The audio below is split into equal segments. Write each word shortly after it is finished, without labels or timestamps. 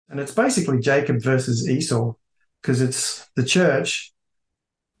And it's basically Jacob versus Esau, because it's the church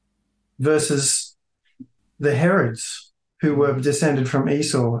versus the Herods who were descended from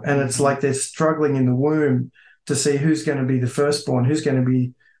Esau. And it's like they're struggling in the womb to see who's going to be the firstborn, who's going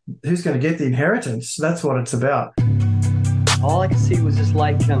to get the inheritance. That's what it's about. All I could see was this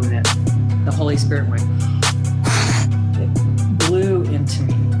light coming in. The Holy Spirit went, it blew into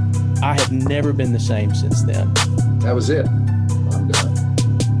me. I have never been the same since then. That was it. I'm done.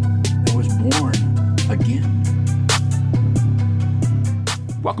 I was born again.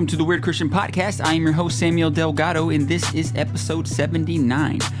 Welcome to the Weird Christian Podcast. I am your host, Samuel Delgado, and this is episode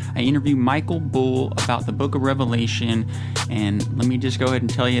 79. I interview Michael Bull about the book of Revelation, and let me just go ahead and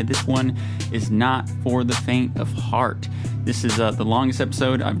tell you, this one is not for the faint of heart. This is the longest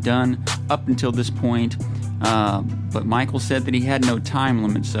episode I've done up until this point, but Michael said that he had no time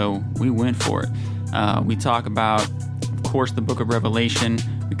limit, so we went for it. We talk about, of course, the book of Revelation.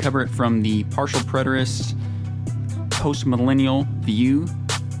 We cover it from the Partial-Preterist, Postmillennial view.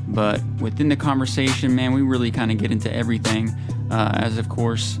 But within the conversation, man, we really kind of get into everything, as of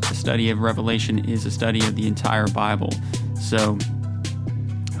course, the study of Revelation is a study of the entire Bible. So,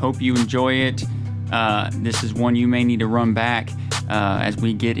 hope you enjoy it. This is one you may need to run back as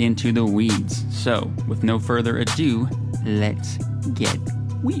we get into the weeds. So, with no further ado, let's get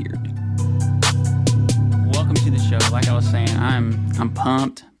weird. Welcome to the show. Like I was saying, I'm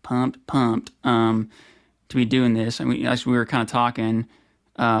pumped to be doing this. I mean, as we were kind of talking.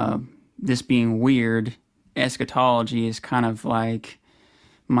 This being weird, eschatology is kind of like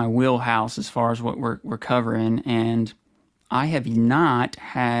my wheelhouse as far as what we're covering, and I have not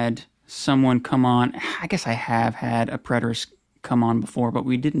had someone come on. I guess I have had a preterist come on before, but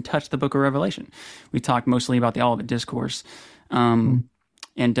we didn't touch the book of Revelation. We talked mostly about the Olivet Discourse. And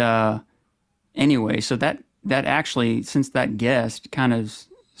anyway, so that actually, since that guest kind of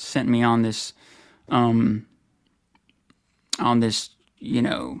sent me on this,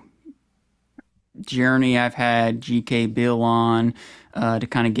 journey. I've had G.K. Bill on to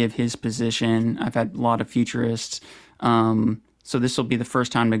kind of give his position. I've had a lot of futurists. So this will be the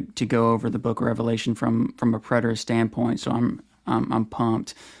first time to go over the book of Revelation from a preterist standpoint. So I'm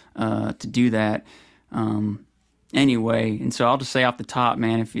pumped to do that. Anyway, and so I'll just say off the top,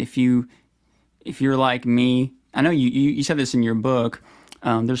 man, if you're like me, I know you said this in your book.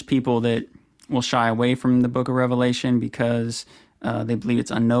 There's people that will shy away from the book of Revelation because they believe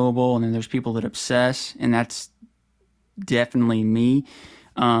it's unknowable, and then there's people that obsess, and that's definitely me.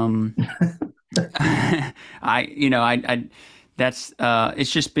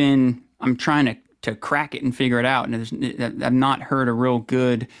 It's just been, I'm trying to crack it and figure it out, and I've not heard a real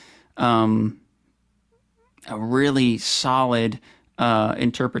good, a really solid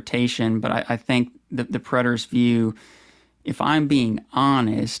interpretation. But I think the preterist view, if I'm being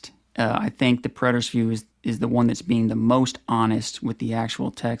honest, I think the preterist view is the one that's being the most honest with the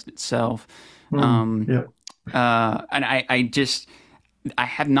actual text itself. And I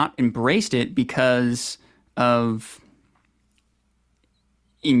have not embraced it because of,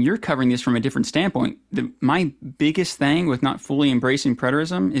 and you're covering this from a different standpoint. My biggest thing with not fully embracing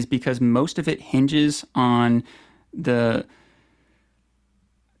preterism is because most of it hinges on the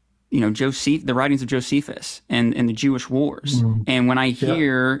writings of Josephus and the Jewish wars. And when I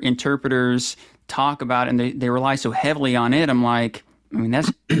hear interpreters talk about it and they rely so heavily on it, I'm like, I mean,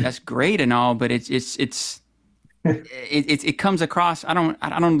 that's great and all, but it comes across, I don't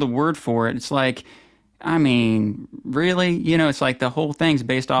know the word for it. It's like, I mean, really? It's like the whole thing's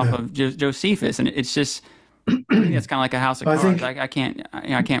based off of Josephus, and it's just, I think it's kind of like a house of cards. I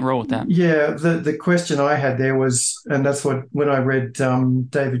can't roll with that. Yeah, the question I had there was, and that's when I read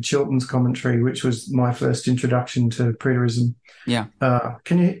David Chilton's commentary, which was my first introduction to preterism. Yeah.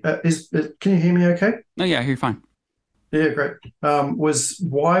 Can you hear me okay? Oh yeah, I hear you fine. Yeah, great. Was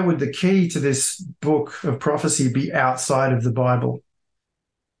why would the key to this book of prophecy be outside of the Bible?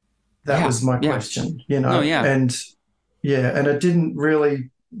 That was my question. Oh, yeah. And it didn't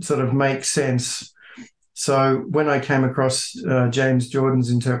really sort of make sense. So when I came across James Jordan's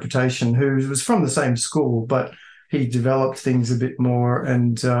interpretation, who was from the same school, but he developed things a bit more,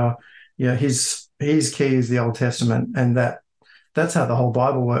 and his key is the Old Testament, and that's how the whole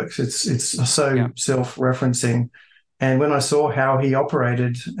Bible works. It's so self-referencing. And when I saw how he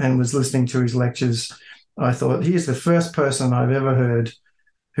operated and was listening to his lectures, I thought, he is the first person I've ever heard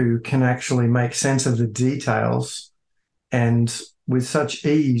who can actually make sense of the details and with such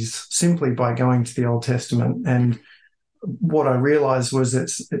ease simply by going to the Old Testament. And what I realized was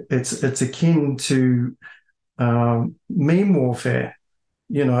it's akin to meme warfare.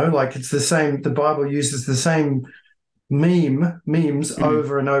 Like it's the same. The Bible uses the same memes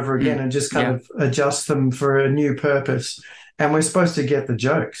over and over again and just kind of adjust them for a new purpose. And we're supposed to get the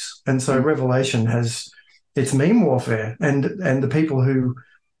jokes. And so Revelation has its meme warfare, and the people who,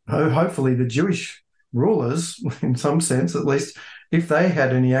 hopefully the Jewish rulers, in some sense at least, if they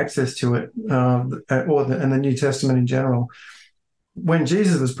had any access to it, and the New Testament in general, when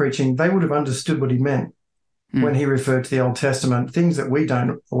Jesus was preaching, they would have understood what he meant when he referred to the Old Testament, things that we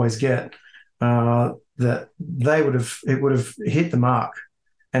don't always get, that it would have hit the mark.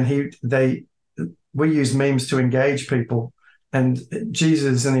 And we use memes to engage people, and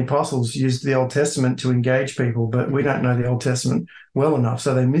Jesus and the apostles used the Old Testament to engage people, but we don't know the Old Testament well enough,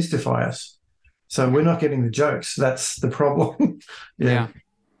 so they mystify us. So we're not getting the jokes. That's the problem. Yeah,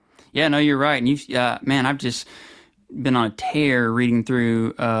 no, you're right. And man, I've just been on a tear reading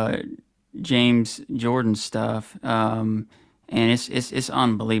through James Jordan's stuff, and it's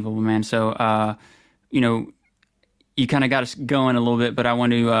unbelievable, man. So you kind of got us going a little bit, but I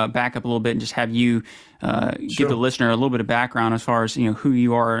want to back up a little bit and just have you give the listener a little bit of background as far as who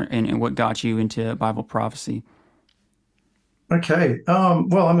you are and what got you into Bible prophecy. Okay.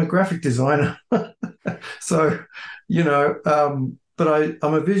 Well, I'm a graphic designer, so but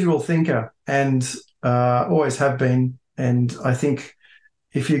I'm a visual thinker, and always have been. And I think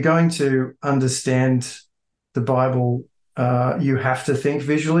if you're going to understand the Bible, you have to think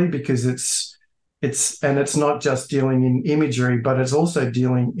visually, because it's not just dealing in imagery, but it's also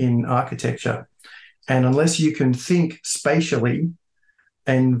dealing in architecture. And unless you can think spatially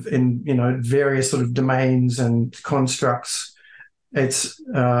and in various sort of domains and constructs,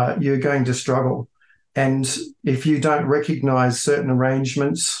 you're going to struggle. And if you don't recognize certain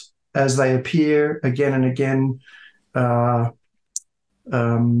arrangements as they appear again and again,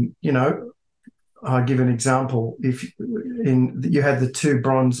 I'll give an example. If you had the two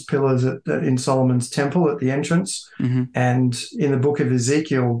bronze pillars in Solomon's temple at the entrance, and in the book of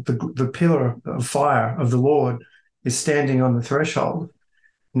Ezekiel, the pillar of fire of the Lord is standing on the threshold.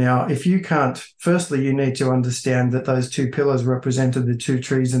 Now, if you can't, firstly, you need to understand that those two pillars represented the two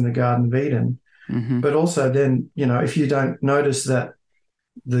trees in the Garden of Eden. But also then, if you don't notice that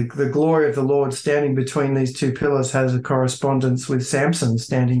the glory of the Lord standing between these two pillars has a correspondence with Samson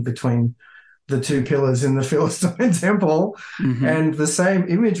standing between the two pillars in the Philistine temple, and the same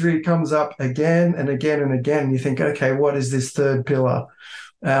imagery comes up again and again and again. You think, okay, what is this third pillar?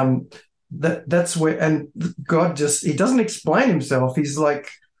 That's where, and God he doesn't explain himself. He's like,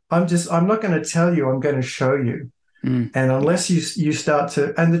 I'm not going to tell you, I'm going to show you. And unless you start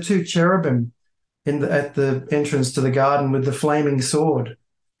to, and the two cherubim at the entrance to the garden with the flaming sword,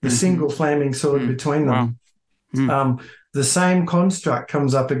 the single flaming sword between them. Wow. The same construct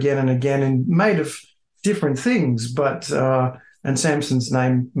comes up again and again, and made of different things, but and Samson's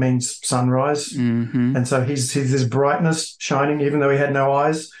name means sunrise, and so he's this brightness shining, even though he had no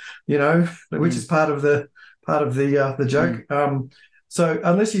eyes, which is part of the joke. So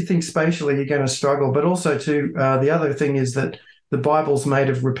unless you think spatially, you're going to struggle. But also too, the other thing is that the Bible's made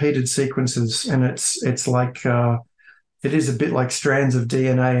of repeated sequences, and it's like it is a bit like strands of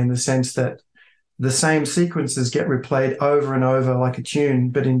DNA, in the sense that the same sequences get replayed over and over like a tune,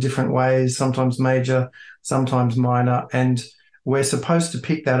 but in different ways, sometimes major, sometimes minor. And we're supposed to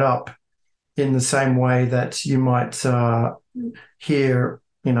pick that up in the same way that you might hear,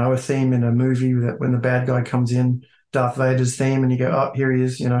 a theme in a movie, that when the bad guy comes in, Darth Vader's theme, and you go, oh, here he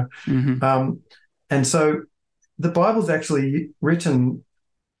is, And so the Bible's actually written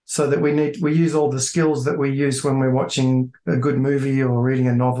so that we use all the skills that we use when we're watching a good movie or reading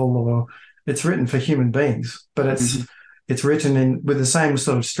a novel, or it's written for human beings, but it's written with the same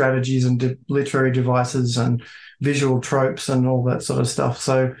sort of strategies and literary devices and visual tropes and all that sort of stuff.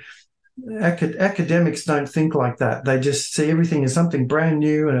 So academics don't think like that. They just see everything as something brand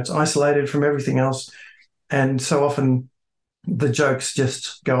new, and it's isolated from everything else. And so often the jokes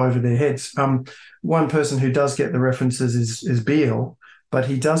just go over their heads. One person who does get the references is Beale, but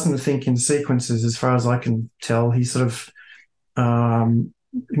he doesn't think in sequences, as far as I can tell. He sort of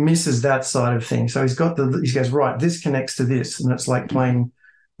misses that side of things. So he goes, right, this connects to this, and it's like playing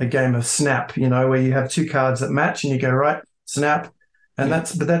a game of snap, where you have two cards that match, and you go, right, snap, and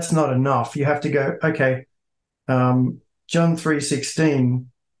that's not enough. You have to go, okay, John 3:16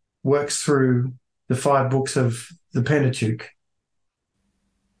 works through the 5 books of the Pentateuch,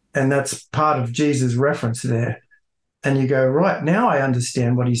 and that's part of Jesus' reference there. And you go, right, now I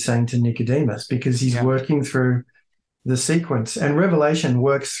understand what he's saying to Nicodemus, because he's working through the sequence. And Revelation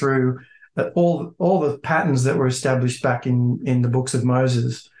works through all the patterns that were established back in the books of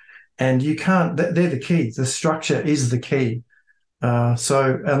Moses. And you can't, they're the key. The structure is the key.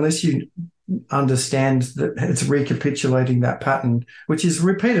 So unless you understand that it's recapitulating that pattern, which is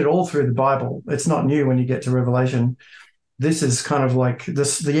repeated all through the Bible. It's not new when you get to Revelation. This is kind of like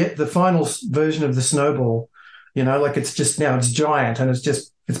this, the final version of the snowball, like it's just now it's giant and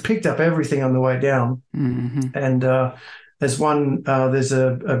it's picked up everything on the way down. Mm-hmm. And there's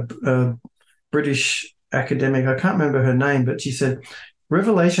a British academic, I can't remember her name, but she said,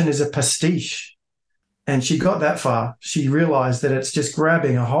 Revelation is a pastiche. And she got that far. She realized that it's just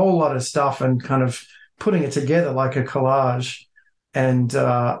grabbing a whole lot of stuff and kind of putting it together like a collage. And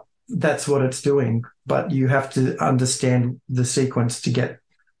that's what it's doing. But you have to understand the sequence to get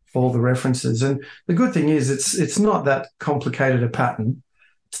all the references. And the good thing is it's not that complicated a pattern.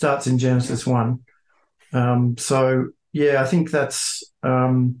 It starts in Genesis 1. So, yeah, I think that's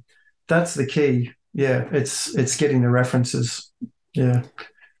the key. Yeah, it's getting the references. Yeah.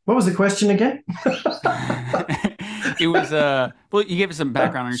 What was the question again? It was well, you gave us some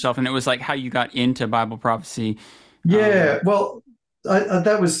background on yourself, and it was like how you got into Bible prophecy. Yeah, well,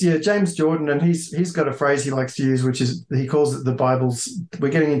 that was James Jordan, and he's got a phrase he likes to use, which is he calls it the Bible's.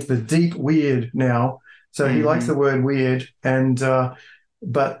 We're getting into the deep weird now, so he likes the word weird. And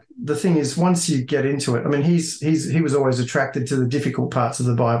but the thing is, once you get into it, I mean, he was always attracted to the difficult parts of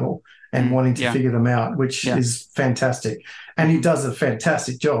the Bible and wanting to figure them out, which is fantastic. And he does a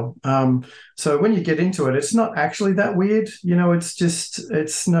fantastic job. So when you get into it, it's not actually that weird.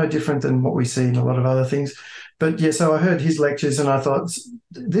 It's no different than what we see in a lot of other things. But yeah, so I heard his lectures and I thought,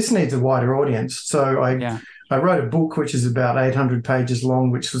 this needs a wider audience. So I wrote a book, which is about 800 pages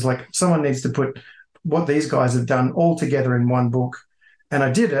long, which was like, someone needs to put what these guys have done all together in one book. And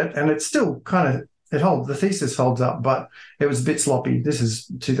I did it, and it's still kind of, the thesis holds up, but it was a bit sloppy. This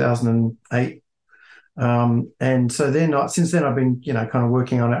is 2008. And so then since then I've been, kind of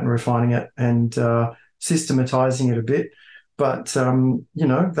working on it and refining it and systematizing it a bit. But,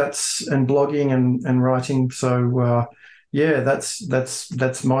 that's, and blogging and writing. So,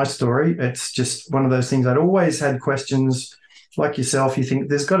 that's my story. It's just one of those things. I'd always had questions like yourself. You think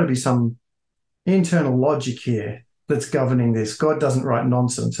there's got to be some internal logic here that's governing this. God doesn't write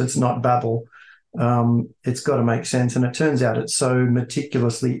nonsense. It's not babble. It's got to make sense. And it turns out it's so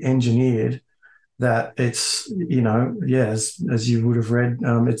meticulously engineered that it's, as you would have read,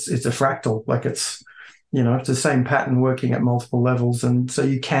 it's a fractal. Like it's the same pattern working at multiple levels. And so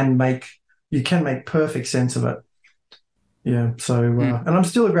you can make perfect sense of it. Yeah. So, and I'm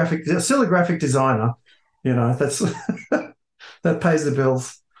still a graphic designer, that's, that pays the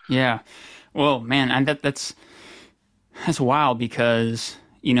bills. Yeah. Well, man, and that's wild because,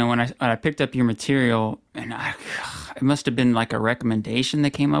 when I picked up your material, and it must have been like a recommendation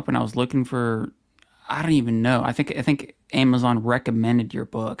that came up when I was looking for, I don't even know. I think Amazon recommended your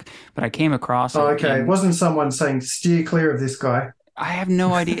book, but I came across it. Oh, okay. It wasn't someone saying, steer clear of this guy. I have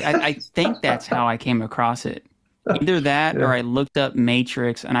no idea. I think that's how I came across it. Either that or I looked up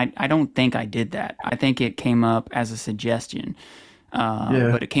Matrix, and I don't think I did that. I think it came up as a suggestion.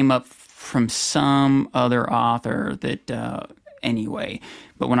 But it came up from some other author that anyway.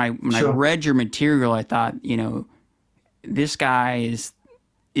 But when I read your material, I thought, this guy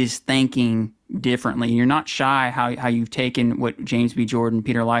is thinking differently. You're not shy how you've taken what James B. Jordan,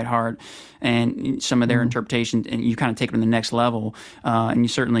 Peter Leithart, and some of their interpretations, and you kind of take them to the next level. And you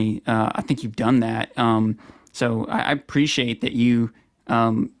certainly, I think you've done that. So I appreciate that you,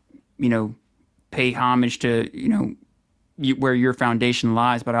 pay homage to, where your foundation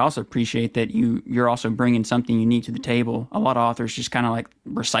lies, but I also appreciate that you're also bringing something unique to the table. A lot of authors just kind of like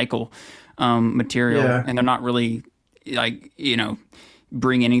recycle material, and they're not really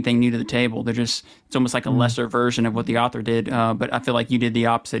bring anything new to the table. It's almost like a lesser version of what the author did. But I feel like you did the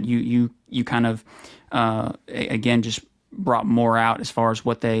opposite. You kind of again just brought more out as far as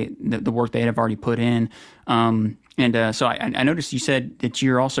what the work they have already put in. So I noticed you said that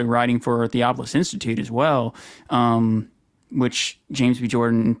you're also writing for the Theopolis Institute as well. Which James B.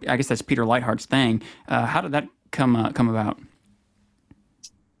 Jordan, I guess that's Peter Leithart's thing. How did that come about?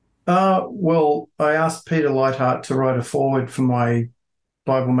 Well, I asked Peter Leithart to write a foreword for my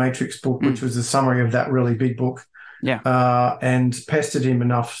Bible Matrix book, which was a summary of that really big book. Yeah. And pestered him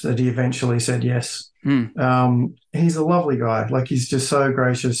enough that he eventually said yes. He's a lovely guy. Like, he's just so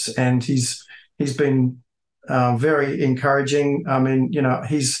gracious, and he's been very encouraging. I mean,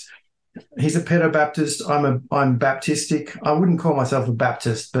 he's a pedo-Baptist. I'm Baptistic. I wouldn't call myself a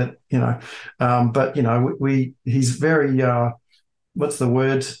Baptist, but he's very what's the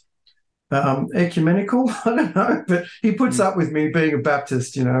word? Ecumenical. I don't know, but he puts up with me being a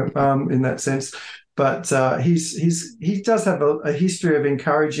Baptist, in that sense. But he does have a history of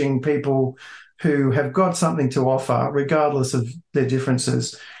encouraging people who have got something to offer, regardless of their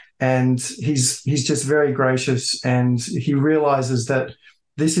differences. and he's just very gracious, and he realizes that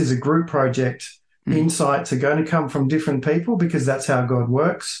this is a group project. Insights are going to come from different people because that's how God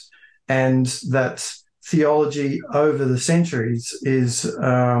works, and that theology over the centuries is,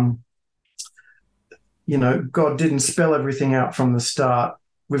 God didn't spell everything out from the start.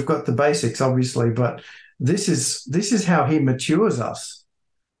 We've got the basics, obviously, but this is how he matures us.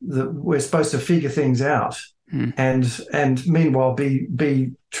 We're supposed to figure things out, and meanwhile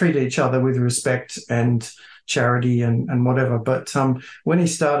treat each other with respect and charity and whatever. But when he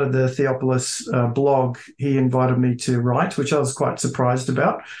started the Theopolis blog, he invited me to write, which I was quite surprised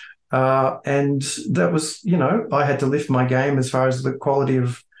about. And that was, I had to lift my game as far as the quality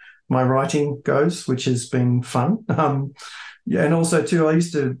of my writing goes, which has been fun. And also too, I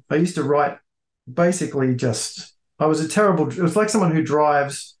used to write basically it was like someone who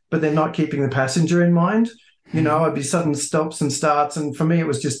drives, but they're not keeping the passenger in mind. I'd be sudden stops and starts. And for me, it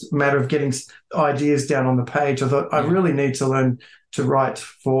was just a matter of getting ideas down on the page. I thought I really need to learn to write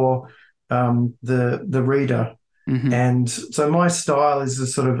for the reader. And so my style is a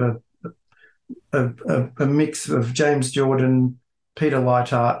sort of a mix of James Jordan, Peter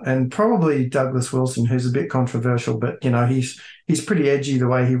Leithart, and probably Douglas Wilson, who's a bit controversial, but he's pretty edgy the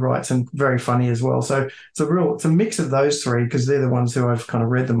way he writes and very funny as well. So it's a mix of those three because they're the ones who I've kind of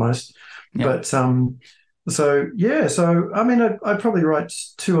read the most. Yeah. But I mean, I probably write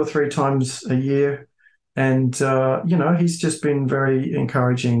 2 or 3 times a year, and he's just been very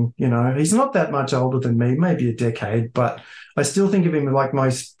encouraging. He's not that much older than me, maybe a decade, but I still think of him like my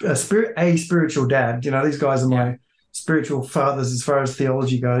spiritual dad. These guys are my spiritual fathers as far as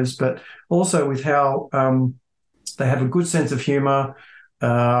theology goes, but also with how they have a good sense of humor.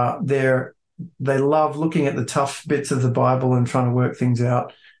 They love looking at the tough bits of the Bible and trying to work things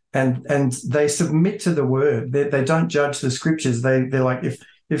out. And they submit to the word. They don't judge the scriptures. They're like,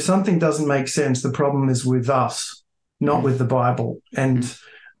 if something doesn't make sense, the problem is with us, not with the Bible. And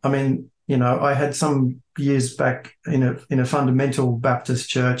I mean, I had some years back in a fundamental Baptist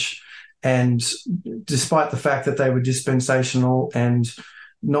church, and despite the fact that they were dispensational and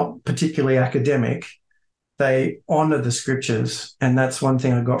not particularly academic, they honor the scriptures. And that's one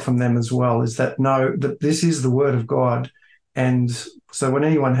thing I got from them as well, is that this is the word of God. And so when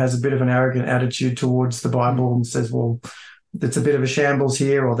anyone has a bit of an arrogant attitude towards the Bible and says, well, it's a bit of a shambles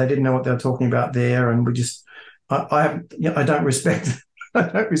here, or they didn't know what they were talking about there, and I don't respect I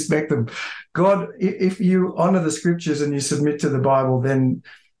don't respect them. God, if you honor the scriptures and you submit to the Bible, then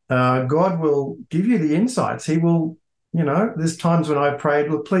God will give you the insights. He will, there's times when I've prayed,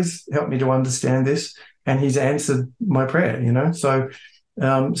 look, please help me to understand this, and he's answered my prayer, So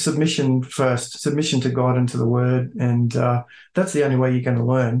submission first, submission to God and to the word, and that's the only way you're going to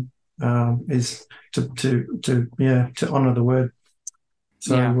learn, is to honor the word.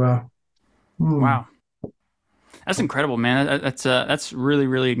 So wow, that's incredible, man. That's really,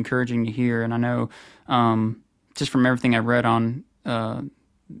 really encouraging to hear. And I know just from everything I read on that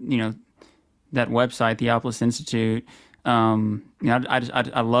website, the Theopolis Institute,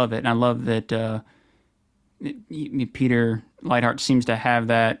 I love it, and I love that Peter Leithart seems to have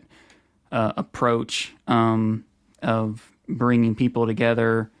that approach of bringing people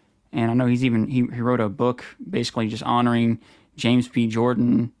together. And I know he wrote a book basically just honoring James P.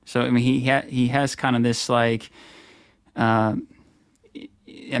 Jordan. So I mean, he has kind of this like, I'm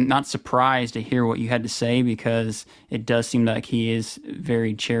not surprised to hear what you had to say, because it does seem like he is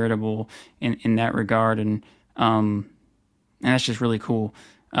very charitable in that regard, and that's just really cool.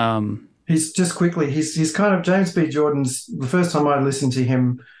 He's just quickly, he's kind of James B. Jordan's. The first time I listened to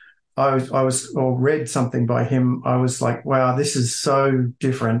him, I read something by him, I was like, wow, this is so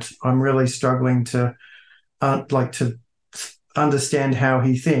different. I'm really struggling to understand how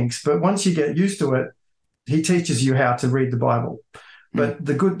he thinks. But once you get used to it, he teaches you how to read the Bible. But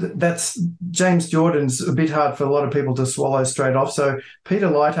that's James Jordan's a bit hard for a lot of people to swallow straight off. So Peter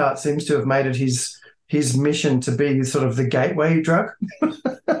Leithart seems to have made it his mission to be sort of the gateway drug,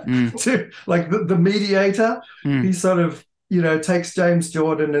 to like the mediator. He sort of, takes James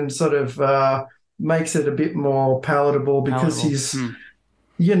Jordan and sort of makes it a bit more palatable, because he's,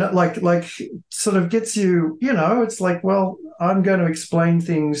 like sort of gets you, it's like, well, I'm going to explain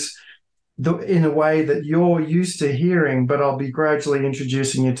things in a way that you're used to hearing, but I'll be gradually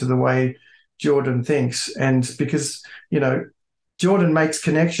introducing you to the way Jordan thinks. And because, Jordan makes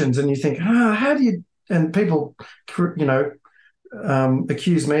connections, and you think, how do you, and people,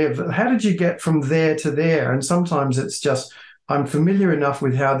 accuse me of, how did you get from there to there? And sometimes it's just, I'm familiar enough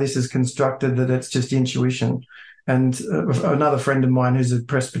with how this is constructed that it's just intuition. And another friend of mine who's a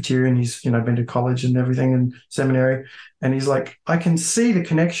Presbyterian, he's, been to college and everything and seminary. And he's like, I can see the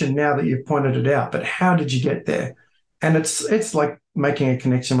connection now that you've pointed it out, but how did you get there? And it's like making a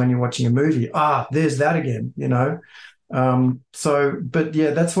connection when you're watching a movie. There's that again, but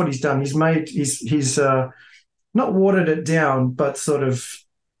yeah, that's what he's done. He's not watered it down, but sort of,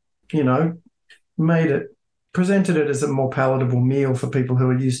 presented it as a more palatable meal for people who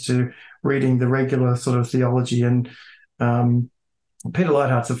are used to reading the regular sort of theology. And Peter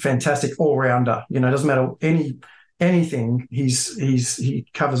Lightheart's a fantastic all-rounder. Doesn't matter anything. He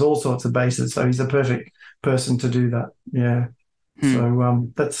covers all sorts of bases, so he's a perfect person to do that. Yeah. So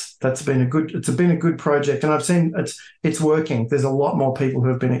that's been a good project, and I've seen it's working. There's a lot more people who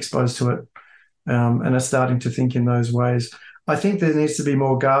have been exposed to it and are starting to think in those ways. I think there needs to be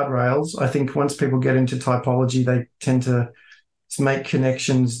more guardrails. I think once people get into typology, they tend to make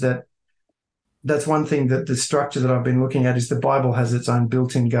connections. That's one thing, that the structure that I've been looking at is the Bible has its own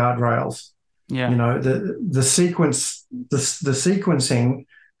built-in guardrails. Yeah. The sequencing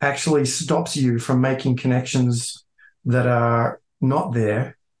actually stops you from making connections that are not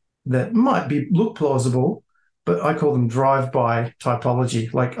there, that might look plausible, but I call them drive-by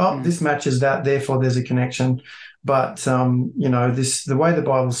typology. Like, this matches that, therefore there's a connection. But the way the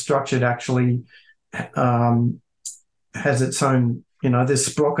Bible's structured actually has its own. There's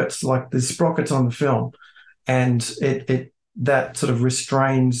sprockets on the film, and that sort of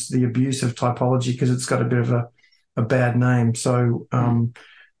restrains the abuse of typology because it's got a bit of a bad name. So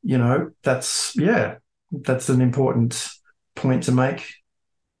that's an important point to make.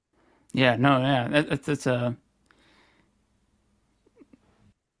 Yeah, no, yeah, that's a,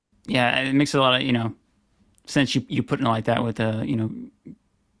 yeah, it makes a lot of, sense you put it like that with,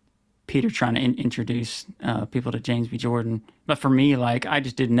 Peter trying to introduce people to James B. Jordan. But for me, like, I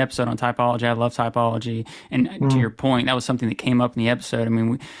just did an episode on typology. I love typology. And to your point, that was something that came up in the episode. I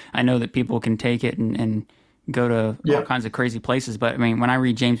mean, I know that people can take it and go to all kinds of crazy places. But, I mean, when I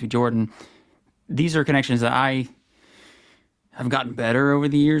read James B. Jordan, these are connections that I have gotten better over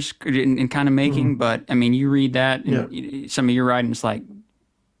the years in kind of making. But, I mean, you read that, and some of your writing is like,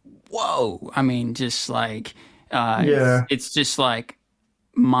 whoa. I mean, just like, it's just like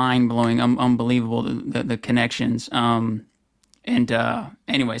mind-blowing, unbelievable, the connections. Anyway,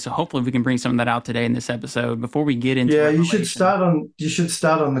 so hopefully we can bring some of that out today in this episode before we get into you should start on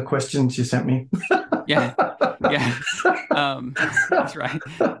the questions you sent me. yeah That's right.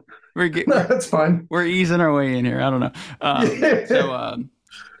 That's fine. We're easing our way in here. I don't know. So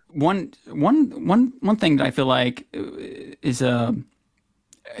one thing that I feel like is a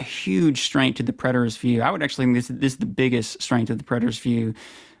huge strength to the preterist view. I would actually think this is the biggest strength of the preterist view,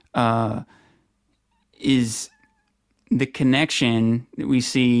 is the connection that we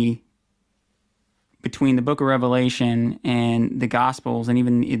see between the book of Revelation and the Gospels and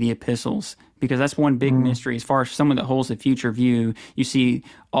even the epistles, because that's one big mystery. As far as someone that holds the future view, you see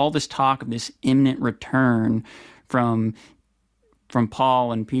all this talk of this imminent return from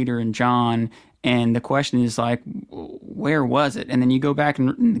Paul and Peter and John. And the question is, like, where was it? And then you go back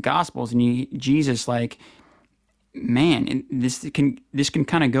in the Gospels and Jesus, like, man, and this can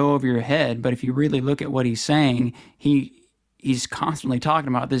kind of go over your head. But if you really look at what he's saying, he's constantly talking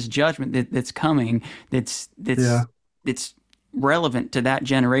about this judgment that's coming. That's relevant to that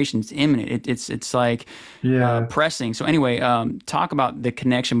generation. It's imminent. It's like pressing. So anyway, talk about the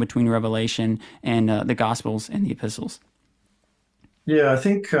connection between Revelation and the Gospels and the epistles. Yeah, I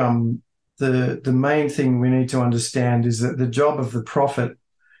think the main thing we need to understand is that the job of the prophet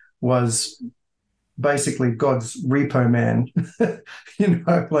was basically God's repo man.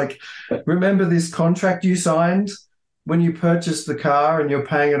 Like, remember this contract you signed when you purchased the car and you're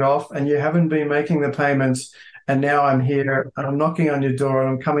paying it off and you haven't been making the payments, and now I'm here and I'm knocking on your door and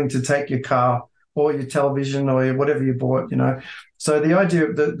I'm coming to take your car or your television or whatever you bought, So the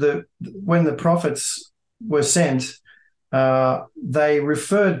idea that when the prophets were sent, they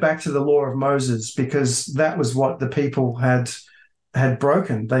referred back to the law of Moses, because that was what the people had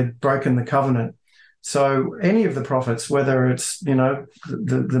broken. They'd broken the covenant. So any of the prophets, whether it's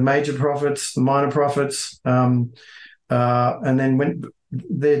the major prophets, the minor prophets, and then when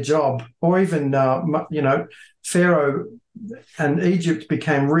their job, or even Pharaoh and Egypt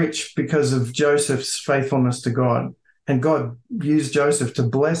became rich because of Joseph's faithfulness to God, and God used Joseph to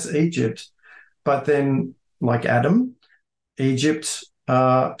bless Egypt. But then, like Adam, Egypt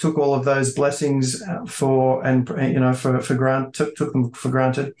took all of those blessings for granted, took them for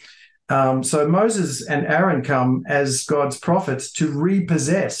granted. So Moses and Aaron come as God's prophets to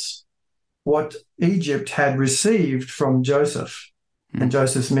repossess what Egypt had received from Joseph and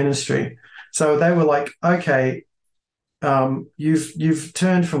Joseph's ministry. So they were like, okay, you've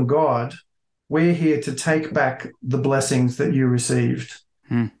turned from God. We're here to take back the blessings that you received.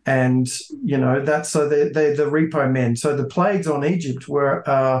 And, that's so they're the repo men. So the plagues on Egypt were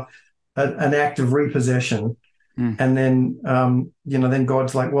an act of repossession. And then, then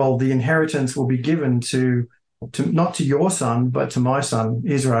God's like, well, the inheritance will be given to not to your son, but to my son,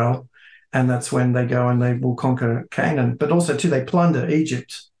 Israel. And that's when they go and they will conquer Canaan. But also, too, they plunder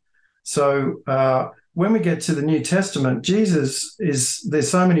Egypt. So when we get to the New Testament, there's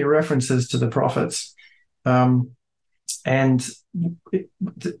so many references to the prophets. And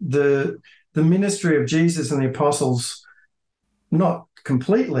the ministry of Jesus and the apostles, not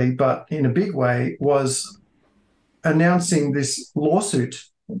completely, but in a big way, was announcing this lawsuit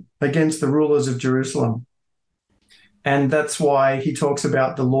against the rulers of Jerusalem. And that's why he talks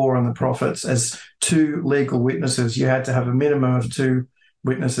about the law and the prophets as two legal witnesses. You had to have a minimum of two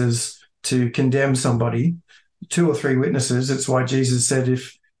witnesses to condemn somebody, 2 or 3 witnesses. It's why Jesus said,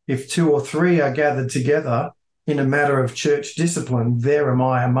 if 2 or 3 are gathered together in a matter of church discipline, there am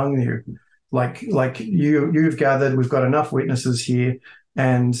I among you. Like you've gathered, we've got enough witnesses here.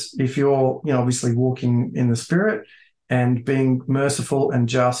 And if you're, obviously walking in the Spirit and being merciful and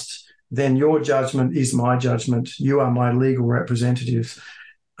just, then your judgment is my judgment. You are my legal representatives.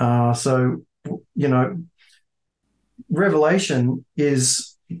 So, Revelation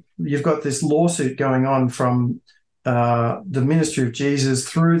is, you've got this lawsuit going on from the ministry of Jesus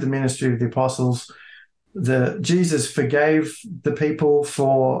through the ministry of the apostles. Jesus forgave the people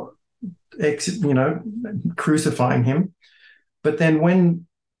for, crucifying him. But then when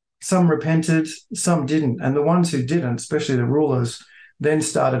some repented, some didn't. And the ones who didn't, especially the rulers, then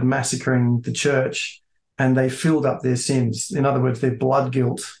started massacring the church, and they filled up their sins. In other words, their blood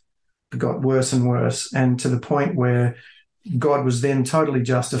guilt got worse and worse, and to the point where God was then totally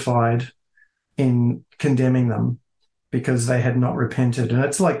justified in condemning them because they had not repented. And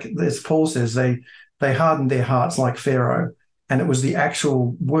it's like, as Paul says, they hardened their hearts like Pharaoh, and it was the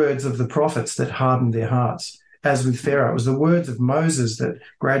actual words of the prophets that hardened their hearts. As with Pharaoh, it was the words of Moses that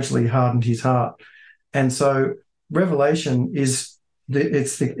gradually hardened his heart. And so Revelation is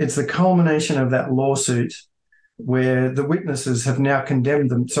it's the culmination of that lawsuit, where the witnesses have now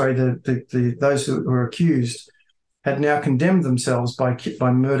condemned them. Sorry, those who were accused had now condemned themselves by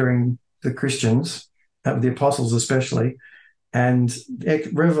murdering the Christians, the apostles especially. And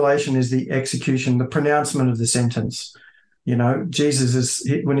Revelation is the execution, the pronouncement of the sentence. Jesus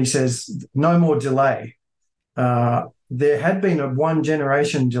when he says no more delay. There had been a 1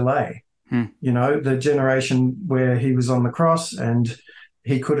 generation delay. The generation where he was on the cross, and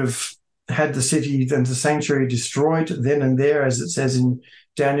he could have had the city and the sanctuary destroyed then and there, as it says in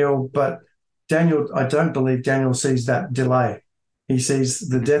Daniel. But I don't believe Daniel sees that delay. He sees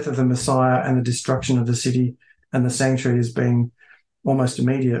the death of the Messiah and the destruction of the city and the sanctuary as being almost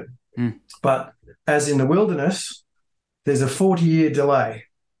immediate. But as in the wilderness, there's a 40-year delay.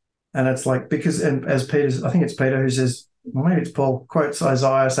 And it's like, because, and as I think it's Peter who says, well, maybe it's Paul, quotes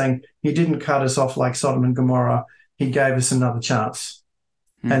Isaiah saying, he didn't cut us off like Sodom and Gomorrah. He gave us another chance.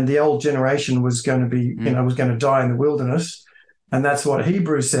 And the old generation was going to be, was going to die in the wilderness. And that's what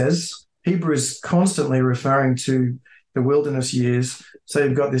Hebrews says. Hebrews constantly referring to the wilderness years. So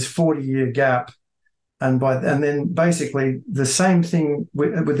you've got this 40-year gap. And then basically the same thing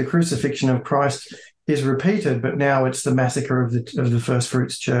with the crucifixion of Christ is repeated, but now it's the massacre of the first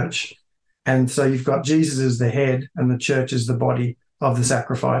fruits church. And so you've got Jesus as the head and the church as the body of the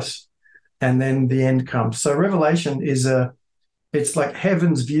sacrifice. And then the end comes. So Revelation it's like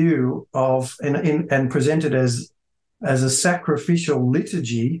heaven's view of, and presented as a sacrificial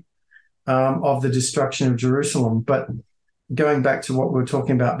liturgy of the destruction of Jerusalem. But going back to what we were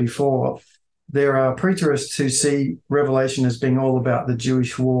talking about before, there are preterists who see Revelation as being all about the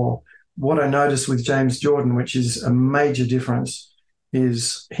Jewish war. What I noticed with James Jordan, which is a major difference,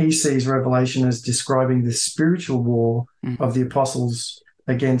 is he sees Revelation as describing the spiritual war of the apostles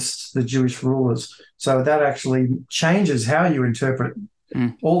against the Jewish rulers. So that actually changes how you interpret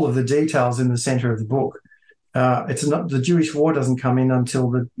all of the details in the center of the book. It's not, the Jewish war doesn't come in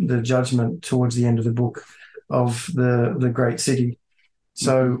until the judgment towards the end of the book of the great city.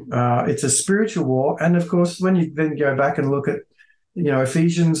 So it's a spiritual war. And of course, when you then go back and look at,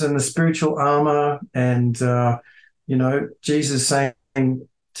 Ephesians and the spiritual armor, and, Jesus saying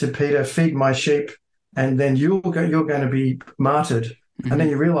to Peter, feed my sheep, and then you're going to be martyred. And then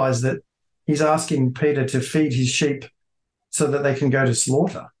you realize that he's asking Peter to feed his sheep so that they can go to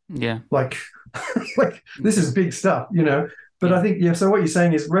slaughter. Yeah. Like this is big stuff, But I think, so what you're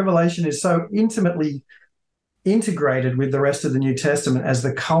saying is Revelation is so intimately integrated with the rest of the New Testament as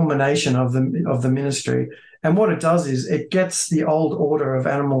the culmination of the ministry. And what it does is it gets the old order of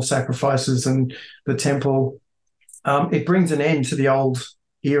animal sacrifices and the temple. It brings an end to the old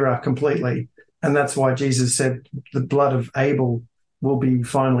era completely. And that's why Jesus said the blood of Abel will be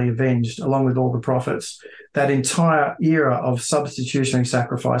finally avenged, along with all the prophets. That entire era of substitutionary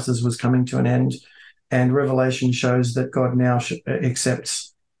sacrifices was coming to an end. And Revelation shows that God now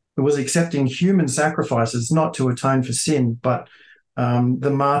was accepting human sacrifices, not to atone for sin, but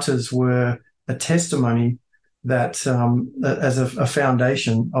the martyrs were a testimony that as a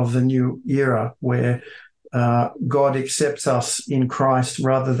foundation of the new era where God accepts us in Christ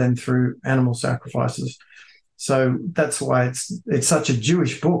rather than through animal sacrifices. So that's why it's such a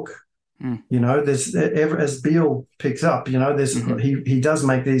Jewish book. You know, there's as Beale picks up, you know, there's he does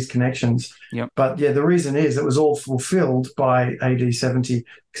make these connections. Yep. But yeah, the reason is it was all fulfilled by AD 70.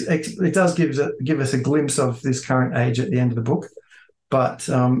 It does give us a glimpse of this current age at the end of the book, but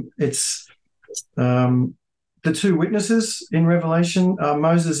it's the two witnesses in Revelation are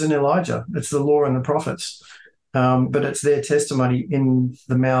Moses and Elijah. It's the law and the prophets, but it's their testimony in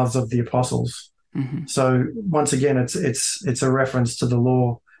the mouths of the apostles. So once again, it's a reference to the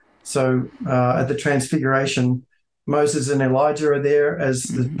law. So at the Transfiguration, Moses and Elijah are there as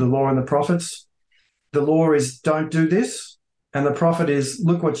the law and the prophets. The law is don't do this, and the prophet is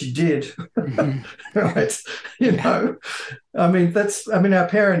look what you did. Right? You know, I mean our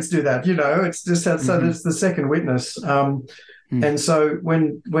parents do that. You know, it's just so there's the second witness. And so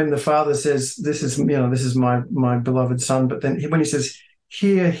when the father says this is my beloved son, but then when he says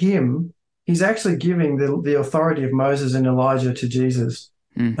hear him, he's actually giving the authority of Moses and Elijah to Jesus.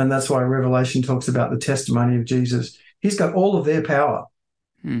 And that's why Revelation talks about the testimony of Jesus. He's got all of their power.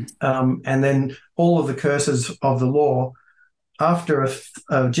 And then all of the curses of the law, after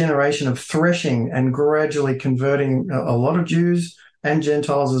a generation of threshing and gradually converting a lot of Jews and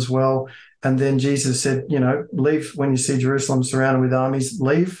Gentiles as well. And then Jesus said, you know, leave when you see Jerusalem surrounded with armies,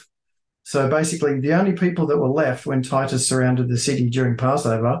 leave. So basically the only people that were left when Titus surrounded the city during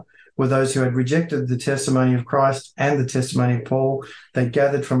Passover were those who had rejected the testimony of Christ and the testimony of Paul. They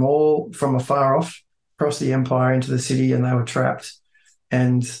gathered from afar off across the empire into the city, and they were trapped.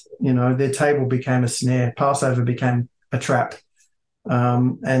 And, you know, their table became a snare. Passover became a trap.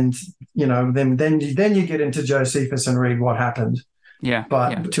 And, you know, then you get into Josephus and read what happened. Yeah.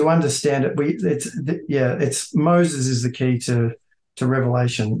 But to understand it, it's Moses is the key to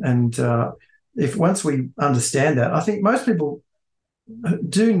Revelation. And if once we understand that, I think most people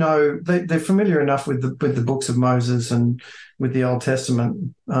do know they're familiar enough with the books of Moses and with the Old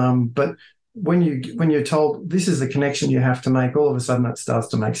Testament. But when you're told this is the connection you have to make, all of a sudden it starts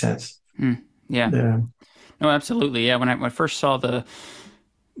to make sense. Yeah. No, absolutely. Yeah. When I first saw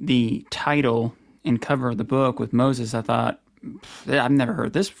the title and cover of the book with Moses, I thought, I've never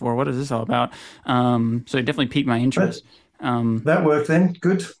heard this before. What is this all about? So it definitely piqued my interest. That worked then.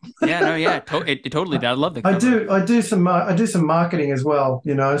 Good. It totally did. I love the cover. I do some marketing as well,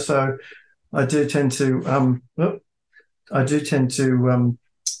 you know, so I do tend to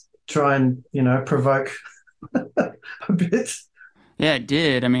try and, you know, provoke a bit. Yeah, it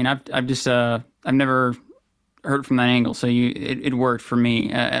did. I mean, I've just I've never heard it from that angle, so it worked for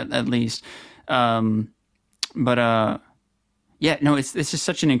me at least. It's just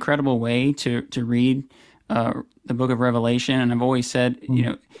such an incredible way to read the book of Revelation. And I've always said, you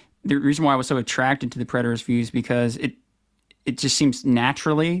know, the reason why I was so attracted to the preterist view is because it just seems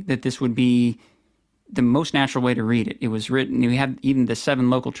naturally that this would be the most natural way to read it. It was written, we have even the 7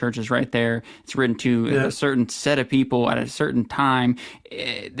 local churches right there. It's written to a certain set of people at a certain time.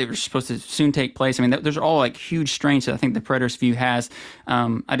 They were supposed to soon take place. I mean, there's all like huge strengths that I think the preterist view has.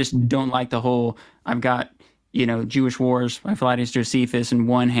 I just don't like the whole, I've got, you know, Jewish Wars by Philetus Josephus in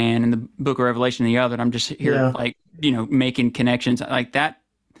one hand and the book of Revelation in the other. And I'm just here like, you know, making connections like that.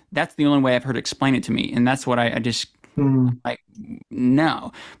 That's the only way I've heard it explain it to me. And that's what I just like,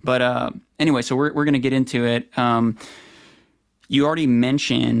 no. But anyway, so we're going to get into it. You already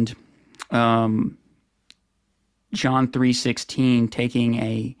mentioned John 3:16 taking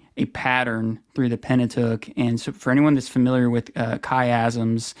a pattern through the Pentateuch. And so for anyone that's familiar with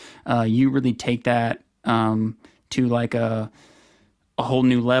chiasms, you really take that to like a whole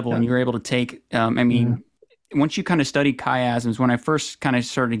new level, and you're able to take, once you kind of study chiasms, when I first kind of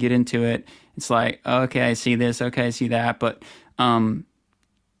started to get into it, it's like, okay, I see this, okay, I see that, but you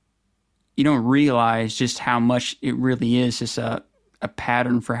don't realize just how much it really is just a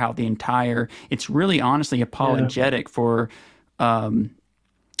pattern for how the entire, it's really honestly apologetic for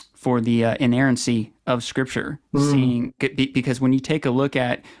the inerrancy of Scripture, seeing, because when you take a look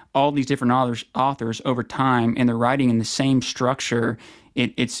at all these different authors over time, and they're writing in the same structure.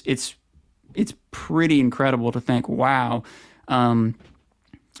 It's pretty incredible to think, wow. And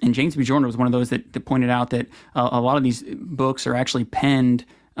James B. Jordan was one of those that pointed out that a lot of these books are actually penned.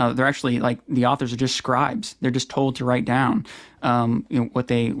 They're actually, like, the authors are just scribes. They're just told to write down what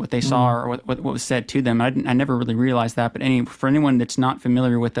they saw or what was said to them. I never really realized that. But for anyone that's not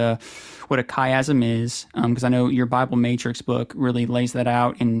familiar with what a chiasm is, because I know your Bible Matrix book really lays that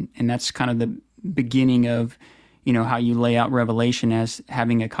out, and that's kind of the beginning of how you lay out Revelation as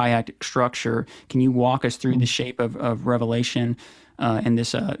having a chiastic structure. Can you walk us through the shape of Revelation and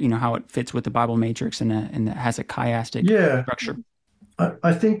this, how it fits with the Bible Matrix and it has a chiastic structure?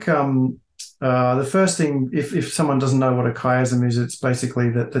 I think the first thing, if someone doesn't know what a chiasm is, it's basically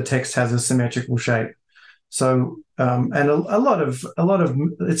that the text has a symmetrical shape. So, and a lot of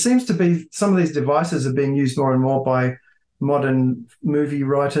it seems to be some of these devices are being used more and more by modern movie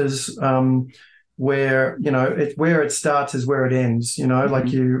writers, where where it starts is where it ends.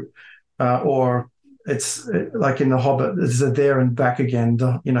 Like or it's like in The Hobbit, it's a there and back again.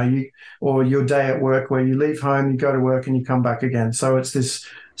 Or your day at work, where you leave home, you go to work, and you come back again. So it's this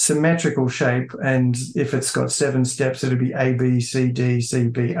symmetrical shape, and if it's got 7 steps, it'll be A, B, C, D, C,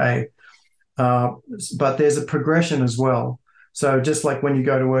 B, A. But there's a progression as well. So just like when you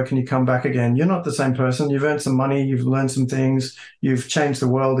go to work and you come back again, you're not the same person. You've earned some money, you've learned some things, you've changed the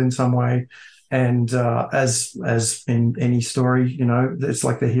world in some way. And as in any story, it's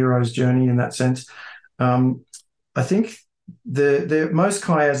like the hero's journey in that sense. I think the most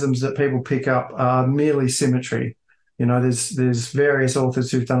chiasms that people pick up are merely symmetry. There's various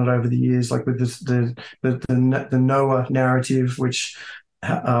authors who've done it over the years, like with the Noah narrative, which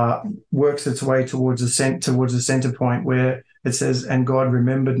works its way towards a center point where it says, "And God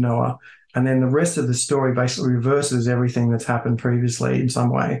remembered Noah," and then the rest of the story basically reverses everything that's happened previously in some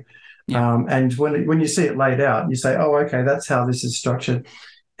way. Yeah. And when you see it laid out, you say, "Oh, okay, that's how this is structured."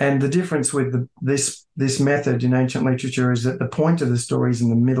 And the difference with this method in ancient literature is that the point of the story is in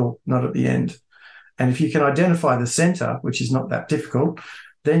the middle, not at the end. And if you can identify the center, which is not that difficult,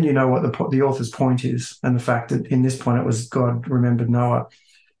 then you know what the author's point is, and the fact that in this point it was God remembered Noah.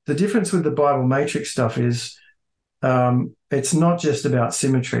 The difference with the Bible Matrix stuff is it's not just about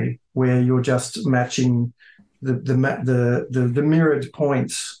symmetry, where you're just matching the mirrored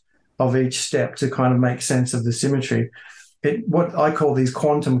points of each step to kind of make sense of the symmetry. What I call these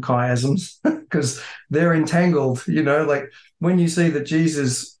quantum chiasms, because they're entangled, like when you see that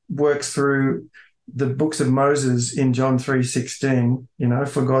Jesus works through the books of Moses in John 3:16,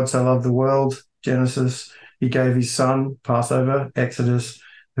 for God so loved the world, Genesis, he gave his son, Passover, Exodus,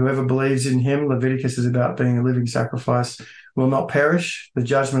 whoever believes in him, Leviticus is about being a living sacrifice, will not perish, the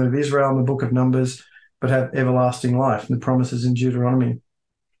judgment of Israel in the book of Numbers, but have everlasting life, and the promises in Deuteronomy.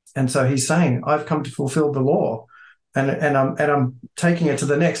 And so he's saying, I've come to fulfill the law. And I'm taking it to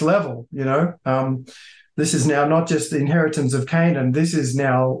the next level. This is now not just the inheritance of Canaan. This is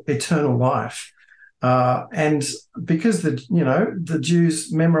now eternal life. And because the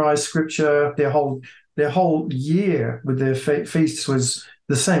Jews memorized scripture, their whole year with their feasts was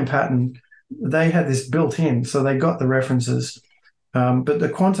the same pattern. They had this built in, so they got the references. But the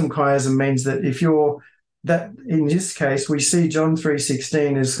quantum chiasm means that in this case, we see John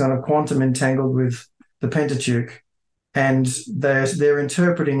 3:16 is kind of quantum entangled with the Pentateuch. And they're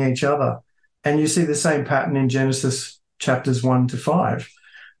interpreting each other. And you see the same pattern in Genesis chapters 1 to 5,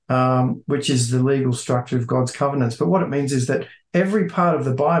 which is the legal structure of God's covenants. But what it means is that every part of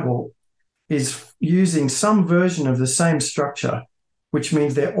the Bible is using some version of the same structure, which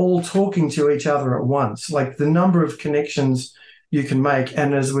means they're all talking to each other at once, like the number of connections you can make.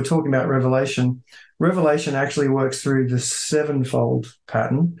 And as we're talking about Revelation actually works through the 7-fold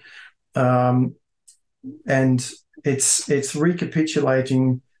pattern. And it's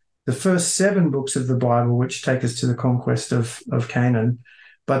recapitulating the first 7 books of the Bible, which take us to the conquest of Canaan.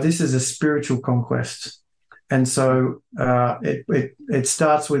 But this is a spiritual conquest. And so it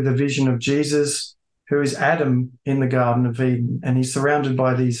starts with the vision of Jesus, who is Adam in the Garden of Eden. And he's surrounded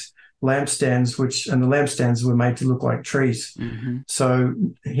by these lampstands, and the lampstands were made to look like trees. Mm-hmm. So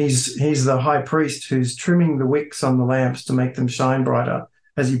he's the high priest who's trimming the wicks on the lamps to make them shine brighter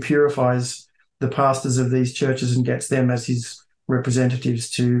as he purifies the pastors of these churches and gets them as his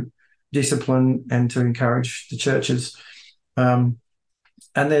representatives to discipline and to encourage the churches. And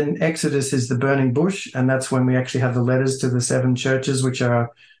then Exodus is the burning bush, and that's when we actually have the letters to the 7 churches, which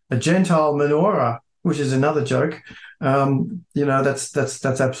are a Gentile menorah, which is another joke. That's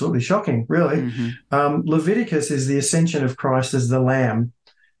absolutely shocking, really. Mm-hmm. Leviticus is the ascension of Christ as the Lamb,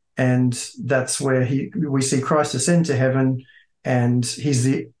 and that's where we see Christ ascend to heaven, and he's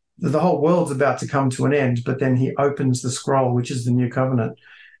the the whole world's about to come to an end, but then he opens the scroll, which is the new covenant,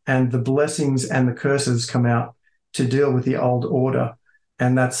 and the blessings and the curses come out to deal with the old order.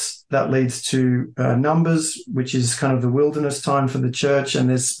 And that leads to Numbers, which is kind of the wilderness time for the church, and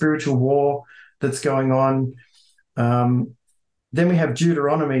there's spiritual war that's going on. Then we have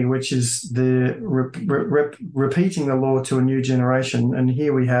Deuteronomy, which is the repeating the law to a new generation. And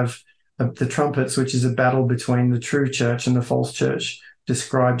here we have the trumpets, which is a battle between the true church and the false church,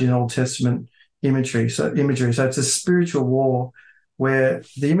 described in Old Testament imagery. So it's a spiritual war where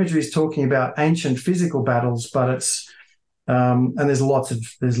the imagery is talking about ancient physical battles, but it's and there's lots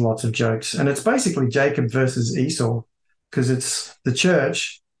of jokes, and it's basically Jacob versus Esau, because it's the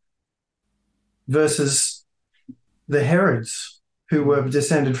church versus the Herods, who were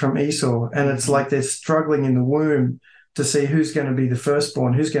descended from Esau, and it's like they're struggling in the womb to see who's going to be the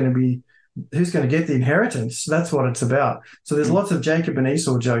firstborn, who's going to get the inheritance. That's what it's about. So there's lots of Jacob and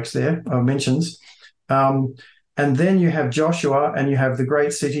Esau jokes there, mentions. And then you have Joshua, and you have the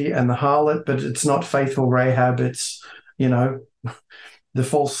great city and the harlot, but it's not faithful Rahab. It's, the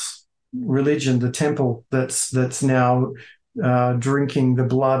false religion, the temple that's now drinking the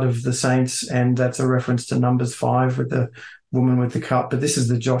blood of the saints, and that's a reference to Numbers 5 with the woman with the cup. But this is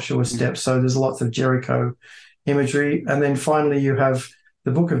the Joshua step. So there's lots of Jericho imagery. And then finally you have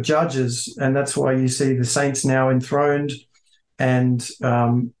the book of Judges, and that's why you see the saints now enthroned, and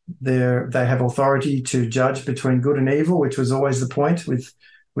they have authority to judge between good and evil, which was always the point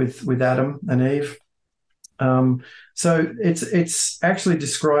with Adam and Eve. So it's actually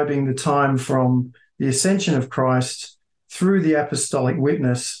describing the time from the ascension of Christ through the apostolic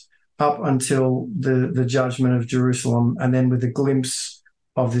witness up until the judgment of Jerusalem, and then with a glimpse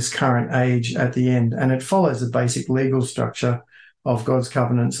of this current age at the end. And it follows the basic legal structure of God's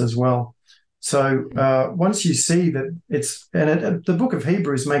covenants as well. So once you see that the book of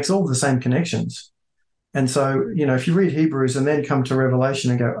Hebrews makes all the same connections. And so, if you read Hebrews and then come to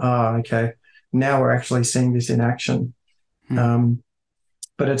Revelation and go, okay, now we're actually seeing this in action.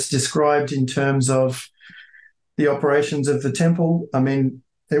 But it's described in terms of the operations of the temple. I mean,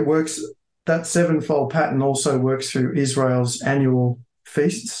 it works, that sevenfold pattern also works through Israel's annual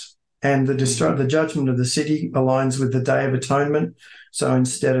feasts, and the judgment of the city aligns with the Day of Atonement. So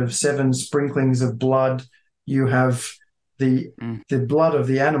instead of 7 sprinklings of blood, you have the blood of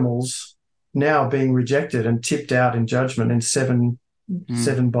the animals now being rejected and tipped out in judgment in seven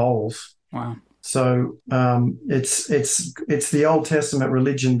bowls. Wow. So it's the Old Testament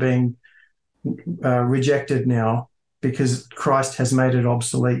religion being rejected now because Christ has made it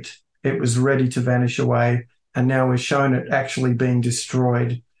obsolete. It was ready to vanish away, and now we're shown it actually being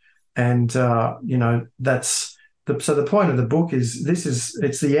destroyed. And that's so the point of the book is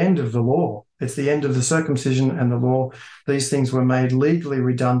it's the end of the law. It's the end of the circumcision and the law. These things were made legally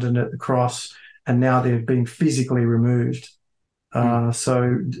redundant at the cross, and now they're being physically removed.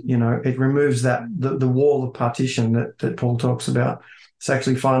 So it removes that the wall of partition that Paul talks about. It's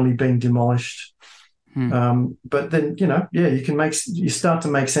actually finally being demolished. But then you start to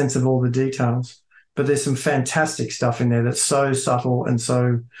make sense of all the details. But there's some fantastic stuff in there that's so subtle and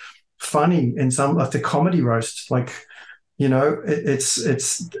so funny in some, like the comedy roast. Like,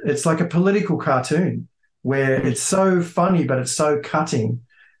 it's like a political cartoon where it's so funny, but it's so cutting.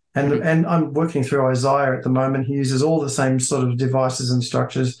 And I'm working through Isaiah at the moment. He uses all the same sort of devices and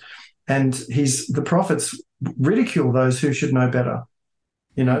structures, and the prophets ridicule those who should know better.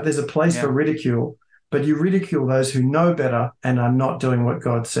 There's a place for ridicule, but you ridicule those who know better and are not doing what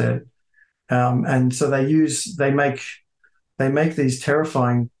God said. And so they make these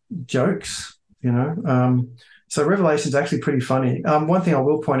terrifying jokes, So Revelation is actually pretty funny. One thing I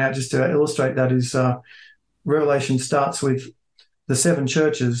will point out just to illustrate that is Revelation starts with the 7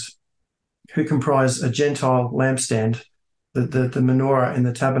 churches who comprise a Gentile lampstand, the menorah in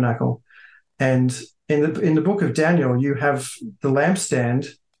the tabernacle. And in the book of Daniel, you have the lampstand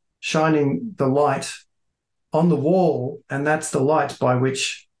shining the light on the wall, and that's the light by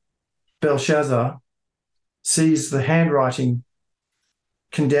which Belshazzar sees the handwriting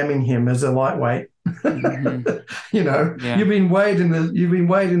condemning him as a lightweight. You've been weighed in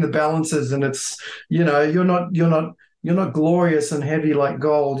the balances, and it's you're not glorious and heavy like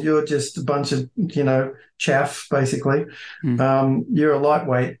gold. You're just a bunch of chaff, basically. You're a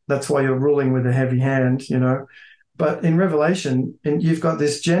lightweight. That's why you're ruling with a heavy hand. But in Revelation, you've got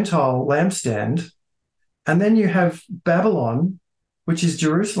this Gentile lampstand, and then you have Babylon, which is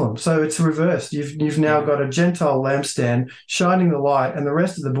Jerusalem. So it's reversed. You've now got a Gentile lampstand shining the light, and the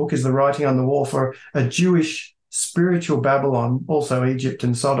rest of the book is the writing on the wall for a Jewish spiritual Babylon, also Egypt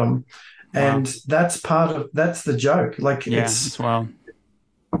and Sodom. Wow. And that's the joke. Like, it's wild.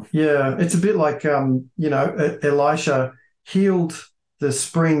 Yeah, it's a bit like Elisha healed the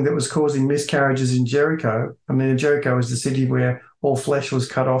spring that was causing miscarriages in Jericho. I mean, Jericho is the city where all flesh was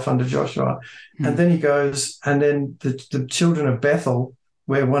cut off under Joshua. And then he goes, and then the children of Bethel,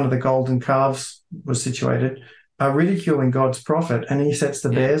 where one of the golden calves was situated, are ridiculing God's prophet, and he sets the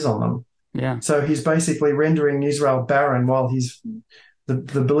bears on them. Yeah. So he's basically rendering Israel barren while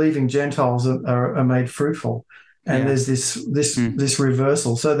the believing Gentiles are made fruitful. And there's this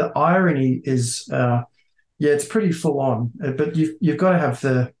reversal. So the irony is, it's pretty full on. But you've got to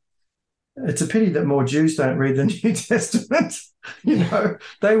have it's a pity that more Jews don't read the New Testament.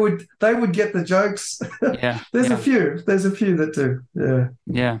 They would get the jokes. Yeah. There's a few that do.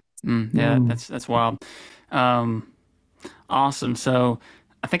 Yeah. Yeah. That's wild. Awesome. So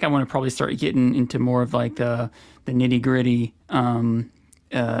I think I want to probably start getting into more of like the nitty gritty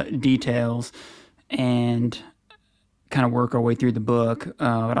details and kind of work our way through the book.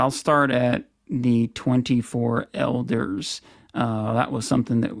 But I'll start at the 24 elders. That was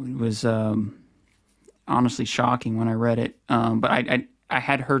something that was honestly shocking when I read it. But I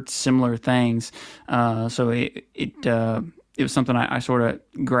had heard similar things. So it was something I sort of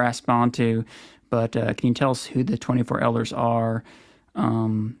grasped onto. But can you tell us who the 24 elders are?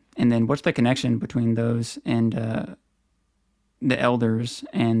 And then what's the connection between those and the elders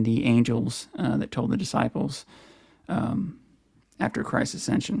and the angels that told the disciples after Christ's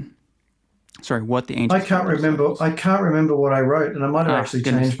ascension? Sorry, what the angels? I can't remember what I wrote, and I might have actually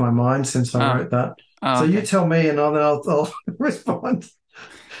changed my mind since I wrote that. So you tell me, and I'll respond.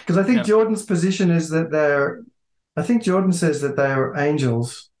 Because I think Jordan's position is that Jordan says that they are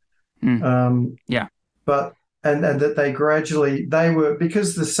angels. But and that they were,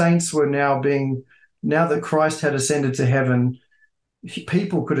 because the saints were now that Christ had ascended to heaven,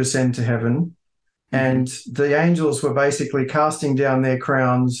 people could ascend to heaven, and the angels were basically casting down their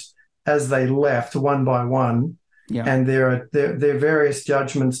crowns as they left one by one. And their various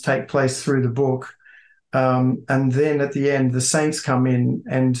judgments take place through the book, and then at the end the saints come in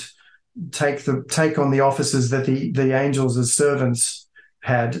and take on the offices that the angels as servants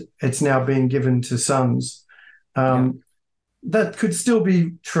had. It's now being given to sons. That could still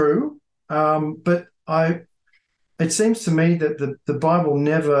be true, but it seems to me that the Bible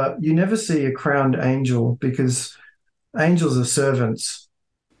you never see a crowned angel, because angels are servants,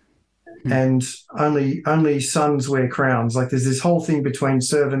 and only sons wear crowns. Like, there's this whole thing between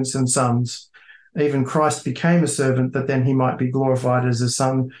servants and sons. Even Christ became a servant that then he might be glorified as a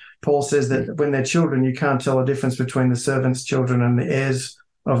son. Paul says that when they're children, you can't tell a difference between the servants' children and the heirs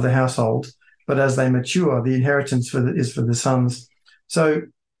of the household. But as they mature, the inheritance is for the sons. So,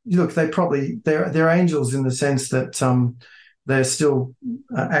 look, they're angels in the sense that they're still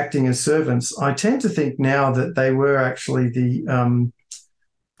acting as servants. I tend to think now that they were actually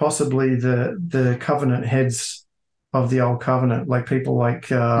possibly the covenant heads of the old covenant, like people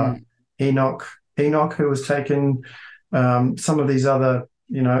like Enoch, who was taken, some of these other,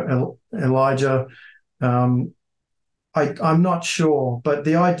 Elijah. I'm not sure, but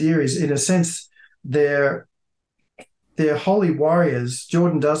the idea is, in a sense, they're holy warriors.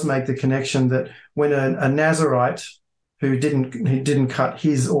 Jordan does make the connection that when a Nazirite who didn't cut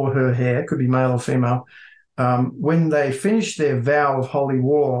his or her hair, could be male or female, when they finished their vow of holy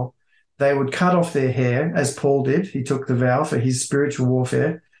war, they would cut off their hair, as Paul did. He took the vow for his spiritual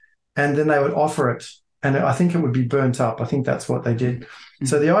warfare, and then they would offer it. And I think it would be burnt up. I think that's what they did.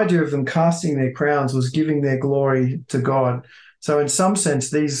 So the idea of them casting their crowns was giving their glory to God. So in some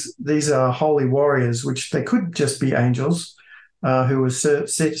sense, these are holy warriors, which they could just be angels who were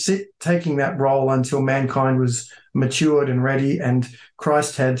taking that role until mankind was matured and ready, and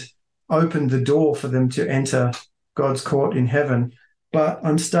Christ had opened the door for them to enter God's court in heaven. But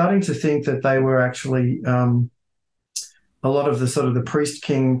I'm starting to think that they were actually a lot of the sort of the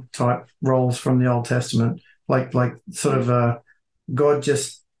priest-king type roles from the Old Testament, like sort of God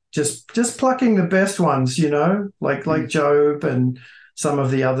just plucking the best ones, like Job and some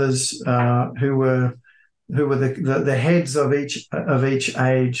of the others who were the heads of each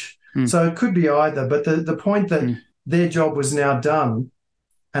age. So it could be either, but the point that their job was now done,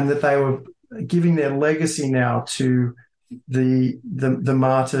 and that they were giving their legacy now to the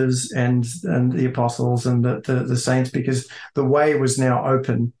martyrs and the apostles and the saints, because the way was now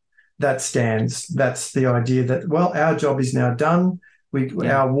open. That stands. That's the idea that, well, our job is now done.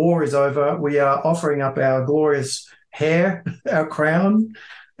 Our war is over. We are offering up our glorious hair, our crown,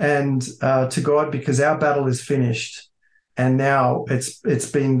 and to God, because our battle is finished. And now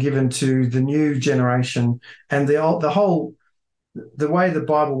it's being given to the new generation. And the way the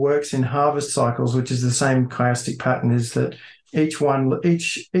Bible works in harvest cycles, which is the same chiastic pattern, is that each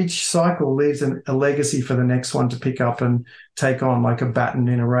cycle leaves a legacy for the next one to pick up and take on, like a baton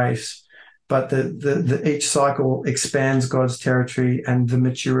in a race. But each cycle expands God's territory and the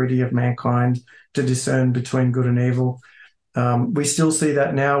maturity of mankind to discern between good and evil. We still see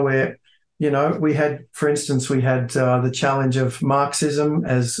that now, where, for instance, we had the challenge of Marxism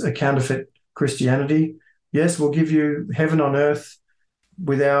as a counterfeit Christianity. Yes, we'll give you heaven on earth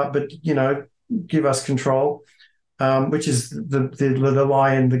but give us control, which is the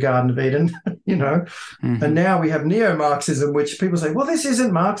lie in the Garden of Eden, Mm-hmm. And now we have neo-Marxism, which people say, well, this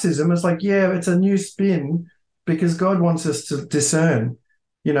isn't Marxism. It's like, yeah, it's a new spin because God wants us to discern.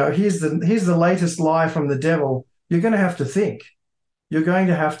 Here's the latest lie from the devil. You're going to have to think. You're going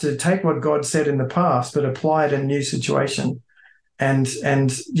to have to take what God said in the past, but apply it in a new situation. And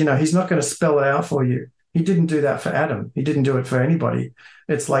he's not going to spell it out for you. He didn't do that for Adam. He didn't do it for anybody.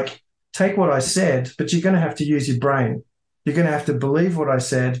 It's like, take what I said, but you're going to have to use your brain. You're going to have to believe what I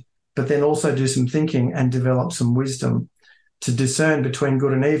said, but then also do some thinking and develop some wisdom to discern between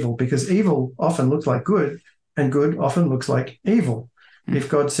good and evil, because evil often looks like good and good often looks like evil. Mm-hmm. If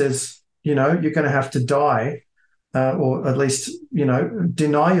God says, you're going to have to die, or at least,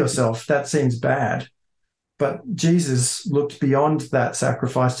 deny yourself, that seems bad. But Jesus looked beyond that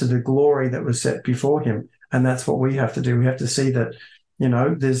sacrifice to the glory that was set before him. And that's what we have to do. We have to see that,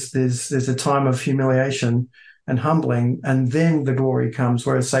 there's a time of humiliation and humbling, and then the glory comes,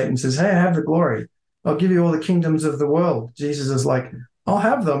 whereas Satan says, hey, I have the glory. I'll give you all the kingdoms of the world. Jesus is like, I'll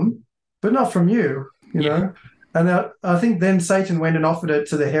have them, but not from you, know. And I think then Satan went and offered it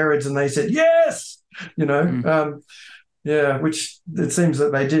to the Herods, and they said, yes, which it seems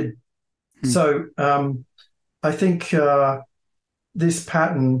that they did. So I think this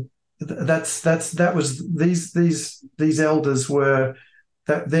pattern, that was these elders were,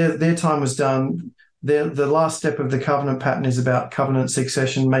 that their time was done. The last step of the covenant pattern is about covenant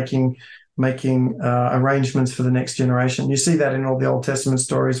succession, making arrangements for the next generation. You see that in all the Old Testament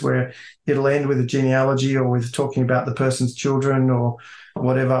stories where it'll end with a genealogy or with talking about the person's children or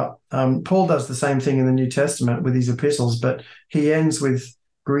whatever. Paul does the same thing in the New Testament with his epistles, but he ends with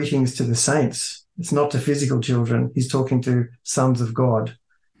greetings to the saints. It's not to physical children. He's talking to sons of God.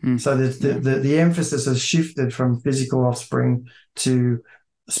 So the emphasis has shifted from physical offspring to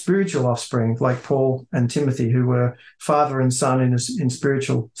spiritual offspring, like Paul and Timothy, who were father and son in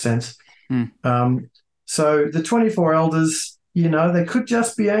spiritual sense. So the 24 elders, they could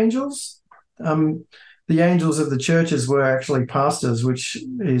just be angels. The angels of the churches were actually pastors, which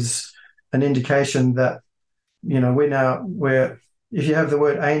is an indication that, we're if you have the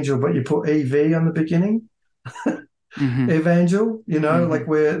word angel, but you put EV on the beginning, evangel, like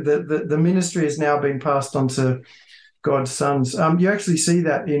where the ministry is now being passed on to God's sons. You actually see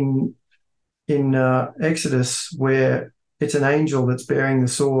that in Exodus, where it's an angel that's bearing the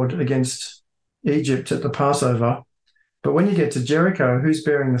sword against Egypt at the Passover. But when you get to Jericho, who's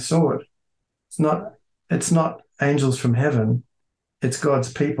bearing the sword? It's not angels from heaven. It's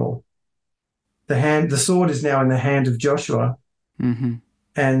God's people. The sword is now in the hand of Joshua.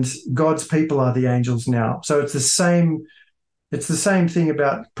 And God's people are the angels now. So it's the same thing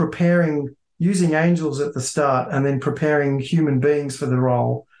about using angels at the start and then preparing human beings for the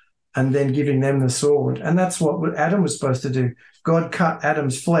role and then giving them the sword. And that's what Adam was supposed to do. God cut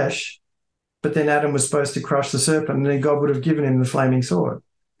Adam's flesh, but then Adam was supposed to crush the serpent, and then God would have given him the flaming sword.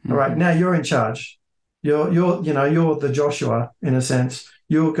 All right, now you're in charge. You're the Joshua in a sense.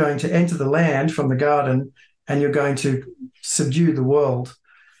 You're going to enter the land from the garden, and you're going to subdue the world.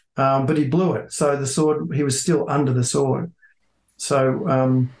 But he blew it. So the sword, he was still under the sword.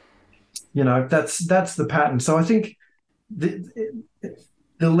 So, that's the pattern. So I think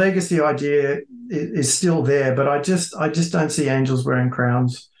the legacy idea is still there, but I just don't see angels wearing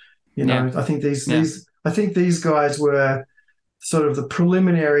crowns. I think these guys were sort of the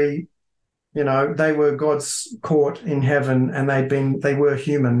preliminary. They were God's court in heaven, and they were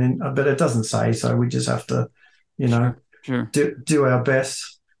human, but it doesn't say so. We just have to, do our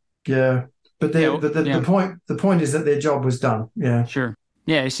best. Yeah, but the point is that their job was done. Yeah, sure.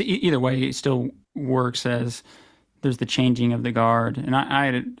 Yeah, either way, it still works as there's the changing of the guard. And I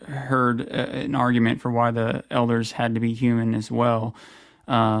had heard an argument for why the elders had to be human as well.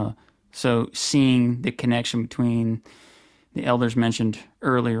 So seeing the connection between the elders mentioned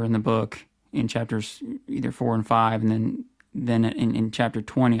earlier in the book in chapters either 4 and 5, and then in chapter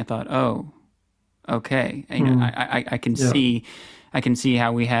 20, I thought, oh, okay, I can see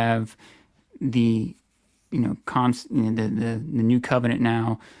how we have the the new covenant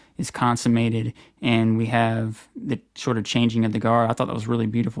now is consummated, and we have the sort of changing of the guard. I thought that was really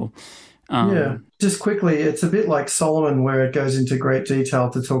beautiful. Yeah, just quickly, it's a bit like Solomon, where it goes into great detail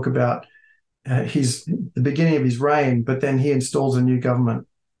to talk about the beginning of his reign, but then he installs a new government.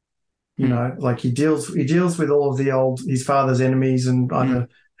 You know, like he deals with all of his father's enemies and either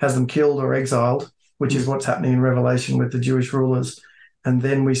has them killed or exiled, which is what's happening in Revelation with the Jewish rulers. And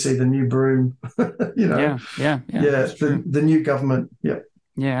then we see the new broom. The new government. Yeah.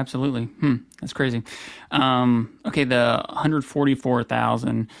 Yeah, absolutely. That's crazy. Okay, the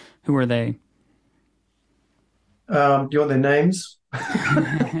 144,000. Who are they? Do you want their names?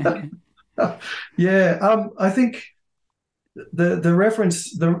 Yeah, I think the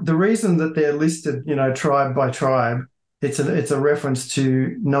reference, the reason that they're listed, tribe by tribe, it's a reference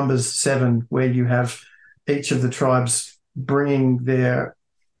to Numbers 7, where you have each of the tribes bringing their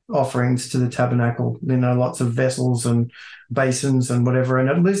offerings to the tabernacle. Lots of vessels and basins and whatever, and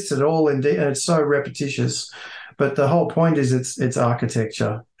it lists it all and it's so repetitious. But the whole point is it's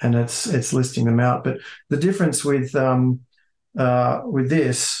architecture and it's listing them out. But the difference with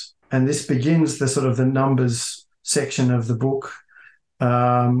this, and this begins the sort of the Numbers section of the book,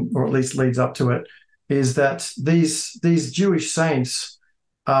 or at least leads up to it, is that these Jewish saints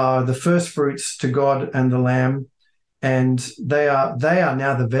are the first fruits to God and the Lamb, and they are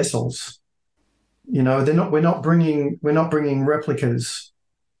now the vessels. We're not bringing replicas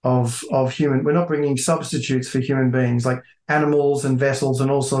of human. We're not bringing substitutes for human beings like animals and vessels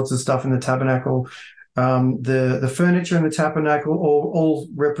and all sorts of stuff in the tabernacle. The furniture in the tabernacle all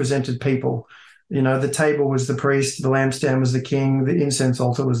represented people. The table was the priest, the lampstand was the king, the incense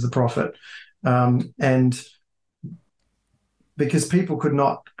altar was the prophet. And because people could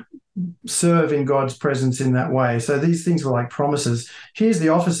not serve in God's presence in that way. So these things were like promises. Here's the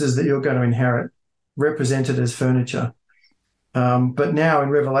offices that you're going to inherit, represented as furniture. But now in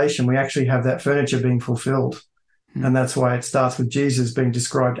Revelation, we actually have that furniture being fulfilled. And that's why it starts with Jesus being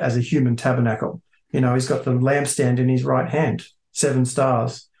described as a human tabernacle. He's got the lampstand in his right hand, 7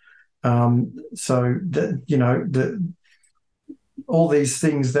 stars. So all these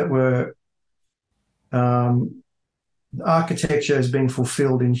things that were architecture is being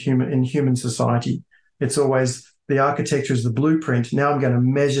fulfilled in human society. It's always the architecture is the blueprint. Now I'm going to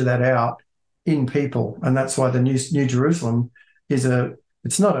measure that out in people, and that's why the New Jerusalem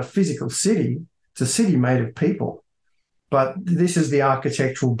it's not a physical city. It's a city made of people. But this is the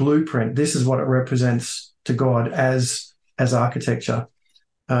architectural blueprint. This is what it represents to God as architecture.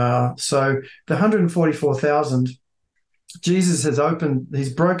 So the 144,000, Jesus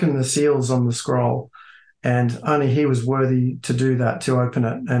he's broken the seals on the scroll, and only he was worthy to do that, to open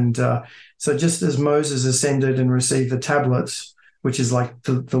it. And so just as Moses ascended and received the tablets, which is like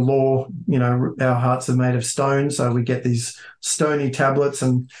the law, our hearts are made of stone, so we get these stony tablets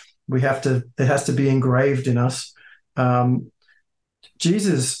and it has to be engraved in us.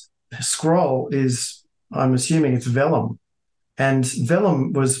 Jesus' scroll is, I'm assuming it's vellum, and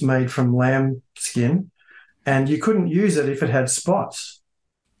vellum was made from lamb skin, and you couldn't use it if it had spots,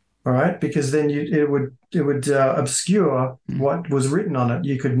 all right, because then it would obscure what was written on it.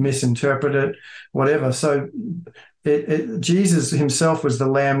 You could misinterpret it, whatever. So Jesus himself was the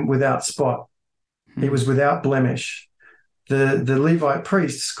lamb without spot. He was without blemish. The Levite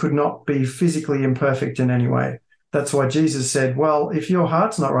priests could not be physically imperfect in any way. That's why Jesus said, well, if your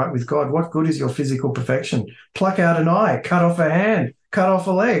heart's not right with God, what good is your physical perfection? Pluck out an eye, cut off a hand, cut off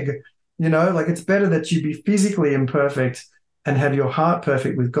a leg. It's better that you be physically imperfect and have your heart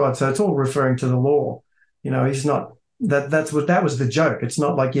perfect with God. So it's all referring to the law. He's not that was the joke. It's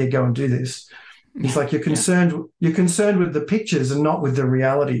not like, go and do this. It's like you're concerned with the pictures and not with the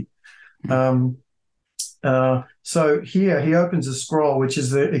reality. So here he opens a scroll, which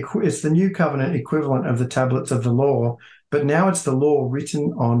is it's the new covenant equivalent of the tablets of the law, but now it's the law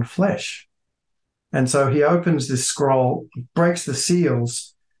written on flesh. And so he opens this scroll, breaks the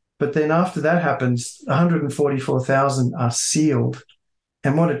seals, but then after that happens, 144,000 are sealed.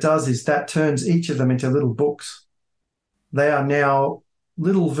 And what it does is that turns each of them into little books. They are now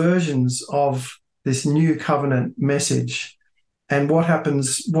little versions of this new covenant message. And what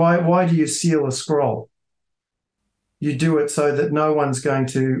happens? Why do you seal a scroll? You do it so that no one's going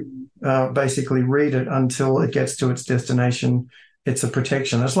to basically read it until it gets to its destination. It's a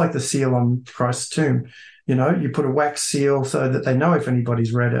protection. It's like the seal on Christ's tomb. You put a wax seal so that they know if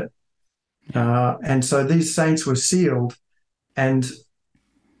anybody's read it. And so these saints were sealed, and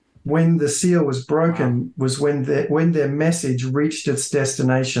when the seal was broken was when their message reached its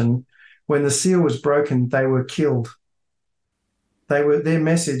destination. When the seal was broken, they were killed. Their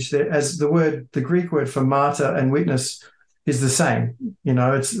message, as the Greek word for martyr and witness is the same.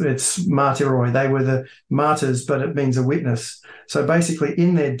 It's martyroi. They were the martyrs, but it means a witness. So basically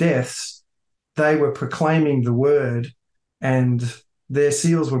in their deaths, they were proclaiming the word, and their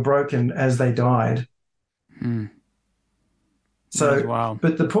seals were broken as they died. So, wow.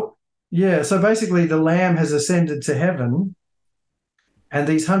 but so basically the Lamb has ascended to heaven, and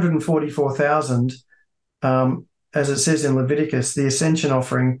these 144,000, as it says in Leviticus, the ascension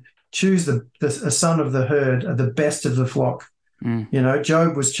offering, choose a son of the herd, the best of the flock.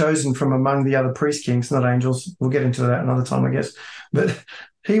 Job was chosen from among the other priest kings, not angels. We'll get into that another time, I guess. But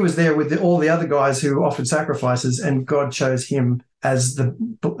he was there with all the other guys who offered sacrifices, and God chose him as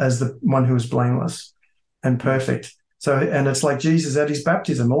the one who was blameless and perfect. So, and it's like Jesus at his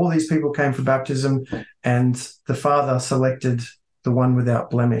baptism. All these people came for baptism, and the Father selected the one without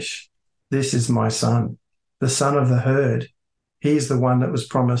blemish. This is my son, the son of the herd. He's the one that was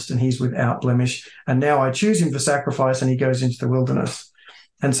promised, and he's without blemish. And now I choose him for sacrifice, and he goes into the wilderness.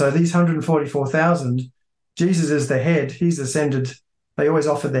 And so these 144,000, Jesus is the head. He's ascended. They always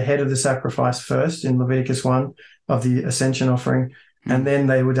offer the head of the sacrifice first in Leviticus 1 of the ascension offering. And then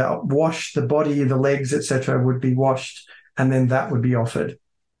they would wash the body, the legs, etc., would be washed, and then that would be offered.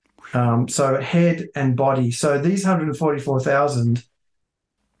 So head and body. So these 144,000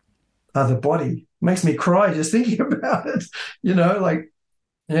 are the body. Makes me cry just thinking about it,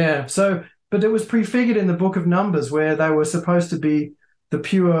 So, but it was prefigured in the book of Numbers where they were supposed to be the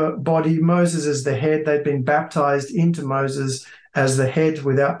pure body. Moses is the head. They'd been baptized into Moses as the head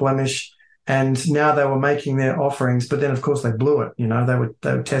without blemish. And now they were making their offerings, but then of course they blew it. They were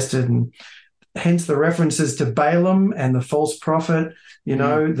tested, and hence the references to Balaam and the false prophet.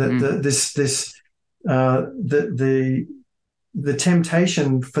 The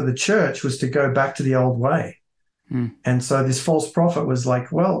temptation for the church was to go back to the old way. And so this false prophet was like,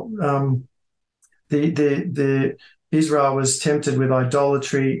 the Israel was tempted with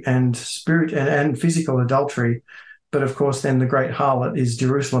idolatry and spirit and physical adultery. But of course, then the great harlot is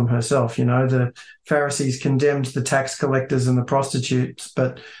Jerusalem herself. The Pharisees condemned the tax collectors and the prostitutes,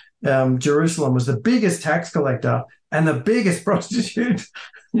 but Jerusalem was the biggest tax collector and the biggest prostitute,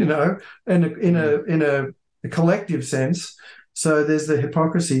 and in a collective sense. So there's the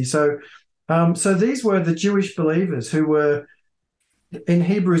hypocrisy. So these were the Jewish believers who were, in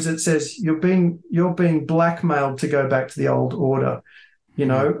Hebrews it says, you're being blackmailed to go back to the old order.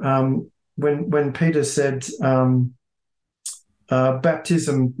 When Peter said,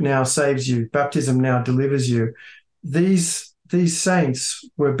 baptism now saves you, baptism now delivers you, these saints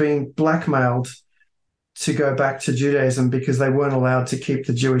were being blackmailed to go back to Judaism because they weren't allowed to keep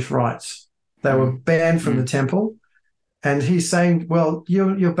the Jewish rites. They were banned from the temple. And he's saying, well,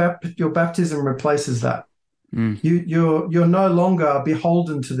 your baptism replaces that. You're no longer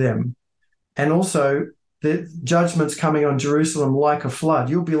beholden to them. And also the judgment's coming on Jerusalem like a flood.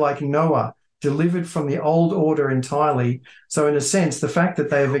 You'll be like Noah, delivered from the old order entirely. So in a sense, the fact that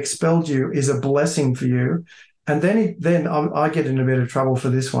they have expelled you is a blessing for you. And then I get in a bit of trouble for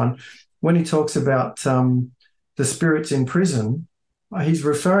this one. When he talks about the spirits in prison, he's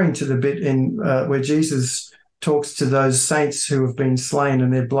referring to the bit in where Jesus talks to those saints who have been slain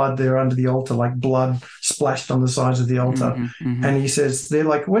and their blood, they're under the altar, like blood splashed on the sides of the altar. And he says, they're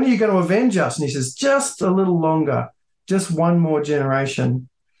like, when are you going to avenge us? And he says, just a little longer, just one more generation.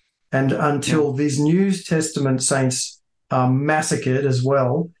 And until these New Testament saints are massacred as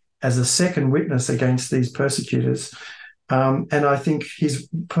well as a second witness against these persecutors. And I think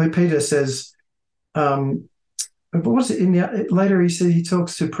Peter says, but what's it later? He said he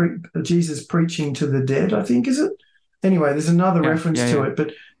talks to Jesus preaching to the dead, I think, is it? Anyway, there's another reference to it.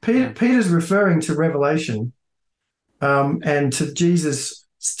 But Peter's referring to Revelation and to Jesus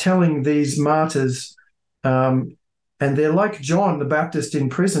telling these martyrs, and they're like John the Baptist in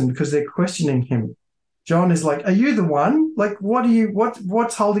prison because they're questioning him. John is like, are you the one? Like,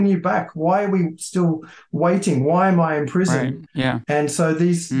 what's holding you back? Why are we still waiting? Why am I in prison? Right. Yeah. And so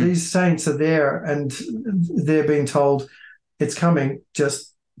these saints are there and they're being told it's coming.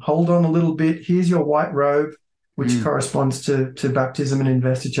 Just hold on a little bit. Here's your white robe, which corresponds to baptism and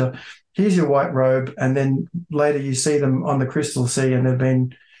investiture. Here's your white robe. And then later you see them on the crystal sea and they've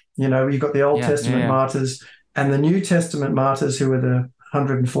been, you've got the Old Testament martyrs and the New Testament martyrs who are the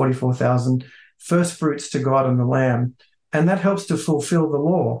 144,000 first fruits to God and the Lamb. And that helps to fulfill the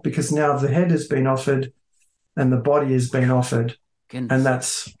law because now the head has been offered and the body has been offered. Goodness. And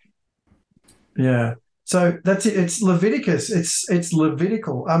that's, So that's it. It's Leviticus. It's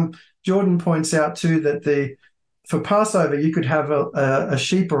Levitical. Jordan points out too that for Passover, you could have a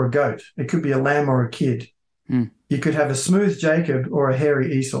sheep or a goat. It could be a lamb or a kid. You could have a smooth Jacob or a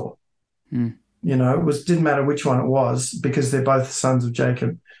hairy Esau. It didn't matter which one it was because they're both sons of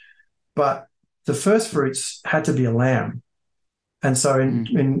Jacob. But the first fruits had to be a lamb. And so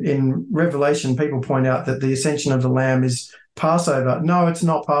in Revelation, people point out that the ascension of the Lamb is Passover. No, it's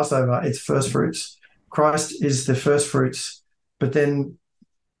not Passover. It's first fruits. Christ is the first fruits. But then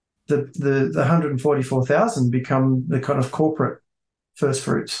the 144,000 become the kind of corporate first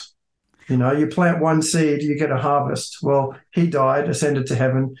fruits. You know, you plant one seed, you get a harvest. Well, he died, ascended to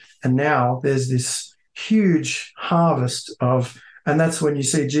heaven, and now there's this huge harvest of, and that's when you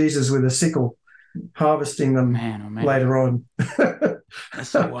see Jesus with a sickle harvesting them later on. That's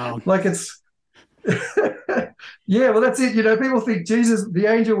so wild. Like it's, yeah, well, that's it. You know, people think Jesus, the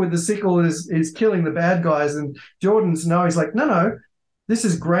angel with the sickle, is killing the bad guys, and Jordan's he's like, no, this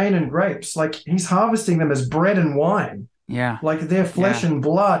is grain and grapes. Like he's harvesting them as bread and wine. Yeah. Like their flesh and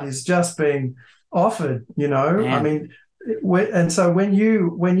blood is just being offered, you know. Man. I mean, and so when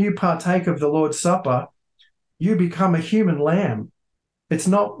you partake of the Lord's Supper, you become a human lamb. It's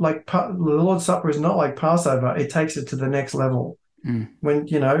not like the Lord's Supper is not like Passover. It takes it to the next level. When,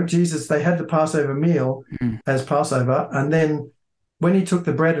 you know, Jesus, they had the Passover meal as Passover. And then when he took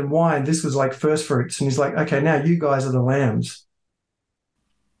the bread and wine, this was like first fruits. And he's like, okay, now you guys are the lambs.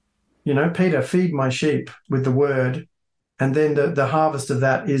 You know, Peter, feed my sheep with the word. And then the harvest of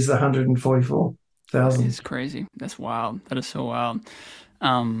that is the 144,000. It's crazy. That's wild. That is so wild.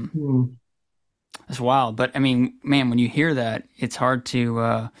 That's wild. But I mean, man, when you hear that, it's hard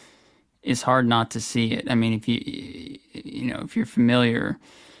not to see it. I mean, if you're familiar,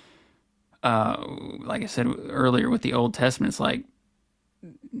 like I said earlier with the Old Testament, it's like,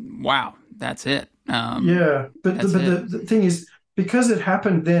 wow, that's it. But the thing is, because it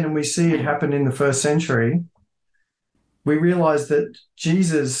happened then and we see it happen in the first century, we realize that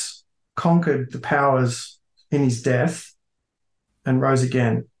Jesus conquered the powers in his death and rose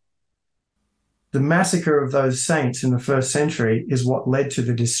again. The massacre of those saints in the first century is what led to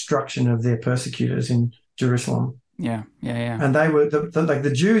the destruction of their persecutors in Jerusalem. Yeah. And they were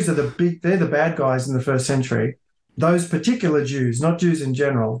the Jews are they're the bad guys in the first century. Those particular Jews, not Jews in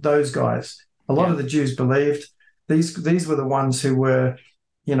general, those guys. A lot of the Jews believed these were the ones who were,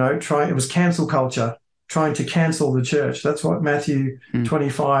 you know, it was cancel culture, trying to cancel the church. That's what Matthew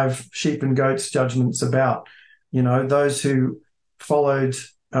 25 sheep and goats judgment's about. You know, those who followed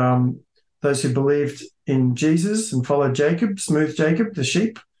those who believed in Jesus and followed Jacob, the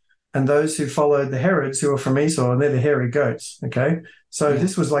sheep, and those who followed the Herods, who are from Esau, and they're the hairy goats, okay? So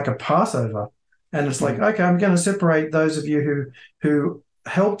this was like a Passover. And it's like, okay, I'm going to separate those of you who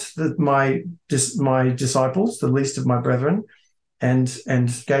helped my disciples, the least of my brethren, and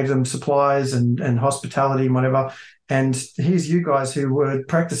gave them supplies and hospitality and whatever. And here's you guys who were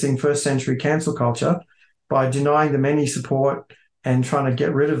practicing first century cancel culture by denying them any support and trying to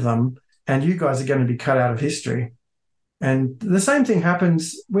get rid of them. And you guys are going to be cut out of history. And the same thing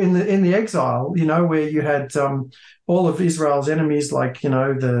happens in the exile, you know, where you had all of Israel's enemies, like, you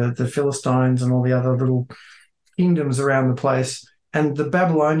know, the Philistines and all the other little kingdoms around the place. And the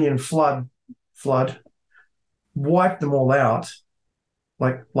Babylonian flood wiped them all out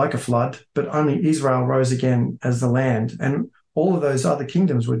like a flood, but only Israel rose again as the land. And all of those other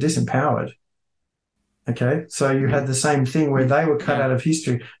kingdoms were disempowered. Okay, so you had the same thing where they were cut out of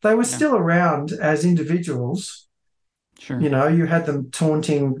history. They were still around as individuals. Sure. You know, you had them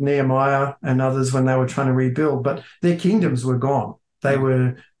taunting Nehemiah and others when they were trying to rebuild, but their kingdoms were gone. They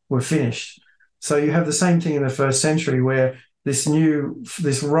were finished. So you have the same thing in the first century where this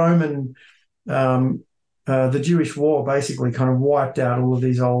Roman, the Jewish war basically kind of wiped out all of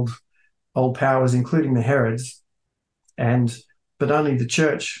these old powers, including the Herods, but only the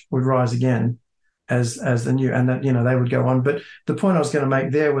church would rise again as the new, and that, you know, they would go on. But the point I was going to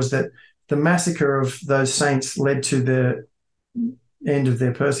make there was that the massacre of those saints led to the end of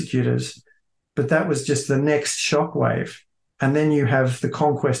their persecutors, but that was just the next shockwave. And then you have the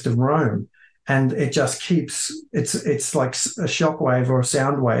conquest of Rome, and it just keeps, it's like a shockwave or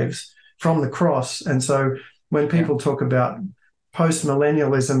sound waves from the cross. And so when people talk about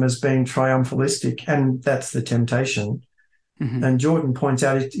postmillennialism as being triumphalistic, and that's the temptation, and Jordan points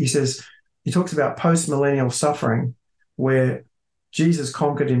out, he talks about postmillennial suffering, where Jesus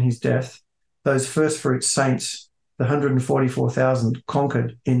conquered in his death. Those first fruit saints, the 144,000,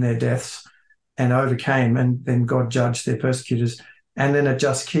 conquered in their deaths and overcame, and then God judged their persecutors. And then it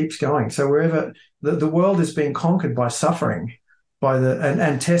just keeps going. So wherever the world is being conquered by suffering,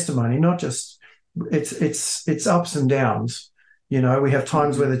 and testimony, not just it's ups and downs. You know, we have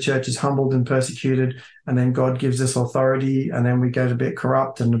times where the church is humbled and persecuted, and then God gives us authority, and then we get a bit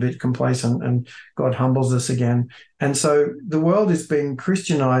corrupt and a bit complacent, and God humbles us again. And so the world is being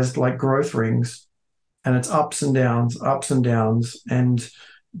Christianized like growth rings, and it's ups and downs, and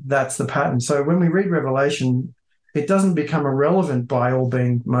that's the pattern. So when we read Revelation, it doesn't become irrelevant by all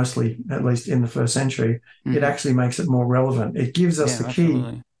being mostly, at least in the first century. It actually makes it more relevant. It gives us the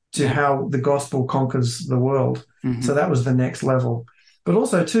key to how the gospel conquers the world. So that was the next level. But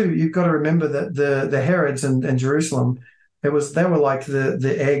also, too, you've got to remember that the Herods and Jerusalem, they were like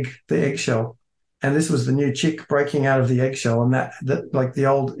the eggshell. And this was the new chick breaking out of the eggshell, and that like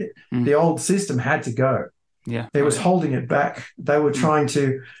the old system had to go. Yeah. It was holding it back. They were trying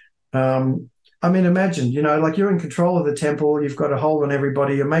to imagine, like you're in control of the temple, you've got a hold on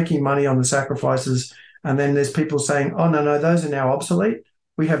everybody, you're making money on the sacrifices, and then there's people saying, oh, no, those are now obsolete.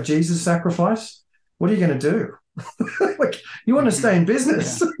 We have Jesus' sacrifice. What are you going to do? Like, you want to stay in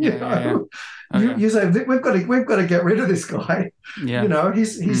business. You say, we've got to get rid of this guy. Yeah.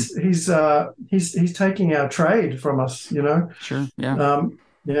 He's taking our trade from us, Sure. Yeah.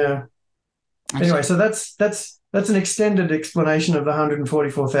 Yeah. Anyway, so that's an extended explanation of the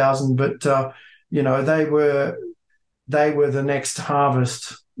 144,000, but they were the next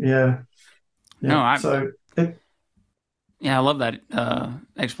harvest. Yeah. I love that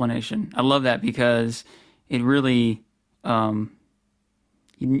explanation. I love that because it really you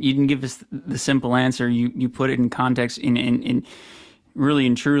didn't give us the simple answer. You put it in context. In really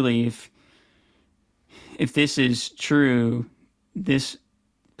and truly, if this is true, this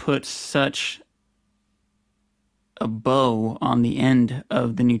puts such a bow on the end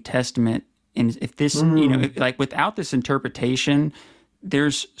of the New Testament. And if this, without this interpretation,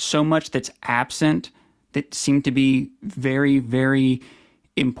 there's so much that's absent that seemed to be very, very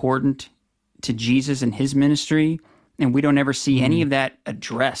important to Jesus and his ministry. And we don't ever see any of that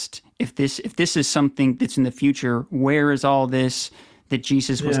addressed. If this is something that's in the future, where is all this that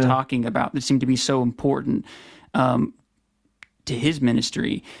Jesus was talking about that seemed to be so important to his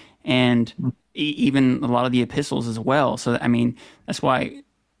ministry? And even a lot of the epistles as well. So, that's why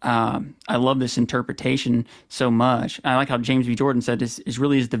I love this interpretation so much. I like how James B. Jordan said this is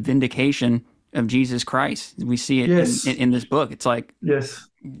really the vindication of Jesus Christ. We see it in this book. It's like,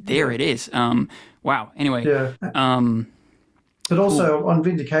 there it is. Wow. Anyway. Yeah. But also on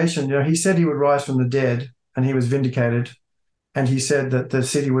vindication, he said he would rise from the dead, and he was vindicated. And he said that the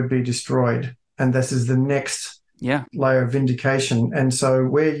city would be destroyed. And this is the next layer of vindication. And so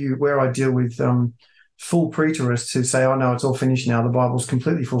where I deal with full preterists who say, oh, no, it's all finished now, the Bible's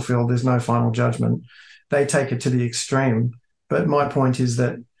completely fulfilled, there's no final judgment, they take it to the extreme. But my point is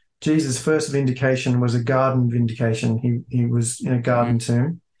that Jesus' first vindication was a garden vindication. He was in a garden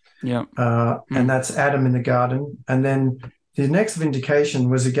tomb. Yeah. And that's Adam in the garden. And then his next vindication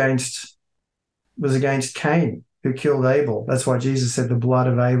was against Cain, who killed Abel. That's why Jesus said the blood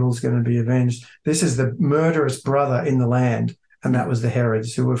of Abel is going to be avenged. This is the murderous brother in the land, and that was the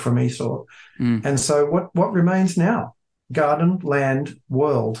Herods, who were from Esau. And so what remains now? Garden, land,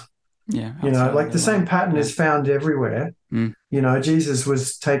 world. Yeah. The same pattern is found everywhere. Jesus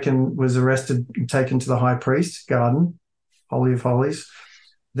was arrested, taken to the high priest, garden, Holy of Holies.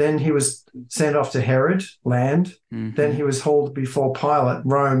 Then he was sent off to Herod, land. Then he was hauled before Pilate,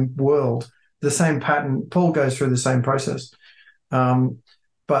 Rome, world. The same pattern. Paul goes through the same process. So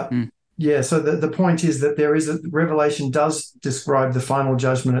the point is that Revelation does describe the final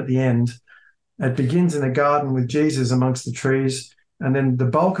judgment at the end. It begins in a garden with Jesus amongst the trees, and then the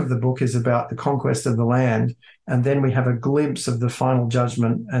bulk of the book is about the conquest of the land, and then we have a glimpse of the final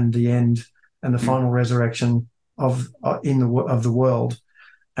judgment and the end and the final resurrection of the world.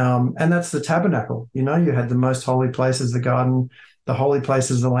 And that's the tabernacle. You had the most holy place as the garden, the holy place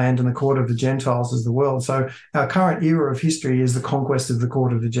is the land, and the court of the Gentiles is the world. So our current era of history is the conquest of the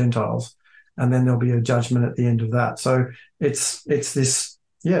court of the Gentiles, and then there'll be a judgment at the end of that. So it's this,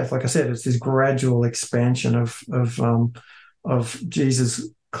 like I said, it's this gradual expansion of Jesus'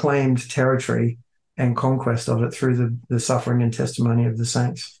 claimed territory and conquest of it through the suffering and testimony of the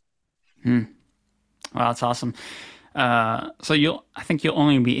saints. Wow, that's awesome. So I think you'll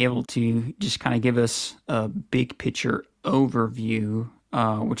only be able to just kind of give us a big picture overview,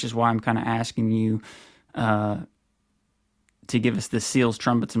 which is why I'm kind of asking you to give us the seals,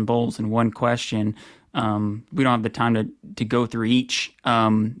 trumpets, and bowls in one question. We don't have the time to go through each,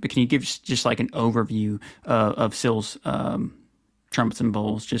 but can you give just like an overview of seals, trumpets, and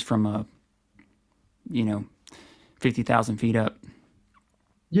bowls, just from 50,000 feet up?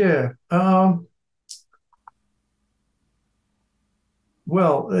 Yeah.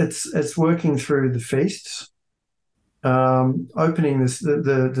 Well, it's working through the feasts, opening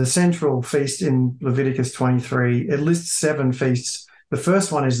the central feast in Leviticus 23. It lists 7 feasts. The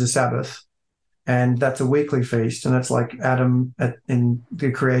first one is the Sabbath, and that's a weekly feast, and that's like Adam in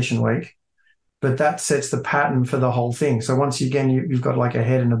the creation week. But that sets the pattern for the whole thing. So once again, you've got like a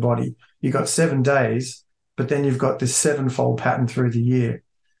head and a body. You've got 7 days, but then you've got this sevenfold pattern through the year,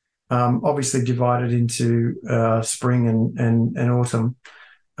 obviously divided into spring and autumn,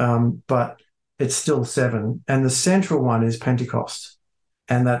 but it's still 7. And the central one is Pentecost,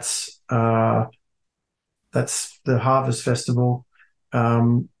 and that's the harvest festival.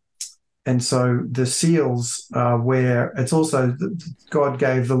 And so the seals where it's also God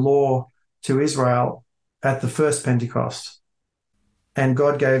gave the law to Israel at the first Pentecost, and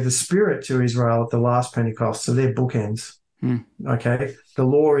God gave the Spirit to Israel at the last Pentecost. So they're bookends. Okay. The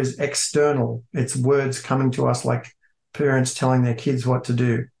law is external. It's words coming to us like parents telling their kids what to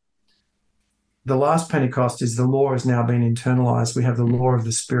do. The last Pentecost is the law has now been internalized. We have the law of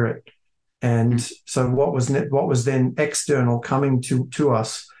the Spirit. And so what was then external coming to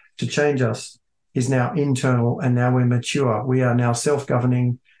us to change us is now internal, and now we're mature. We are now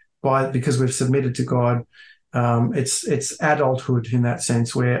self-governing because we've submitted to God. It's adulthood in that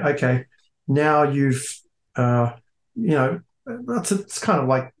sense, where okay, now you've it's kind of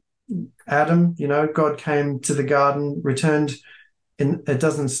like Adam. God came to the garden, returned.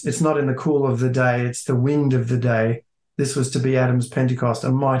 It's not in the cool of the day; it's the wind of the day. This was to be Adam's Pentecost,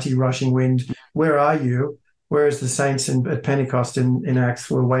 a mighty rushing wind. Where are you? Whereas the saints at Pentecost in Acts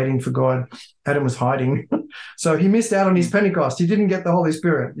were waiting for God. Adam was hiding. So he missed out on his Pentecost. He didn't get the Holy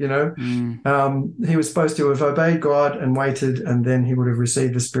Spirit, He was supposed to have obeyed God and waited, and then he would have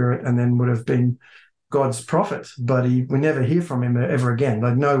received the Spirit and then would have been God's prophet. But we never hear from him ever again.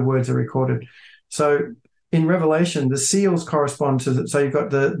 Like, no words are recorded. So in Revelation, the seals correspond to so you've got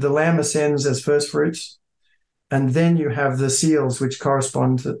the Lamb ascends as first fruits, and then you have the seals, which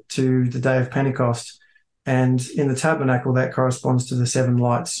correspond to the day of Pentecost. And in the tabernacle, that corresponds to the 7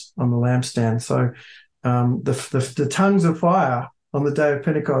 lights on the lampstand. So the tongues of fire on the day of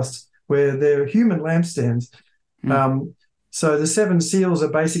Pentecost, where they're human lampstands. So the 7 seals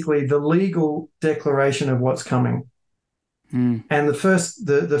are basically the legal declaration of what's coming. And the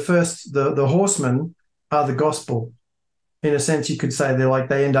horsemen are the gospel. In a sense, you could say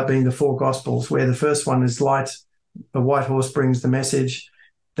they end up being the 4 gospels, where the first one is light. A white horse brings the message.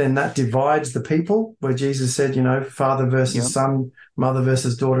 Then that divides the people, where Jesus said, father versus son, mother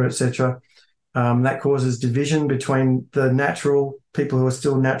versus daughter, etc. That causes division between the natural people who are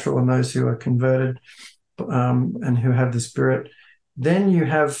still natural and those who are converted and who have the Spirit. Then you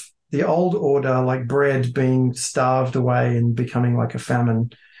have the old order, like bread being starved away and becoming like a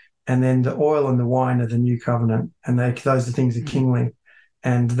famine. And then the oil and the wine are the new covenant. And those are things that are kingly,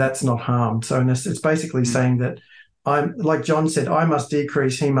 and that's not harmed. So it's basically saying that like John said, I must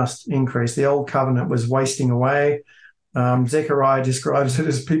decrease, he must increase. The old covenant was wasting away. Zechariah describes it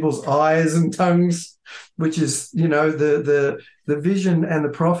as people's eyes and tongues, which is, the vision and the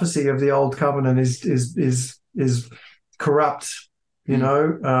prophecy of the old covenant is corrupt.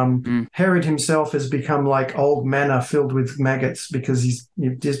 Herod himself has become like old manna filled with maggots because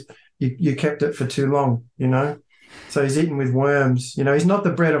you kept it for too long. So he's eaten with worms. He's not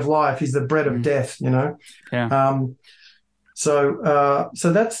the bread of life; he's the bread of death. Yeah. So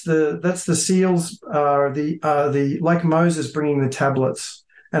that's the seals. The like Moses bringing the tablets,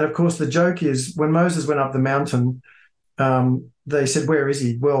 and of course the joke is when Moses went up the mountain, they said, "Where is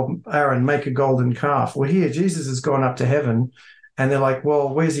he?" Well, Aaron, make a golden calf. Well, here Jesus has gone up to heaven, and they're like, "Well,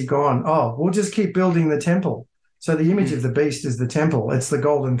 where's he gone?" Oh, we'll just keep building the temple. So the image of the beast is the temple. It's the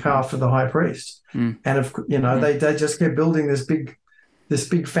golden calf for the high priest. And they just kept building this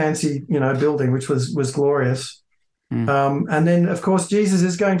big fancy building, which was glorious. And then of course Jesus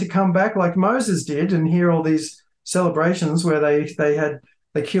is going to come back like Moses did, and hear all these celebrations where they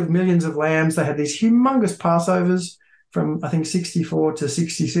killed millions of lambs. They had these humongous Passovers from I think 64 to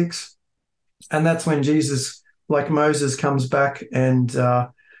 66, and that's when Jesus, like Moses, comes back and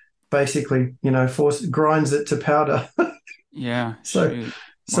basically, grinds it to powder. Yeah. So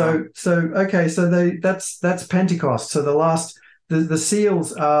that's Pentecost. So the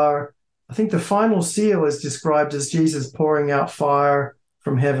seals are, I think the final seal is described as Jesus pouring out fire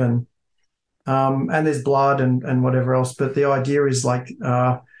from heaven. And there's blood and whatever else. But the idea is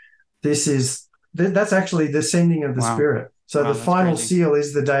that's actually the sending of the Spirit. So the final seal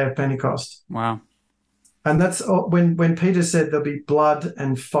is the day of Pentecost. Wow. And that's when Peter said there'll be blood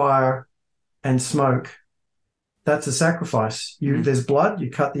and fire and smoke. That's a sacrifice. There's blood, you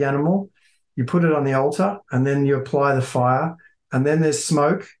cut the animal, you put it on the altar, and then you apply the fire, and then there's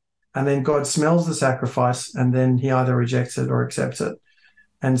smoke, and then God smells the sacrifice, and then he either rejects it or accepts it.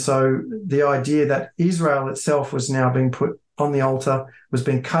 And so the idea that Israel itself was now being put on the altar, was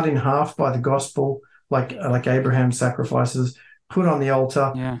being cut in half by the gospel, like Abraham's sacrifices, put on the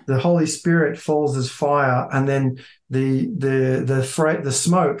altar. Yeah. The Holy Spirit falls as fire, and then the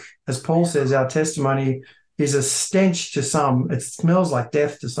smoke, as Paul says, our testimony is a stench to some. It smells like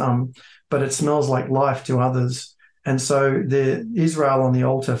death to some, but it smells like life to others. And so the Israel on the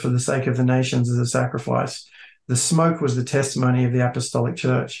altar for the sake of the nations is a sacrifice. The smoke was the testimony of the apostolic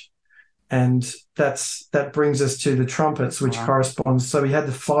church. And that brings us to the trumpets, which corresponds. So we had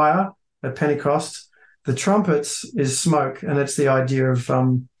the fire at Pentecost. The trumpets is smoke, and it's the idea of,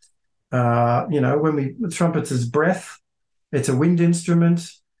 trumpets is breath. It's a wind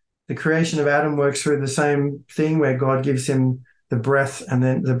instrument. The creation of Adam works through the same thing, where God gives him the breath, and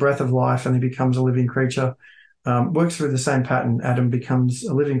then the breath of life, and he becomes a living creature. Works through the same pattern. Adam becomes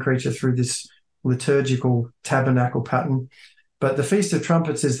a living creature through this liturgical tabernacle pattern. But the Feast of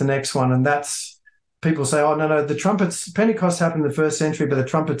Trumpets is the next one, and that's, people say, oh, no, the trumpets, Pentecost happened in the first century, but the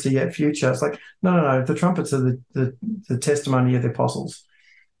trumpets are yet future. It's like, no, the trumpets are the testimony of the apostles.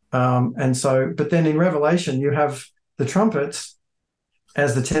 But then in Revelation, you have the trumpets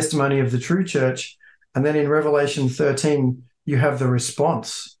as the testimony of the true church. And then in Revelation 13, you have the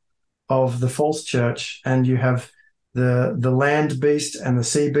response of the false church, and you have the land beast and the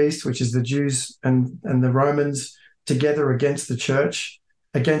sea beast, which is the Jews and the Romans together against the church,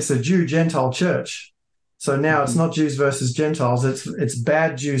 against the Jew-Gentile church. So now it's not Jews versus Gentiles, it's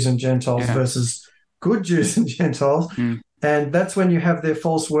bad Jews and Gentiles versus good Jews and Gentiles. And that's when you have their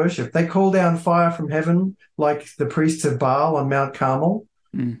false worship. They call down fire from heaven like the priests of Baal on Mount Carmel,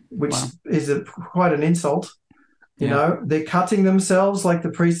 which is quite an insult. You know, they're cutting themselves like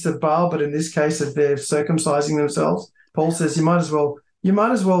the priests of Baal, but in this case, if they're circumcising themselves, Paul says you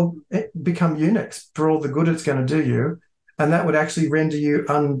might as well become eunuchs for all the good it's going to do you, and that would actually render you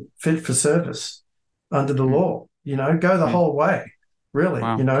unfit for service under the law. You know, go the whole way, really.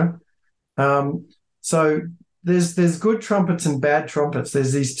 You know, so there's good trumpets and bad trumpets.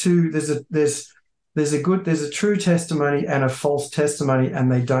 There's these two. There's a true testimony and a false testimony,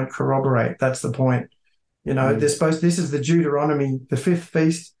 and they don't corroborate. That's the point. You know, this is the Deuteronomy, the fifth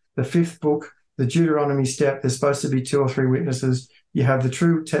feast, the fifth book, the Deuteronomy step. There's supposed to be 2 or 3 witnesses. You have the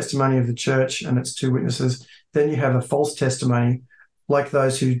true testimony of the church, and it's 2 witnesses. Then you have a false testimony, like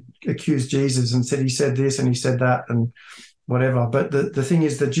those who accused Jesus and said he said this and he said that and whatever. But the thing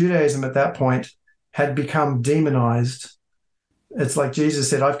is that Judaism at that point had become demonized. It's like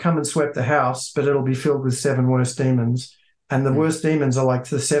Jesus said, I've come and swept the house, but it'll be filled with 7 worse demons. And the worst demons are like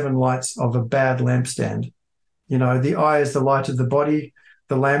the 7 lights of a bad lampstand. You know, the eye is the light of the body.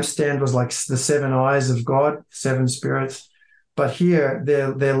 The lampstand was like the 7 eyes of God, 7 spirits. But here,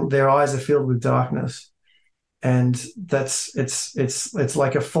 their eyes are filled with darkness. And it's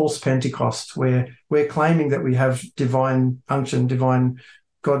like a false Pentecost, where we're claiming that we have divine unction,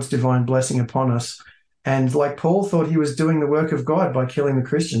 God's divine blessing upon us. And like Paul thought he was doing the work of God by killing the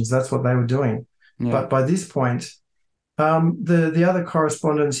Christians. That's what they were doing. Yeah. But by this point, the other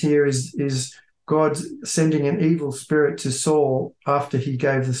correspondence here is God sending an evil spirit to Saul after he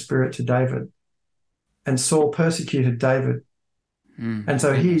gave the spirit to David. And Saul persecuted David. And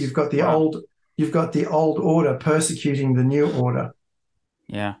so here you've got the old order persecuting the new order.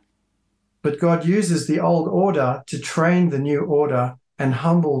 Yeah. But God uses the old order to train the new order and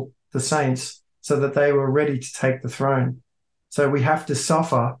humble the saints so that they were ready to take the throne. So we have to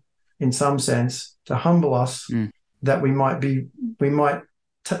suffer in some sense to humble us, that we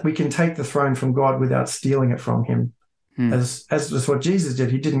can take the throne from God without stealing it from him. As was what Jesus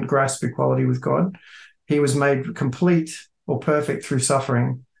did. He didn't grasp equality with God. He was made complete or perfect through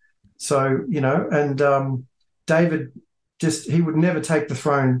suffering. So, you know, and David he would never take the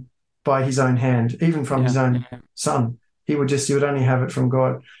throne by his own hand, even from his own son. He would only have it from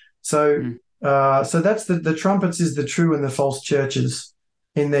God. So that's the trumpets is the true and the false churches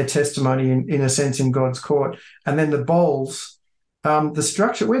in their testimony, in a sense, in God's court. And then the bowls, the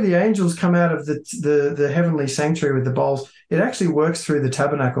structure where the angels come out of the heavenly sanctuary with the bowls, it actually works through the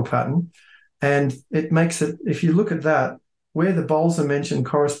tabernacle pattern. And it makes it, if you look at that, where the bowls are mentioned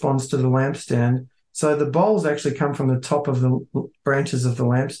corresponds to the lampstand. So the bowls actually come from the top of the branches of the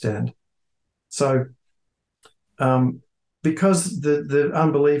lampstand. So because the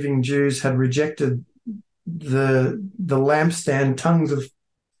unbelieving Jews had rejected the lampstand tongues of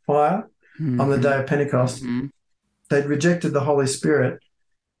fire on the day of Pentecost, they'd rejected the Holy Spirit.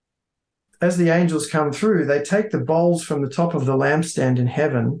 As the angels come through, they take the bowls from the top of the lampstand in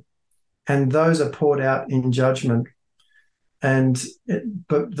heaven, and those are poured out in judgment.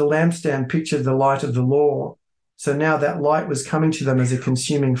 But the lampstand pictured the light of the law. So now that light was coming to them as a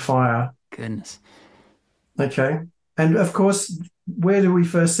consuming fire. Goodness. Okay. And of course, where do we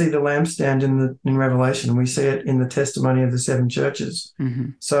first see the lampstand in Revelation? We see it in the testimony of the 7 churches.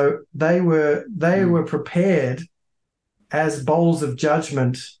 So they were prepared as bowls of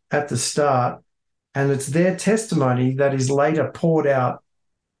judgment at the start, And it's their testimony that is later poured out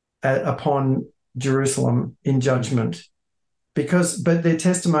upon Jerusalem in judgment. But their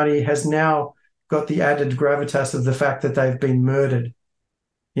testimony has now got the added gravitas of the fact that they've been murdered.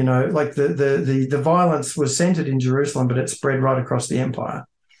 Like the violence was centered in Jerusalem, but it spread right across the empire.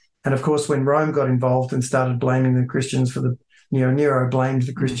 And of course, when Rome got involved and started blaming the Christians for Nero blamed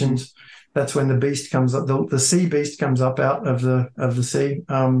the Christians. Mm-hmm. That's when the beast comes up. The sea beast comes up out of the sea.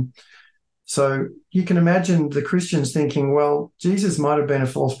 So you can imagine the Christians thinking, well, Jesus might have been a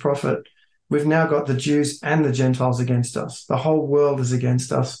false prophet. We've now got the Jews and the Gentiles against us. The whole world is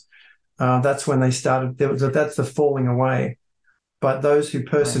against us. That's when they started. That's the falling away. But those who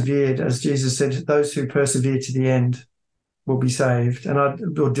persevered, as Jesus said, those who persevere to the end will be saved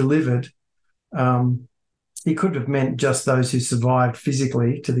or delivered. He could have meant just those who survived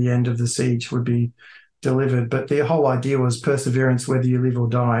physically to the end of the siege would be delivered. But the whole idea was perseverance, whether you live or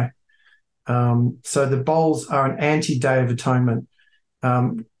die. So the bowls are an anti-Day of Atonement.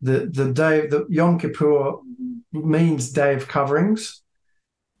 The Yom Kippur means Day of Coverings.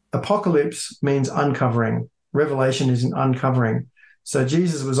 Apocalypse means uncovering. Revelation is an uncovering. So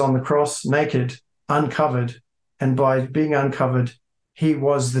Jesus was on the cross naked, uncovered, and by being uncovered, he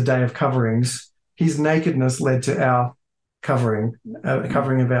was the Day of Coverings. His nakedness led to our covering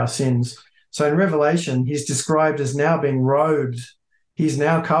of our sins. So in Revelation, he's described as now being robed. He's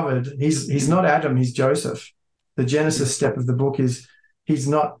now covered. He's not Adam, he's Joseph. The Genesis step of the book is he's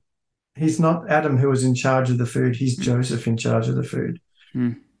not Adam who was in charge of the food. He's Joseph in charge of the food.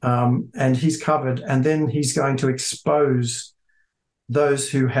 And he's covered. And then he's going to expose those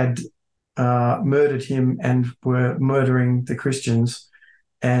who had murdered him and were murdering the Christians.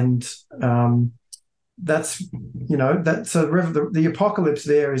 And that's, so the apocalypse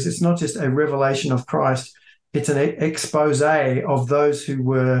there is, it's not just a revelation of Christ, it's an expose of those who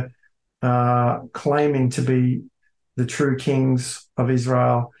were claiming to be the true kings of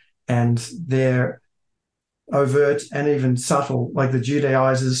Israel, and their overt and even subtle, like the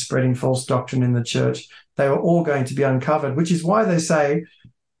Judaizers spreading false doctrine in the church. They were all going to be uncovered, which is why they say,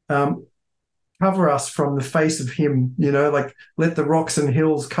 cover us from the face of him, like let the rocks and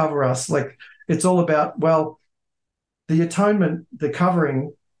hills cover us. Like it's all about, well, the atonement, the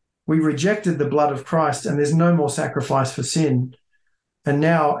covering, we rejected the blood of Christ and there's no more sacrifice for sin. And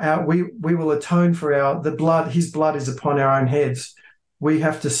now we will atone for the blood. His blood is upon our own heads. We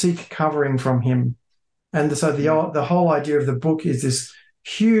have to seek covering from him. And so the whole idea of the book is this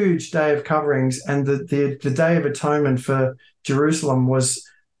huge day of coverings, and the Day of Atonement for Jerusalem was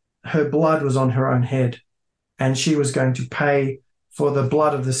her blood was on her own head, and she was going to pay for the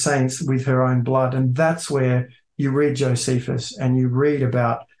blood of the saints with her own blood. And that's where you read Josephus and you read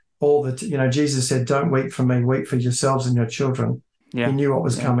about all that, Jesus said, don't weep for me, weep for yourselves and your children. Yeah. He knew what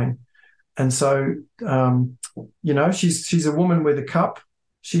was coming. And so, she's a woman with a cup.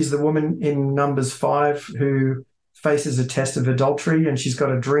 She's the woman in Numbers 5 who faces a test of adultery, and she's got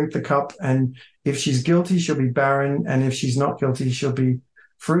to drink the cup. And if she's guilty, she'll be barren. And if she's not guilty, she'll be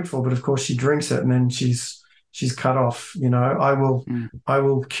fruitful. But of course she drinks it and then she's cut off. I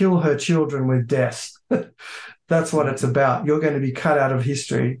will kill her children with death. That's what it's about. You're going to be cut out of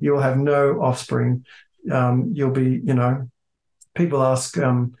history. You'll have no offspring. You'll be, people ask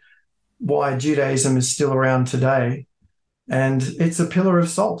why Judaism is still around today. And it's a pillar of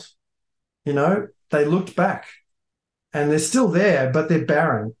salt. They looked back and they're still there, but they're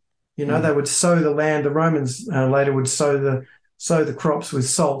barren. They would sow the land. The Romans later would sow the crops with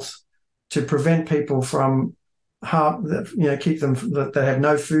salt to prevent people from keep them, that they have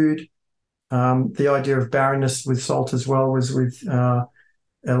no food. The idea of barrenness with salt as well was with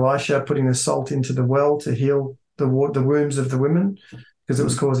Elisha putting the salt into the well to heal the wombs of the women because it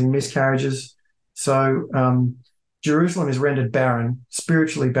was causing miscarriages. So Jerusalem is rendered barren,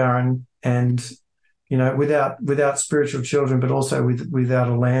 spiritually barren, and without spiritual children, but also without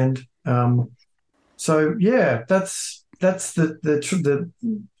a land. That's the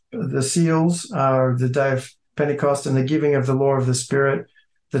seals are the day of Pentecost and the giving of the law of the Spirit.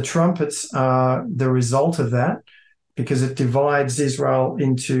 The trumpets are the result of that, because it divides Israel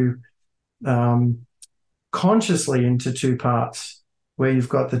into consciously into two parts, where you've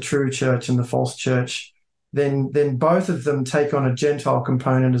got the true church and the false church. Then both of them take on a Gentile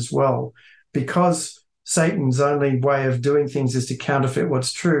component as well, because Satan's only way of doing things is to counterfeit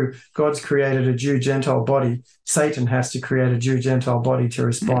what's true. God's created a Jew-Gentile body. Satan has to create a Jew-Gentile body to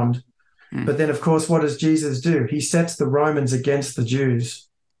respond. But then, of course, what does Jesus do? He sets the Romans against the Jews.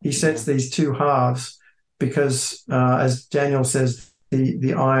 He sets these two halves because, as Daniel says,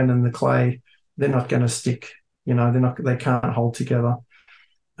 the iron and the clay, they're not going to stick. They can't hold together.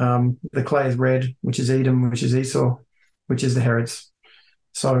 The clay is red, which is Edom, which is Esau, which is the Herods.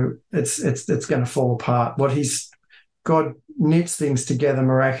 So it's going to fall apart. God knits things together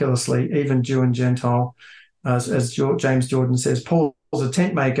miraculously, even Jew and Gentile, as James Jordan says. Paul's a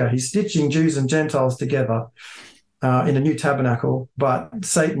tent maker. He's stitching Jews and Gentiles together in a new tabernacle, but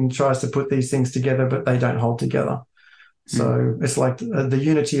Satan tries to put these things together, but they don't hold together. So it's like the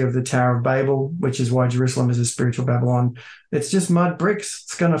unity of the Tower of Babel, which is why Jerusalem is a spiritual Babylon. It's just mud bricks.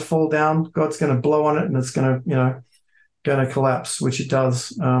 It's going to fall down. God's going to blow on it, and it's going to collapse, which it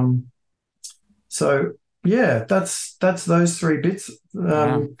does. So yeah, that's those three bits.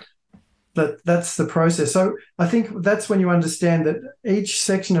 That's the process. So I think that's when you understand that each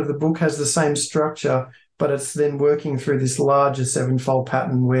section of the book has the same structure, but it's then working through this larger sevenfold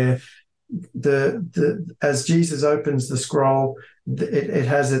pattern where as Jesus opens the scroll, it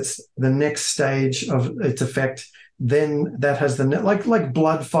has the next stage of its effect. Then that has like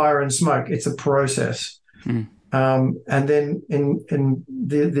blood, fire, and smoke. It's a process. And then in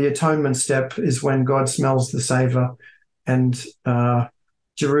the atonement step is when God smells the savor, and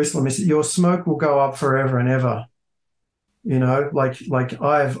Jerusalem is, your smoke will go up forever and ever. Like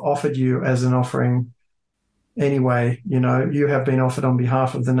I've offered you as an offering. Anyway, you have been offered on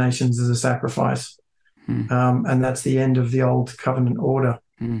behalf of the nations as a sacrifice. And that's the end of the old covenant order.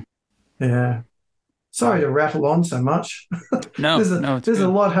 Yeah. Sorry to rattle on so much. No, there's a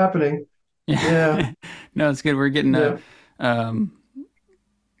lot happening. Yeah. No, it's good. We're getting getting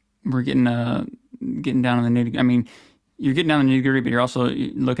down on the nitty. I mean, you're getting down on the nitty gritty, but you're also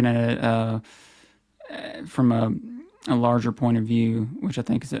looking at it from a larger point of view, which I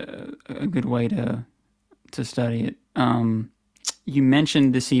think is a good way to study it. You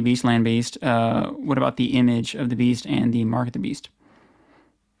mentioned the sea beast, land beast. What about the image of the beast and the mark of the beast?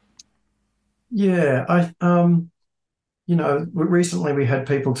 Yeah, recently we had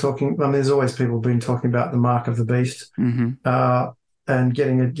people talking. I mean, there's always people been talking about the mark of the beast, and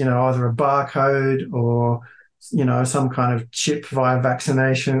getting either a barcode or some kind of chip via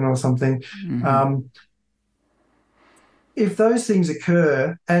vaccination or something. If those things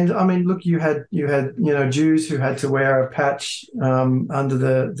occur, and I mean, look, you had Jews who had to wear a patch under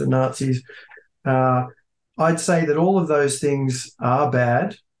the Nazis. I'd say that all of those things are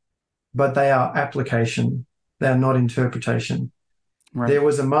bad, but they are application. They are not interpretation. Right. There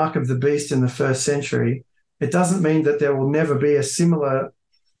was a mark of the beast in the first century. It doesn't mean that there will never be a similar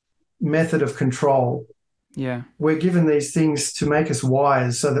method of control. Yeah, we're given these things to make us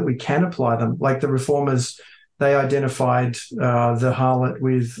wise so that we can apply them. Like the reformers, they identified the harlot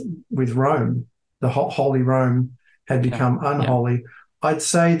with Rome. The Holy Rome had become unholy. Yeah. I'd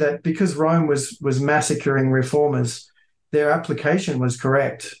say that because Rome was massacring reformers, their application was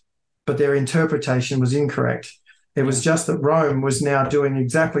correct, but their interpretation was incorrect. It was just that Rome was now doing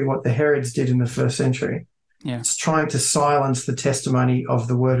exactly what the Herods did in the first century. Yeah. It's trying to silence the testimony of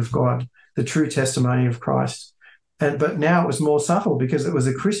the Word of God, the true testimony of Christ. But now it was more subtle because it was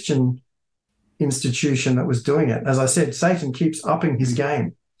a Christian institution that was doing it. As I said, Satan keeps upping his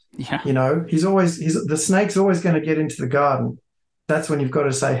game. Yeah. The snake's always going to get into the garden. That's when you've got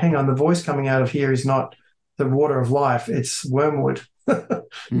to say, hang on, the voice coming out of here is not the water of life, it's wormwood.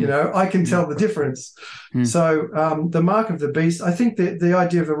 I can tell the difference. So the mark of the beast, I think the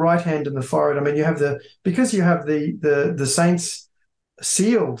idea of the right hand and the forehead, I mean, you have the saints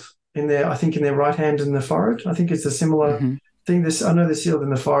sealed in their right hand and the forehead. I think it's a similar thing. I know they're sealed in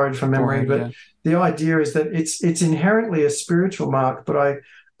the forehead from memory, but the idea is that it's inherently a spiritual mark, but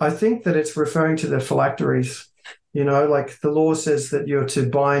I think that it's referring to the phylacteries. Like the law says that you're to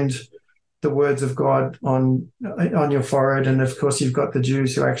bind the words of God on your forehead, and of course you've got the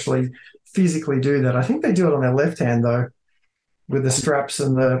Jews who actually physically do that. I think they do it on their left hand though, with the straps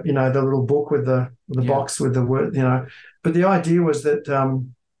and the little book with the box with the word. But the idea was that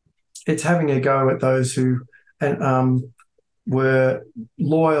it's having a go at those who were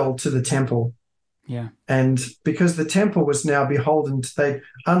loyal to the temple. Yeah. And because the temple was now beholden to,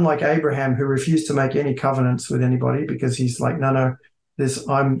 unlike Abraham, who refused to make any covenants with anybody because he's like, no,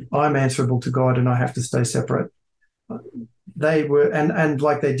 I'm answerable to God and I have to stay separate. They were, and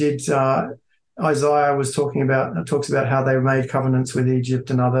like they did, Isaiah talks about how they made covenants with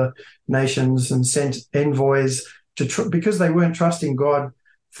Egypt and other nations and sent envoys because they weren't trusting God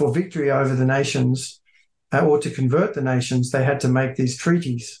for victory over the nations or to convert the nations. They had to make these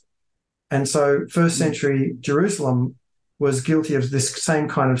treaties. And so first century Jerusalem was guilty of this same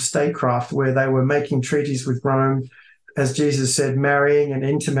kind of statecraft where they were making treaties with Rome, as Jesus said, marrying and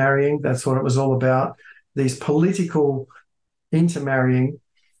intermarrying. That's what it was all about. These political intermarrying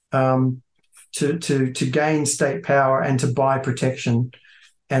to gain state power and to buy protection.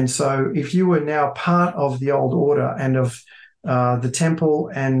 And so if you were now part of the old order and of the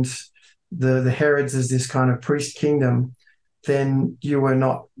temple and the Herods as this kind of priest kingdom, then you were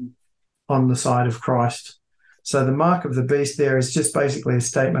not on the side of Christ. So the mark of the beast there is just basically a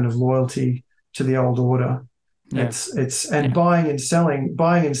statement of loyalty to the old order. Yeah. Buying and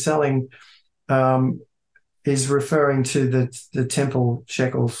selling is referring to the temple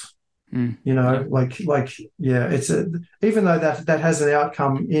shekels. Even though that has an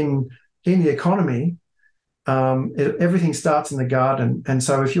outcome in the economy, everything starts in the garden. And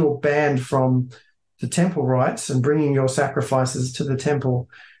so if you're banned from the temple rites and bringing your sacrifices to the temple,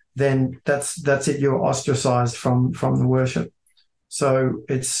 then that's it. You're ostracized from the worship. So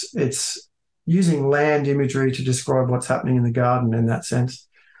it's using land imagery to describe what's happening in the garden in that sense.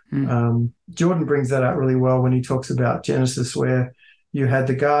 Jordan brings that out really well when he talks about Genesis, where you had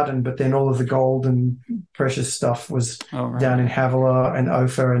the garden, but then all of the gold and precious stuff was down in Havilah and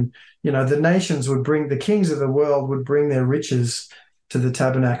Ophir. And, the nations the kings of the world would bring their riches to the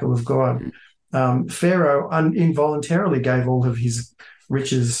tabernacle of God. Pharaoh involuntarily gave all of his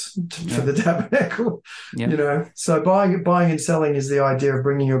riches for the tabernacle, So buying and selling is the idea of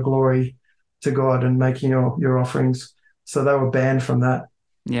bringing your glory to God and making your offerings. So they were banned from that.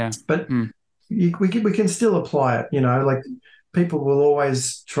 Yeah. But we can still apply it, like people will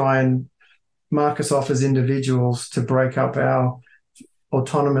always try and mark us off as individuals to break up our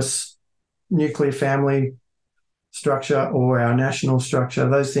autonomous nuclear family structure or our national structure.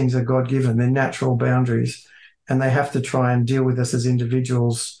 Those things are God-given. They're natural boundaries, and they have to try and deal with us as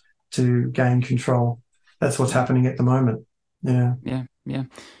individuals to gain control. That's what's happening at the moment. Yeah. Yeah. Yeah.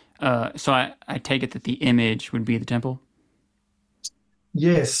 So I take it that the image would be the temple?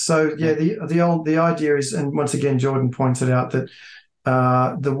 Yes. So the idea is, and once again, Jordan pointed out that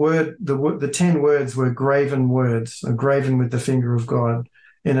the 10 words were graven words, graven with the finger of God.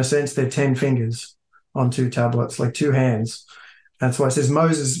 In a sense, they're 10 fingers on 2 tablets, like 2 hands. That's why it says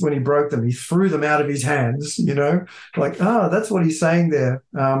Moses, when he broke them, he threw them out of his hands. That's what he's saying there.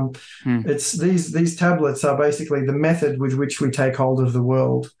 It's these tablets are basically the method with which we take hold of the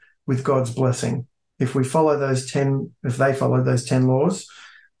world with God's blessing. If they follow those 10 laws,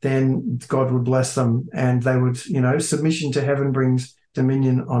 then God would bless them, and they would, submission to heaven brings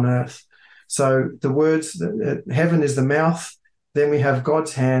dominion on earth. So the words, heaven is the mouth, then we have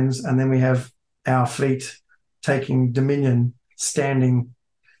God's hands, and then we have our feet taking dominion, standing.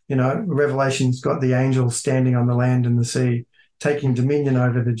 Revelation's got the angels standing on the land and the sea, taking dominion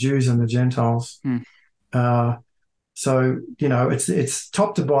over the Jews and the Gentiles. So it's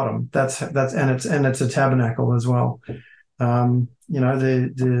top to bottom. That's it's a tabernacle as well.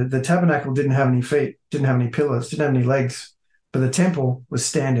 The tabernacle didn't have any feet, didn't have any pillars, didn't have any legs, but the temple was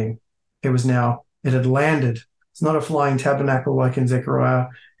standing. It had landed. It's not a flying tabernacle like in Zechariah.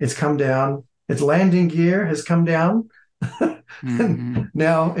 It's come down. Its landing gear has come down. And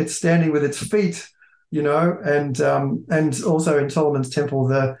now it's standing with its feet, and also in Solomon's temple,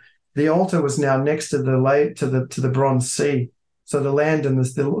 the altar was now next to the bronze sea. So the land and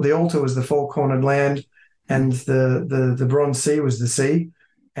the altar was the four-cornered land, and the bronze sea was the sea.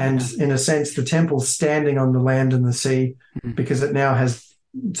 And in a sense, the temple's standing on the land and the sea because it now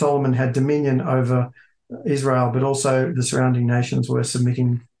Solomon had dominion over Israel, but also the surrounding nations were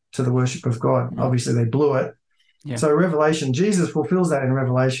submitting to the worship of God. Obviously, they blew it. Yeah. So Revelation, Jesus fulfills that in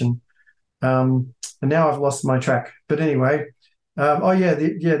Revelation. And now I've lost my track. But anyway,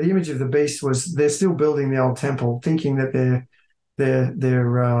 the image of the beast was they're still building the old temple, thinking that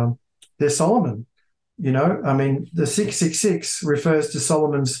they're Solomon. The 666 refers to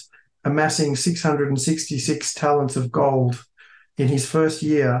Solomon's amassing 666 talents of gold in his first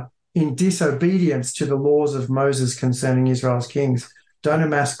year in disobedience to the laws of Moses concerning Israel's kings. Don't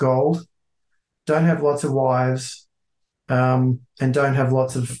amass gold, don't have lots of wives, and don't have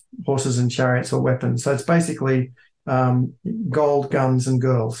lots of horses and chariots or weapons. So it's basically gold, guns, and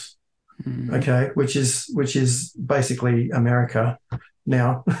girls. Okay, which is basically America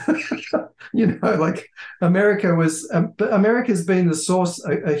now. America's been the source,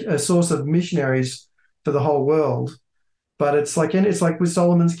 a source of missionaries for the whole world. But it's like with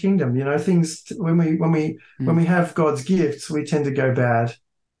Solomon's kingdom, things when we have God's gifts, we tend to go bad,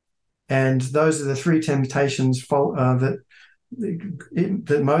 and those are the 3 temptations that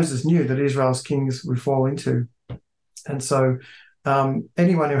Moses knew that Israel's kings would fall into. And so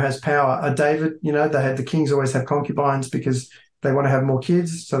anyone who has power, David, the kings always have concubines because they want to have more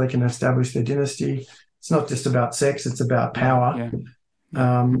kids so they can establish their dynasty. It's not just about sex; it's about power.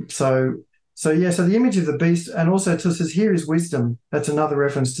 So the image of the beast, and also it says, here is wisdom. That's another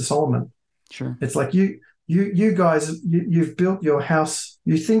reference to Solomon. Sure. It's like you guys, you've built your house.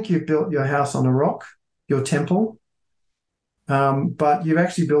 You think you've built your house on a rock, your temple, but you've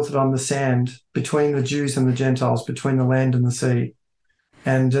actually built it on the sand between the Jews and the Gentiles, between the land and the sea.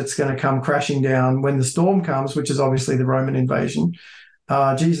 And it's going to come crashing down when the storm comes, which is obviously the Roman invasion.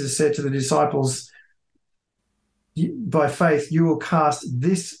 Jesus said to the disciples, by faith, you will cast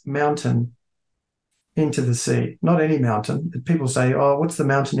this mountain into the sea. Not any mountain. People say, oh, what's the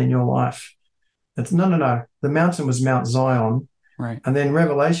mountain in your life? It's no. The mountain was Mount Zion. Right. And then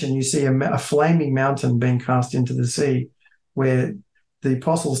Revelation, you see a flaming mountain being cast into the sea, where the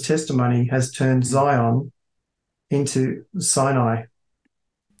apostles' testimony has turned Zion into Sinai.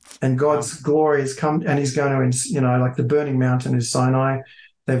 And God's glory has come, and he's going to, like the burning mountain is Sinai.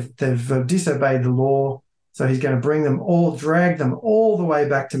 They've disobeyed the law. So he's going to drag them all the way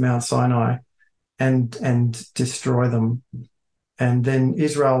back to Mount Sinai and destroy them. And then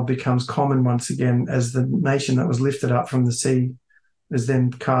Israel becomes common once again as the nation that was lifted up from the sea is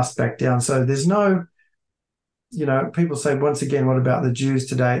then cast back down. So there's no, people say once again, what about the Jews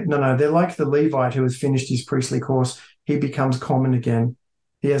today? No, they're like the Levite who has finished his priestly course. He becomes common again.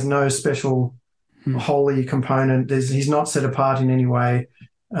 He has no special holy component. He's not set apart in any way.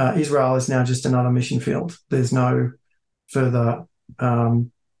 Israel is now just another mission field. There's no further.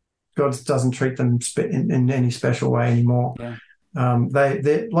 God doesn't treat them in any special way anymore. Yeah.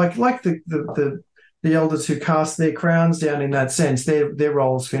 They're like the elders who cast their crowns down. In that sense, their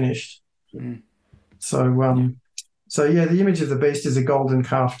role's finished. Mm. So the image of the beast is a golden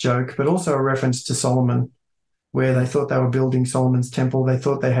calf joke, but also a reference to Solomon, where they thought they were building Solomon's temple. They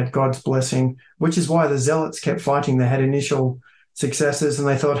thought they had God's blessing, which is why the zealots kept fighting. They had initial successes and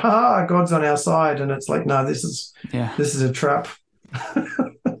they thought, God's on our side. And it's like, no, this is a trap.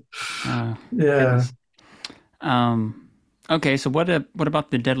 Yeah. Okay, so what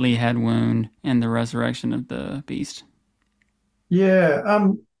about the deadly head wound and the resurrection of the beast? Yeah.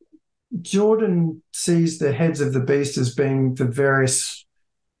 Jordan sees the heads of the beast as being the various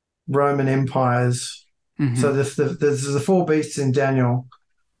Roman empires. Mm-hmm. So there's the four beasts in Daniel,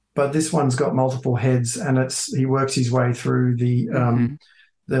 but this one's got multiple heads, and he works his way through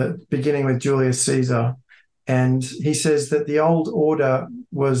the beginning with Julius Caesar, and he says that the old order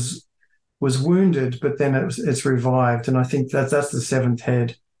was wounded, but then it's revived, and I think that's the seventh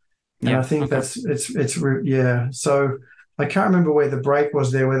head, and I think it's So I can't remember where the break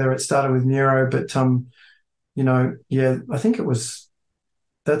was there, whether it started with Nero, but I think it was.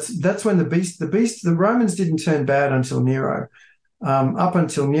 That's when the Romans didn't turn bad until Nero. Up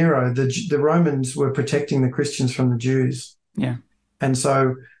until Nero, the Romans were protecting the Christians from the Jews. Yeah. And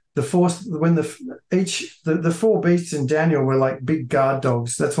so the four beasts in Daniel were like big guard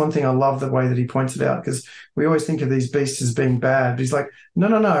dogs. That's one thing I love the way that he points it out, because we always think of these beasts as being bad. But he's like,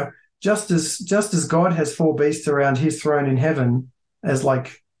 no. Just as God has four beasts around his throne in heaven as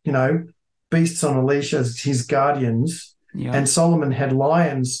beasts on a leash as his guardians. Yeah. And Solomon had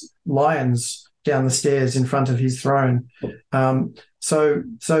lions down the stairs in front of his throne. So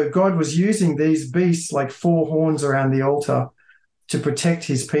God was using these beasts like four horns around the altar to protect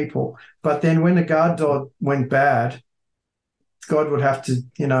his people. But then when the guard dog went bad, God would have to,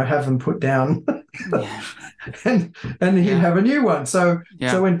 have them put down and he'd have a new one. So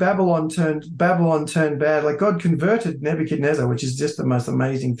when Babylon turned bad, like God converted Nebuchadnezzar, which is just the most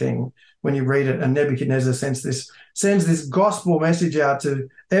amazing thing when you read it. And Nebuchadnezzar sends this gospel message out to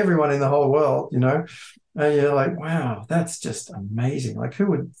everyone in the whole world, and you're like, wow, that's just amazing. Like, who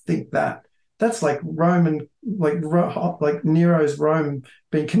would think that? That's like Roman, like Nero's Rome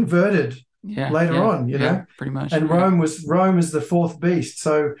being converted later on, pretty much. And Rome is the fourth beast.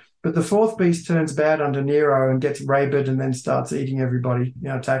 So, but the fourth beast turns bad under Nero and gets rabid and then starts eating everybody,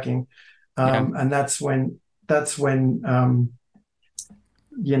 attacking. And that's when it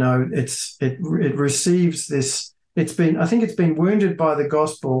receives this. I think it's been wounded by the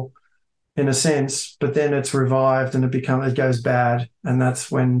gospel in a sense, but then it's revived and it goes bad, and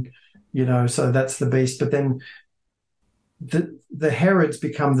that's when, so that's the beast. But then the Herods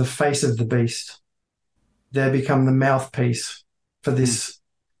become the face of the beast. They become the mouthpiece for this.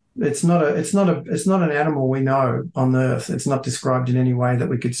 It's not an animal we know on earth. It's not described in any way that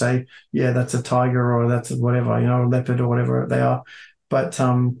we could say, yeah, that's a tiger or that's a whatever, a leopard or whatever they are. But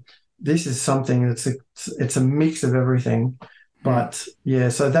this is something it's a mix of everything. But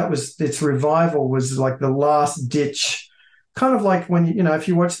so that was its revival was like the last ditch, kind of like when if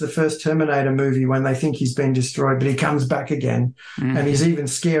you watch the first Terminator movie, when they think he's been destroyed, but he comes back again, and he's even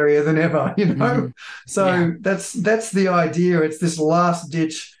scarier than ever, So that's the idea. It's this last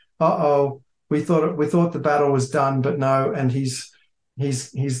ditch. We thought the battle was done, but no, and he's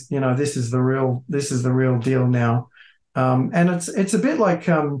he's this is the real deal now. And it's a bit like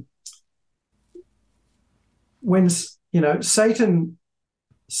when Satan,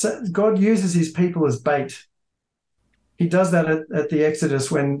 God uses his people as bait. He does that at the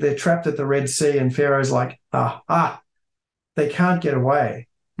Exodus when they're trapped at the Red Sea and Pharaoh's like, they can't get away.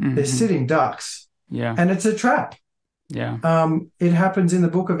 Mm-hmm. They're sitting ducks. Yeah. And it's a trap. Yeah. It happens in the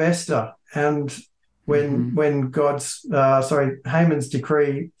book of Esther. And when Haman's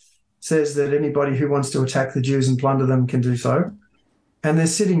decree says that anybody who wants to attack the Jews and plunder them can do so. And they're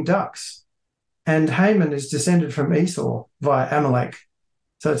sitting ducks. And Haman is descended from Esau via Amalek.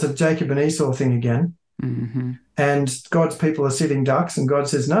 So it's a Jacob and Esau thing again. Mm-hmm. And God's people are sitting ducks, and God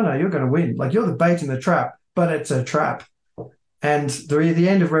says, no, you're going to win. Like, you're the bait in the trap, but it's a trap. And the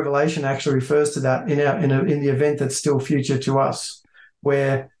end of Revelation actually refers to that in the event that's still future to us,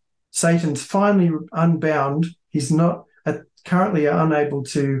 where Satan's finally unbound. He's not currently unable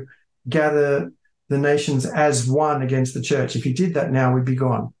to gather the nations as one against the church. If he did that now, we'd be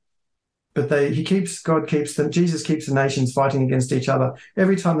gone. But God keeps them. Jesus keeps the nations fighting against each other.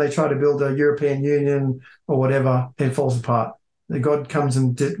 Every time they try to build a European Union or whatever, it falls apart. God comes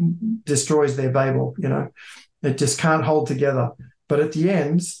and destroys their Babel. It just can't hold together. But at the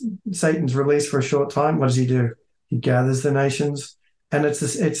end, Satan's released for a short time. What does he do? He gathers the nations, and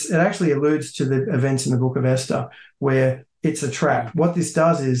it actually alludes to the events in the book of Esther, where it's a trap. What this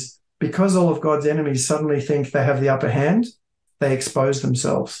does is, because all of God's enemies suddenly think they have the upper hand, they expose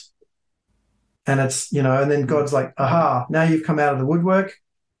themselves. And it's, and then God's like, aha, now you've come out of the woodwork.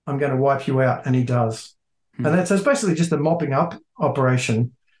 I'm going to wipe you out. And he does. And so it's basically just a mopping up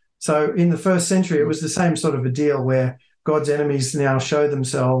operation. So in the first century, it was the same sort of a deal where God's enemies now show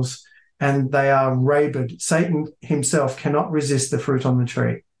themselves and they are rabid. Satan himself cannot resist the fruit on the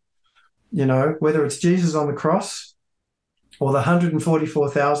tree. Whether it's Jesus on the cross or the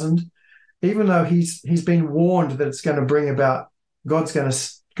 144,000, even though he's been warned that it's going to bring about, God's going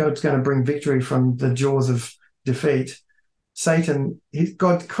to bring victory from the jaws of defeat.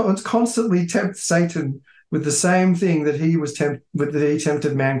 God constantly tempts Satan with the same thing that he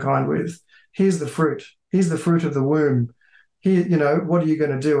tempted mankind with. Here's the fruit. Here's the fruit of the womb. Here, what are you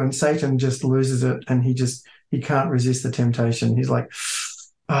going to do? And Satan just loses it, and he can't resist the temptation. He's like,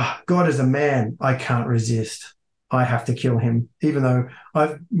 God is a man. I can't resist. I have to kill him. Even though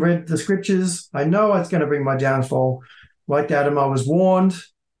I've read the scriptures, I know it's going to bring my downfall. Like Adam, I was warned,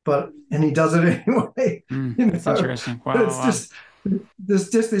 and he does it anyway. That's interesting. Wow. Just there's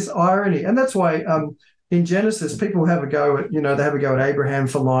just this irony, and that's why in Genesis people have a go at they have a go at Abraham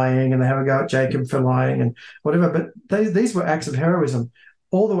for lying, and they have a go at Jacob for lying, and whatever. But these were acts of heroism.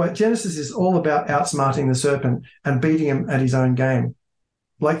 All the way, Genesis is all about outsmarting the serpent and beating him at his own game,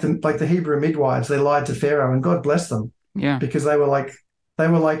 like the Hebrew midwives. They lied to Pharaoh, and God blessed them. Yeah, because they were like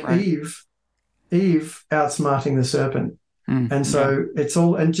right. Eve outsmarting the serpent. And so it's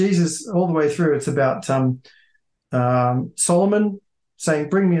all, and Jesus all the way through, it's about Solomon saying,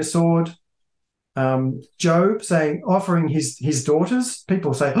 bring me a sword. Job saying, offering his daughters.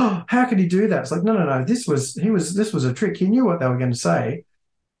 People say, oh, how could he do that? It's like, no. This was a trick. He knew what they were going to say.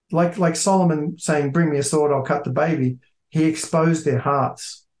 Like Solomon saying, bring me a sword, I'll cut the baby. He exposed their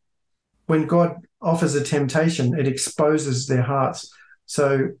hearts. When God offers a temptation, it exposes their hearts.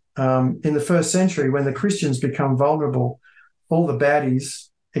 So in the first century, when the Christians become vulnerable, all the baddies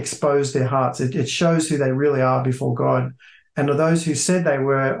expose their hearts. It shows who they really are before God. And those who said they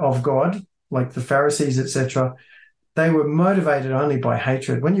were of God, like the Pharisees, etc., they were motivated only by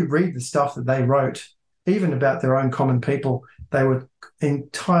hatred. When you read the stuff that they wrote, even about their own common people, they were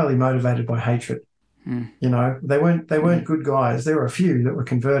entirely motivated by hatred. They weren't good guys. There were a few that were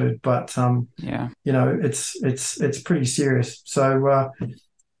converted, but it's pretty serious. So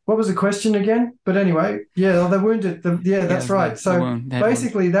what was the question again? But anyway, the wounded. That's right. So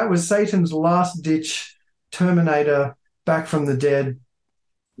basically, that was Satan's last-ditch Terminator, back from the dead.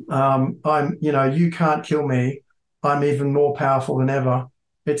 You can't kill me. I'm even more powerful than ever.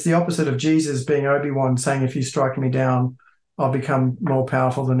 It's the opposite of Jesus being Obi-Wan, saying, if you strike me down, I'll become more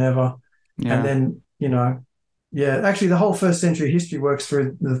powerful than ever. Yeah. And then, actually the whole first century history works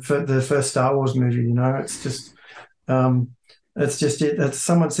through the first Star Wars movie. It's just it. That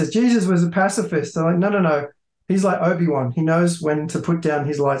someone says Jesus was a pacifist. They're like, no. He's like Obi-Wan. He knows when to put down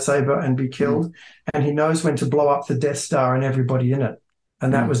his lightsaber and be killed, and he knows when to blow up the Death Star and everybody in it.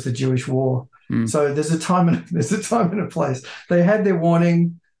 And that was the Jewish war. So there's a time and a place. They had their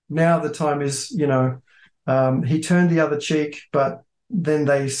warning. Now the time is, he turned the other cheek, but then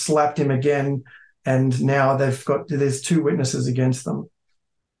they slapped him again, and now there's two witnesses against them.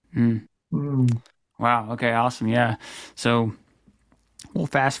 Wow. Okay. Awesome. Yeah. So We'll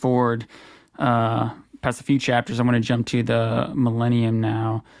fast forward past a few chapters. I want to jump to the millennium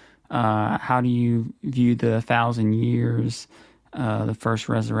now. How do you view the 1,000 years, the first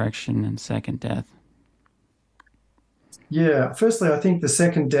resurrection and second death? Yeah, firstly, I think the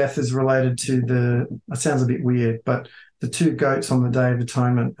second death is related to it sounds a bit weird, but the two goats on the Day of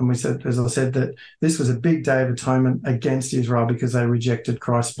Atonement. And we said, as I said, that this was a big Day of Atonement against Israel because they rejected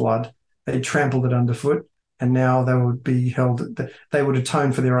Christ's blood. They trampled it underfoot, and now they would be held, they would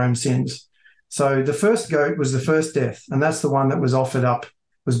atone for their own sins. So the first goat was the first death, and that's the one that was offered up,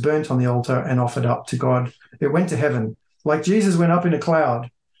 was burnt on the altar and offered up to God. It went to heaven, like Jesus went up in a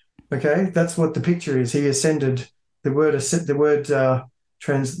cloud. Okay, that's what the picture is. He ascended. It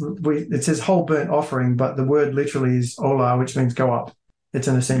says whole burnt offering, but the word literally is olah, which means go up. It's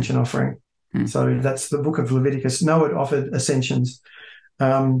an ascension offering. So that's the book of Leviticus. Noah offered ascensions.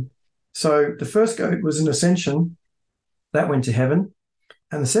 So the first goat was an ascension that went to heaven,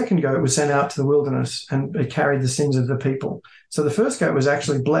 and the second goat was sent out to the wilderness, and it carried the sins of the people. So the first goat was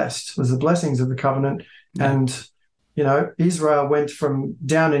actually blessed, was the blessings of the covenant. And, Israel went from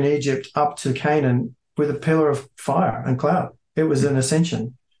down in Egypt up to Canaan with a pillar of fire and cloud. It was an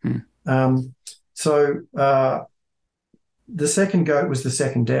ascension. So the second goat was the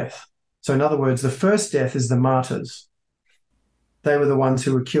second death. So in other words, the first death is the martyrs. They were the ones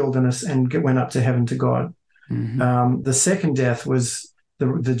who were killed and went up to heaven to God. The second death was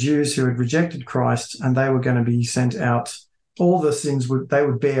the Jews who had rejected Christ, and they were going to be sent out. All the sins they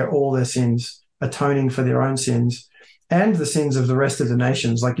would bear all their sins, atoning for their own sins and the sins of the rest of the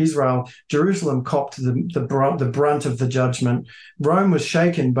nations. Like Israel, Jerusalem copped the brunt of the judgment. Rome was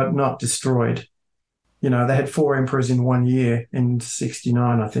shaken but not destroyed. They had 4 emperors in 1 year in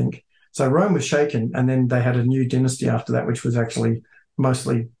 69, I think. So Rome was shaken, and then they had a new dynasty after that, which was actually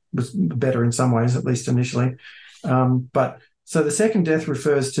was better in some ways, at least initially. So the second death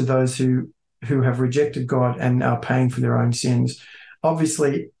refers to those who have rejected God and are paying for their own sins.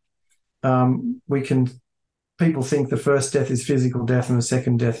 Obviously, people think the first death is physical death and the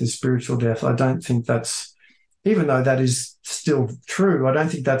second death is spiritual death. I don't think that's, even though that is still true, I don't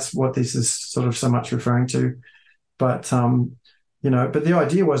think that's what this is sort of so much referring to. But, but the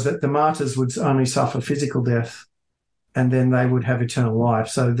idea was that the martyrs would only suffer physical death and then they would have eternal life.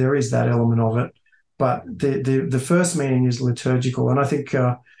 So there is that element of it. But the first meaning is liturgical. And I think,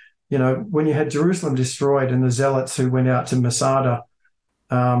 when you had Jerusalem destroyed and the zealots who went out to Masada,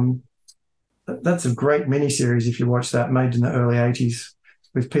 that's a great miniseries if you watch that, made in the early 80s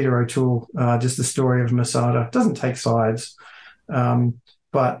with Peter O'Toole, just the story of Masada. It doesn't take sides.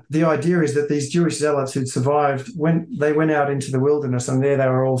 But the idea is that these Jewish zealots who'd survived, when they went out into the wilderness, and there they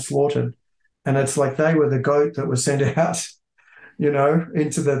were all slaughtered. And it's like they were the goat that was sent out,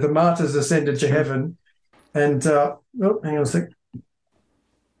 into the martyrs ascended to heaven. And, hang on a sec.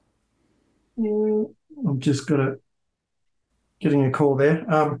 I've just getting a call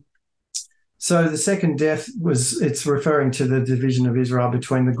there. So the second death it's referring to the division of Israel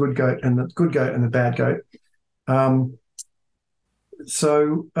between the good goat and the bad goat. The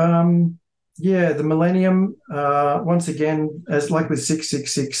millennium, once again, as like with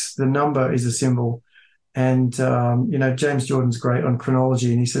 666, the number is a symbol. And, James Jordan's great on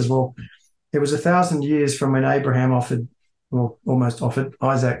chronology, and he says, well, it was 1,000 years from when Abraham almost offered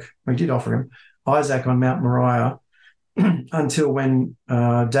Isaac, he did offer him, Isaac on Mount Moriah, until when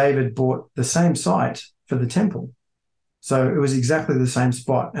David bought the same site for the temple. So it was exactly the same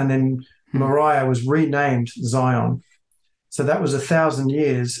spot. And then Moriah was renamed Zion. So that was 1,000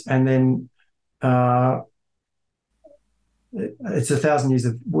 years. And then it's 1,000 years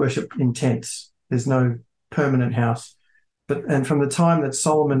of worship in tents. There's no permanent house. And from the time that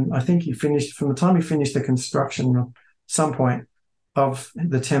Solomon, I think from the time he finished the construction at some point of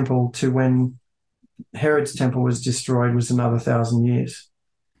the temple to when Herod's temple was destroyed was another 1,000 years.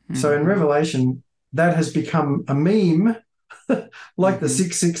 So in Revelation, that has become a meme, like the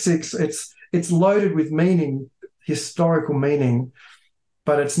 666. It's loaded with meaning, historical meaning,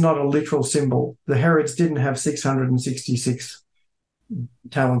 but it's not a literal symbol. The Herods didn't have 666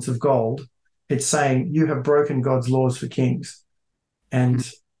 talents of gold. It's saying you have broken God's laws for kings,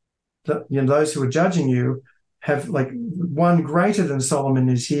 and those who are judging you have, like, one greater than Solomon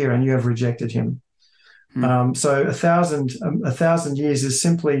is here, and you have rejected him. So 1,000 years is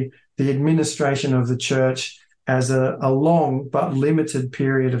simply the administration of the church as a long but limited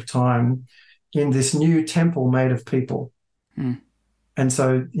period of time in this new temple made of people. And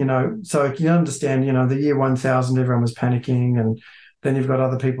so, so you understand, the year 1000, everyone was panicking, and then you've got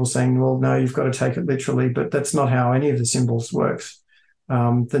other people saying, well, no, you've got to take it literally, but that's not how any of the symbols works.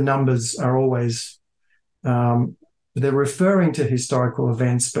 The numbers are always they're referring to historical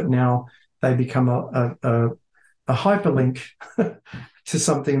events, but now they become a hyperlink to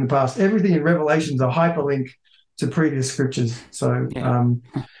something in the past. Everything in Revelation is a hyperlink to previous scriptures. So,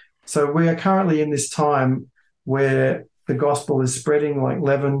 so we are currently in this time where the gospel is spreading like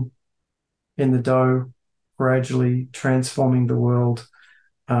leaven in the dough, gradually transforming the world,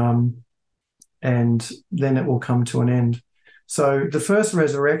 and then it will come to an end. So the first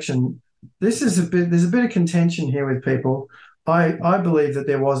resurrection, there's a bit of contention here with people. I believe that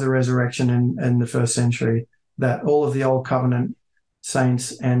there was a resurrection in the first century, that all of the old covenant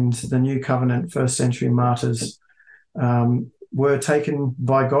saints and the new covenant first century martyrs were taken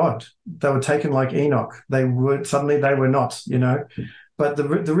by God. They were taken like Enoch. They were not, But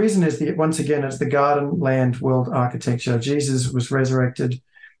the reason is that, once again, it's the garden land world architecture. Jesus was resurrected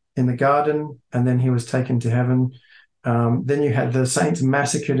in the garden, and then he was taken to heaven. Then you had the saints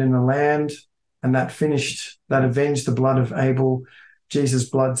massacred in the land, and that avenged the blood of Abel. Jesus'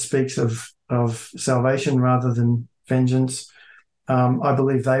 blood speaks of salvation rather than vengeance. I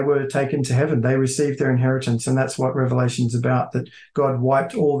believe they were taken to heaven. They received their inheritance, and that's what Revelation's about, that God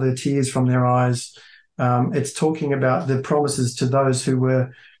wiped all their tears from their eyes. It's talking about the promises to those who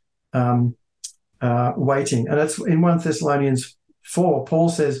were waiting. And it's in 1 Thessalonians 4, Paul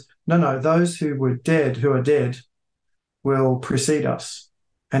says, no, those who are dead, will precede us.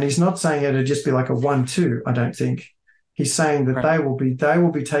 And he's not saying it'll just be like a 1-2, I don't think. He's saying that they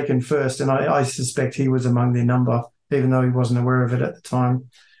will be taken first, and I suspect he was among their number, even though he wasn't aware of it at the time.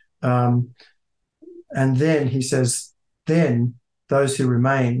 And then he says, then those who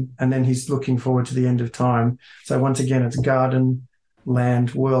remain, and then he's looking forward to the end of time. So once again, it's garden,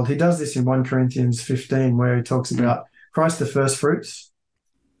 land, world. He does this in 1 Corinthians 15, where he talks about Christ the first fruits,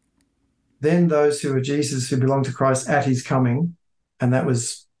 then those who are Jesus, who belong to Christ at his coming, and that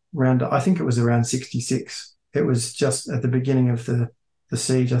was I think it was around 66. It was just at the beginning of the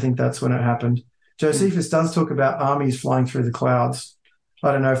siege. I think that's when it happened. Josephus does talk about armies flying through the clouds.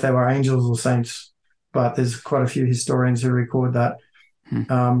 I don't know if they were angels or saints, but there's quite a few historians who record that.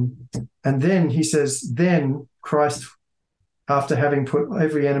 And then he says, then Christ, after having put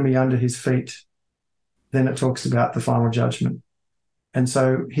every enemy under his feet, then it talks about the final judgment. And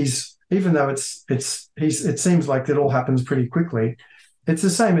so even though it seems like it all happens pretty quickly, it's the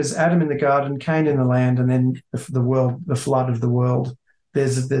same as Adam in the garden, Cain in the land, and then the flood of the world.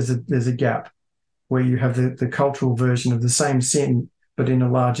 There's a gap where you have the cultural version of the same sin, but in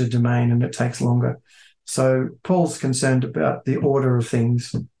a larger domain, and it takes longer. So Paul's concerned about the order of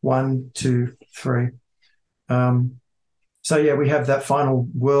things, 1, 2, 3. So we have that final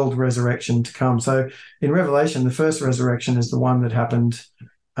world resurrection to come. So in Revelation, the first resurrection is the one that happened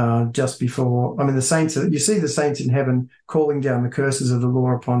just before. I mean, you see the saints in heaven calling down the curses of the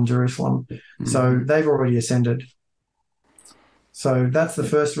law upon Jerusalem. Mm-hmm. So they've already ascended. So that's the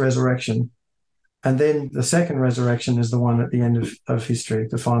first resurrection. And then the second resurrection is the one at the end of history,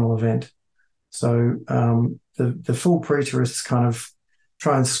 the final event. So the full preterists kind of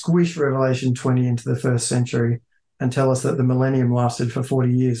try and squish Revelation 20 into the first century and tell us that the millennium lasted for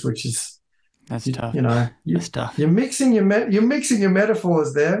 40 years, which is tough. That's tough. You're mixing your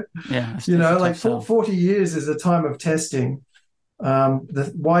metaphors there. Yeah, like 40 years is a time of testing.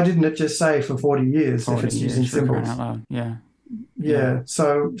 Why didn't it just say for 40 years if it's using symbols? Yeah.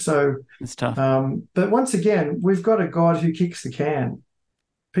 So it's tough. But once again, we've got a God who kicks the can.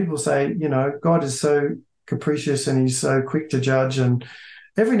 People say, God is so capricious and he's so quick to judge, and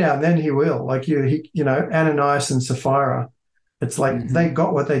every now and then he will. Like Ananias and Sapphira, it's like they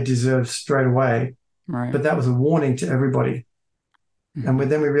got what they deserved straight away. Right. But that was a warning to everybody. Mm-hmm.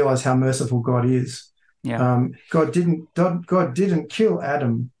 And then we realize how merciful God is. Yeah. God didn't kill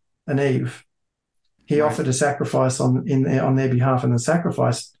Adam and Eve. He offered a sacrifice on their behalf, and the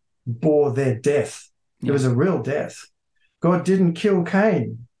sacrifice bore their death. Yeah. It was a real death. God didn't kill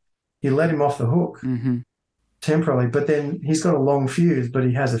Cain. He let him off the hook temporarily, but then he's got a long fuse, but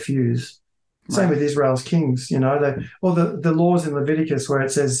he has a fuse. Same with Israel's kings, the laws in Leviticus where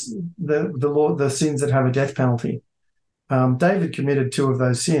it says the sins that have a death penalty. David committed 2 of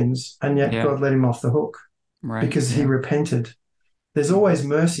those sins, and yet God let him off the hook because he repented. There's always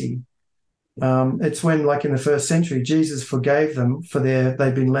mercy. It's when, like in the first century, Jesus forgave them for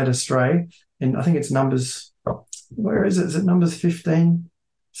they've been led astray. And I think it's Numbers. Where is it? Is it Numbers 15?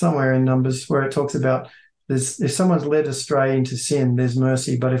 Somewhere in Numbers where it talks about if someone's led astray into sin, there's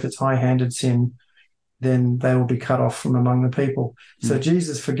mercy, but if it's high-handed sin, then they will be cut off from among the people. So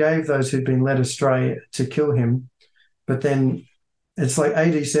Jesus forgave those who'd been led astray to kill him, but then it's like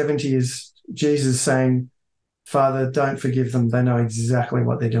AD 70 is Jesus saying, Father, don't forgive them. They know exactly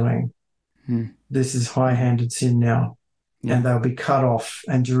what they're doing. this is high-handed sin now, Yeah. and they'll be cut off,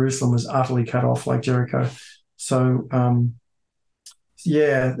 and Jerusalem was utterly cut off like Jericho. So, I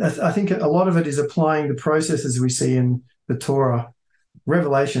think a lot of it is applying the processes we see in the Torah.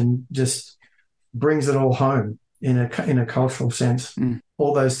 Revelation just brings it all home in a cultural sense.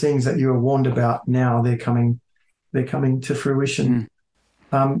 All those things that you were warned about now, they're coming to fruition.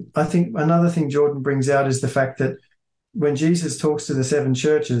 I think another thing Jordan brings out is the fact that when Jesus talks to the 7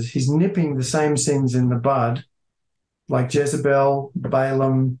 churches, he's nipping the same sins in the bud, like Jezebel,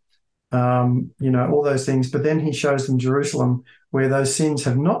 Balaam, all those things. But then he shows them Jerusalem, where those sins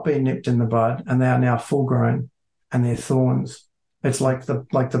have not been nipped in the bud, and they are now full grown, and they're thorns. It's like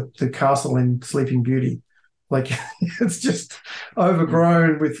the castle in Sleeping Beauty, like it's just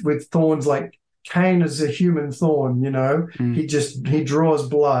overgrown with thorns. Like Cain is a human thorn, He draws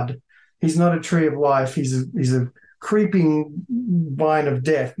blood. He's not a tree of life. He's a creeping vine of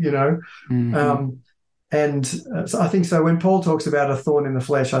death, So I think so when Paul talks about a thorn in the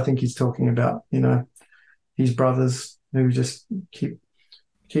flesh, I think he's talking about, his brothers who just keep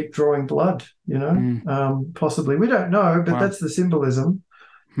drawing blood, possibly. We don't know, but that's the symbolism.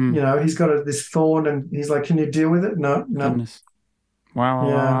 He's got this thorn and he's like, can you deal with it? No. Goodness.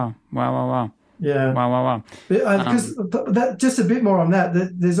 Wow. Yeah. Wow. Because that, just a bit more on that,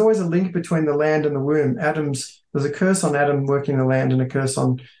 there's always a link between the land and the womb. There's a curse on Adam working the land and a curse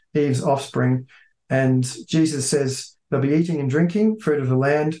on Eve's offspring. And Jesus says they'll be eating and drinking, fruit of the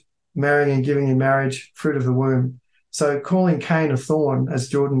land, marrying and giving in marriage, fruit of the womb. So calling Cain a thorn, as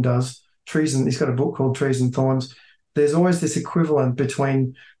Jordan does, treason, he's got a book called Trees and Thorns. There's always this equivalent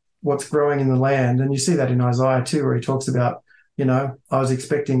between what's growing in the land. And you see that in Isaiah too, where he talks about, I was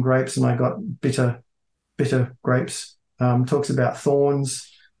expecting grapes and I got bitter grapes. Talks about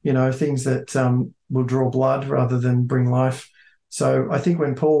thorns, things that will draw blood rather than bring life. So I think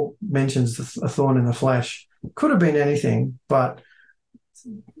when Paul mentions a thorn in the flesh, could have been anything, but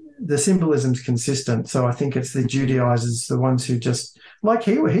the symbolism's consistent. So I think it's the Judaizers, the ones who just, like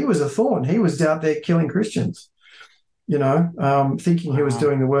he was a thorn. He was out there killing Christians, thinking he was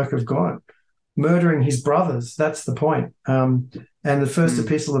doing the work of God, murdering his brothers. That's the point. And the first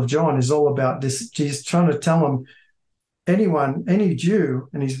epistle of John is all about this. He's trying to tell them, any Jew,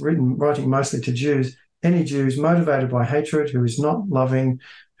 and he's writing mostly to Jews, any Jews motivated by hatred, who is not loving,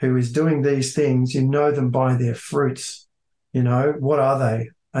 who is doing these things, you know them by their fruits. What are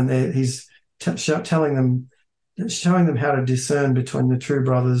they? And he's showing them how to discern between the true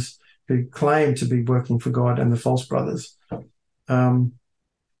brothers who claim to be working for God and the false brothers. It's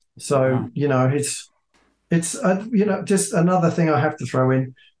just another thing I have to throw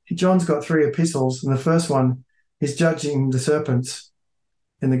in. John's got 3 epistles, and the first one is judging the serpents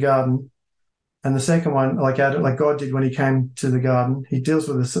in the garden, and the second one, like God did when he came to the garden, he deals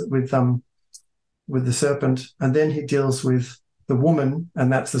with the serpent, and then he deals with the woman,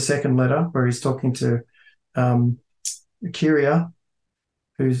 and that's the second letter where he's talking to Kyria,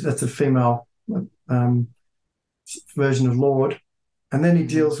 that's a female version of Lord. And then he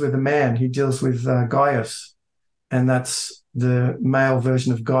deals with a man. He deals with Gaius, and that's the male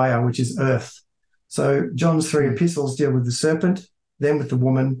version of Gaia, which is Earth. So John's 3 epistles deal with the serpent, then with the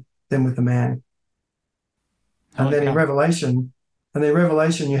woman, then with the man. And then in Revelation,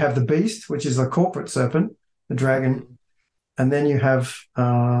 you have the beast, which is a corporate serpent, the dragon, and then you have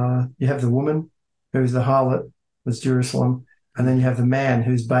the woman, who's the harlot, that's Jerusalem, and then you have the man,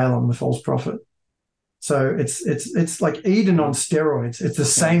 who's Balaam, the false prophet. So it's like Eden on steroids. It's the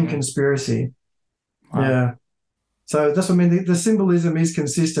same conspiracy. Wow. Yeah. So that's what I mean. The symbolism is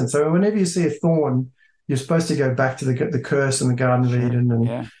consistent. So whenever you see a thorn, you're supposed to go back to the curse in the Garden of Eden,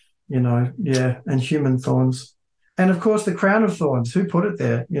 and and human thorns, and of course the crown of thorns. Who put it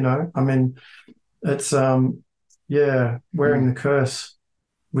there? It's wearing the curse,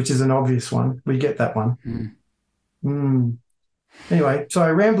 which is an obvious one. We get that one. Anyway,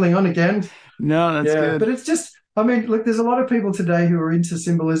 sorry, rambling on again. No, that's good. But it's just, look, there's a lot of people today who are into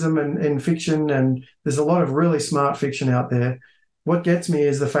symbolism and fiction, and there's a lot of really smart fiction out there. What gets me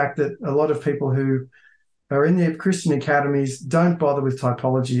is the fact that a lot of people who are in the Christian academies don't bother with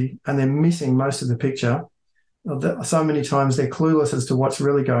typology, and they're missing most of the picture. So many times they're clueless as to what's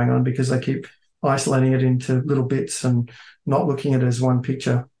really going on because they keep isolating it into little bits and not looking at it as one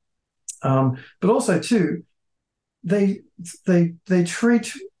picture. But also, too, they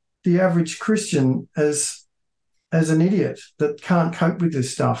treat the average Christian as an idiot that can't cope with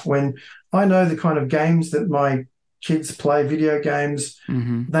this stuff. When I know the kind of games that my kids play, video games,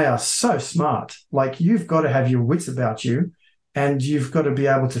 they are so smart. Like, you've got to have your wits about you, and you've got to be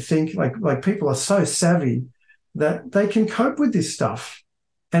able to think. Like people are so savvy that they can cope with this stuff.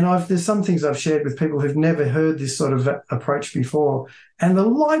 And there's some things I've shared with people who've never heard this sort of approach before, and the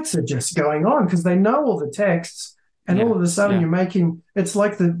lights are just going on because they know all the texts, and all of a sudden you're making, it's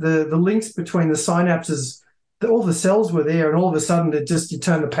like the links between the synapses, all the cells were there, and all of a sudden you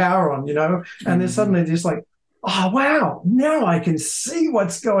turn the power on, and then suddenly just like, oh, wow, now I can see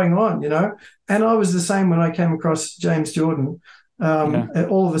what's going on, And I was the same when I came across James Jordan.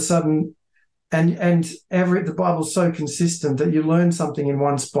 All of a sudden, and the Bible's so consistent that you learn something in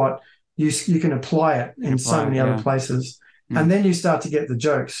one spot, you can apply it in so many other places. And then you start to get the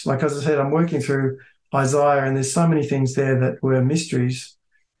jokes. Like, as I said, I'm working through Isaiah, and there's so many things there that were mysteries.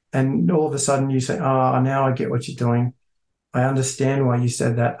 And all of a sudden you say, now I get what you're doing. I understand why you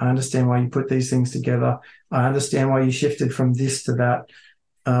said that. I understand why you put these things together. I understand why you shifted from this to that.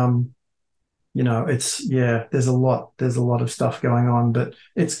 There's a lot of stuff going on, but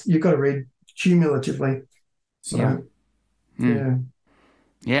you've got to read cumulatively. So,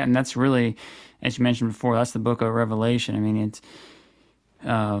 yeah, and that's really, as you mentioned before, that's the book of Revelation. I mean, it's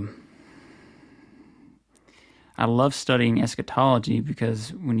I love studying eschatology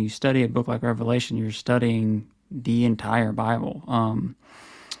because when you study a book like Revelation, you're studying the entire Bible.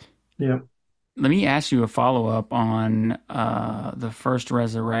 Let me ask you a follow-up on the first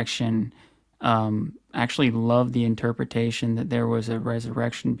resurrection. Actually love the interpretation that there was a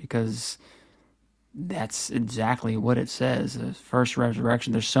resurrection because that's exactly what it says, the first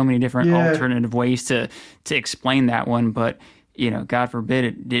resurrection. There's so many different alternative ways to explain that one, but God forbid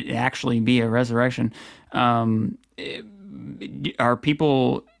it did actually be a resurrection. Are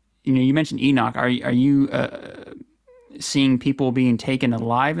people, you mentioned Enoch, are you seeing people being taken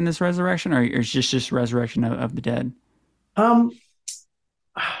alive in this resurrection, or is it just resurrection of the dead?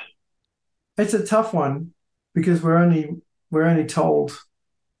 It's a tough one because we're only told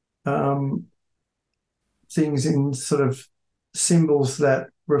things in sort of symbols that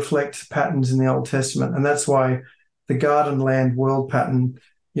reflect patterns in the Old Testament, and that's why the garden land world pattern,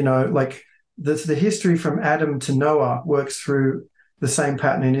 like the history from Adam to Noah works through the same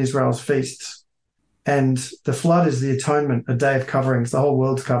pattern in Israel's feasts, and the flood is the atonement, a day of coverings, the whole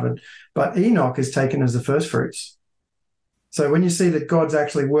world's covered, but Enoch is taken as the first fruits. So when you see that God's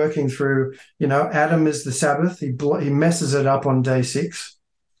actually working through, Adam is the Sabbath, he messes it up on day 6.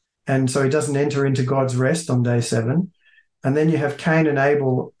 And so he doesn't enter into God's rest on day 7. And then you have Cain and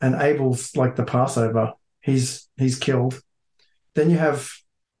Abel, and Abel's like the Passover. He's killed. Then you have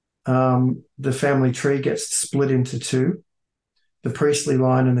the family tree gets split into 2, the priestly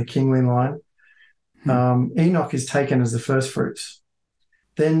line and the kingly line. Enoch is taken as the first fruits.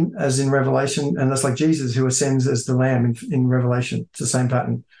 Then, as in Revelation, and that's like Jesus who ascends as the Lamb in Revelation. It's the same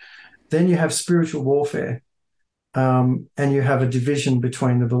pattern. Then you have spiritual warfare, and you have a division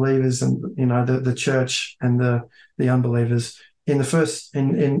between the believers and the church and the unbelievers. In the first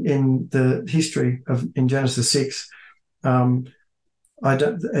in the history in Genesis 6,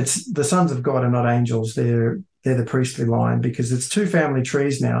 it's the sons of God are not angels. They're the priestly line, because it's 2 family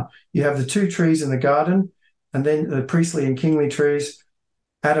trees now. You have the 2 trees in the garden, and then the priestly and kingly trees.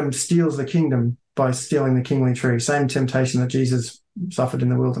 Adam steals the kingdom by stealing the kingly tree, same temptation that Jesus suffered in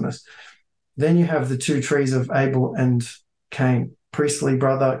the wilderness. Then you have the 2 trees of Abel and Cain, priestly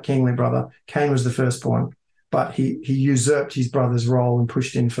brother, kingly brother. Cain was the firstborn, but he usurped his brother's role and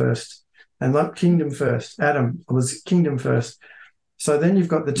pushed in first. And like kingdom first, Adam was kingdom first. So then you've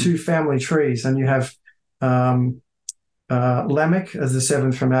got the 2 family trees, and you have Lamech as the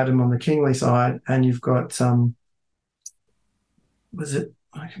 7th from Adam on the kingly side, and you've got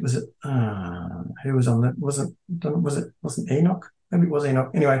who was on that? Wasn't Enoch? Maybe it was Enoch.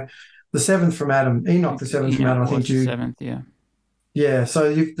 Anyway, the 7th from Adam, Enoch, the 7th from Adam. I think the 7th, yeah. Yeah.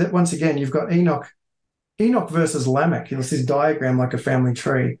 So once again, you've got Enoch versus Lamech. It's this diagram like a family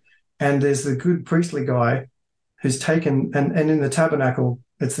tree, and there's the good priestly guy who's taken, and in the tabernacle,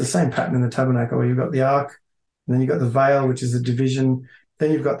 it's the same pattern in the tabernacle where you've got the ark, and then you've got the veil, which is the division.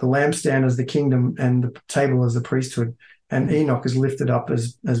 Then you've got the lampstand as the kingdom, and the table as the priesthood. And Enoch is lifted up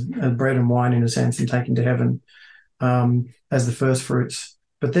as bread and wine in a sense, and taken to heaven as the first fruits.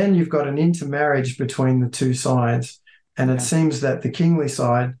 But then you've got an intermarriage between the 2 sides, and it seems that the kingly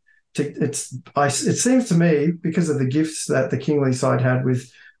side, it seems to me, because of the gifts that the kingly side had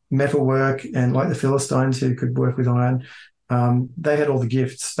with metalwork, and like the Philistines who could work with iron, they had all the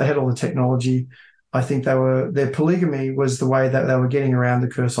gifts, they had all the technology. I think their polygamy was the way that they were getting around the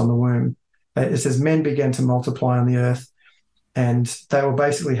curse on the womb. It says men began to multiply on the earth, and they were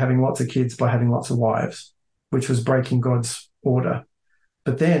basically having lots of kids by having lots of wives, which was breaking God's order.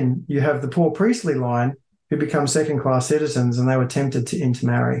 But then you have the poor priestly line who become second-class citizens, and they were tempted to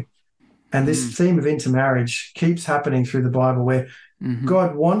intermarry. And this theme of intermarriage keeps happening through the Bible, where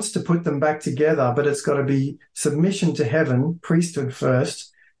God wants to put them back together, but it's got to be submission to heaven, priesthood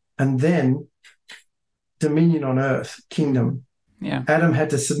first, and then dominion on earth, kingdom. Yeah. If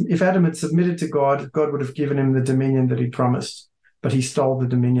Adam had submitted to God, God would have given him the dominion that he promised, but he stole the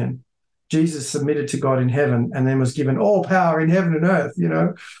dominion. Jesus submitted to God in heaven and then was given all power in heaven and earth,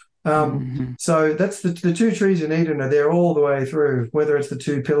 So that's the two trees in Eden are there all the way through, whether it's the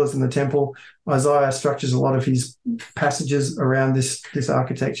two pillars in the temple. Isaiah structures a lot of his passages around this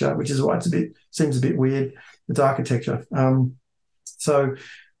architecture, which is why seems a bit weird, it's architecture. So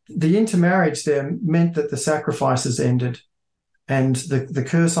the intermarriage there meant that the sacrifices ended, and the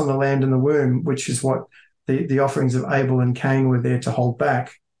curse on the land and the womb, which is what the offerings of Abel and Cain were there to hold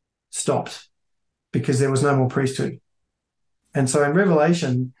back, stopped because there was no more priesthood. And so in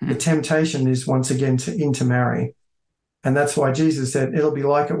Revelation, the temptation is once again to intermarry. And that's why Jesus said, it'll be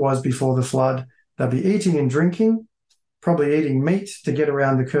like it was before the flood. They'll be eating and drinking, probably eating meat to get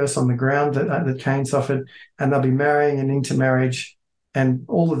around the curse on the ground that Cain suffered, and they'll be marrying and intermarriage. And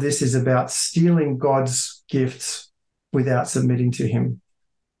all of this is about stealing God's gifts without submitting to him.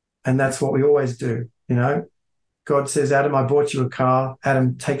 And that's what we always do, God says, Adam, I bought you a car.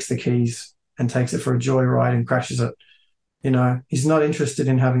 Adam takes the keys and takes it for a joyride and crashes it. He's not interested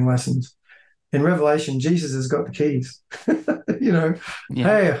in having lessons. In Revelation, Jesus has got the keys.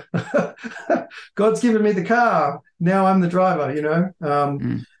 Hey, God's given me the car. Now I'm the driver,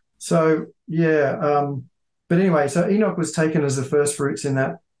 So, yeah. But anyway, so Enoch was taken as the first fruits in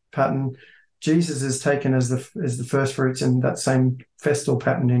that pattern. Jesus is taken as the first fruits in that same festal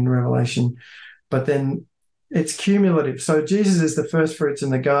pattern in Revelation. But then it's cumulative. So Jesus is the first fruits in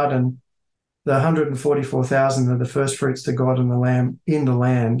the garden. The 144,000 are the first fruits to God and the Lamb in the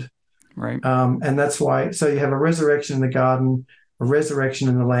land. Right. And that's why, so you have a resurrection in the garden, a resurrection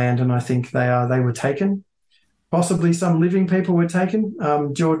in the land, and I think they were taken. Possibly some living people were taken.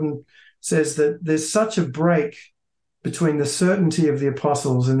 Jordan says that there's such a break between the certainty of the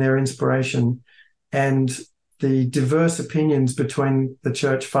apostles and their inspiration and the diverse opinions between the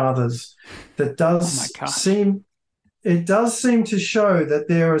church fathers that does seem to show that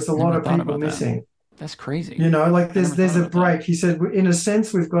there is a lot of people missing. That's crazy. There's a break. He said, in a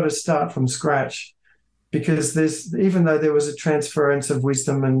sense, we've got to start from scratch, because even though there was a transference of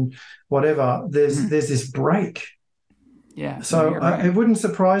wisdom and whatever, there's this break. Yeah. So right. It wouldn't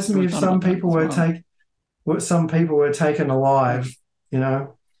surprise me if some people were taken alive,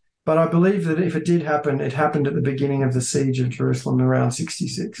 But I believe that if it did happen, it happened at the beginning of the siege of Jerusalem around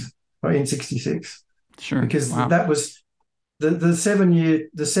 66, or in 66. Sure. Because that was the 7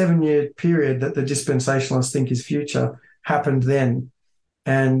 year period that the dispensationalists think is future happened then.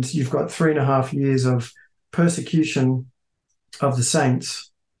 And you've got 3.5 years of persecution of the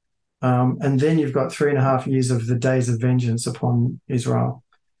saints. And then you've got 3.5 years of the days of vengeance upon Israel.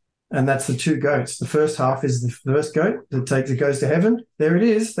 And that's the two goats. The first half is the first goat that goes to heaven. There it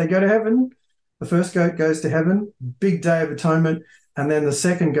is. They go to heaven. The first goat goes to heaven, big day of atonement. And then the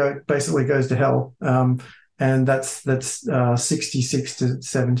second goat basically goes to hell. And that's 66 to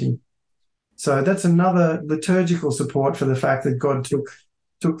 70. So that's another liturgical support for the fact that God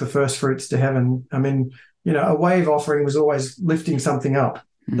took the first fruits to heaven. I mean, a wave offering was always lifting something up.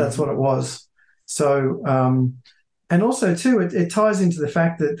 Mm-hmm. That's what it was. So, and also too, it ties into the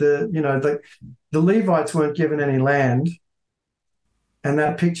fact that the Levites weren't given any land, and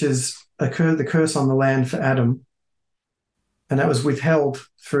that pictures the curse on the land for Adam, and that was withheld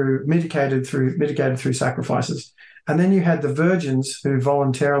mitigated through sacrifices. And then you had the virgins who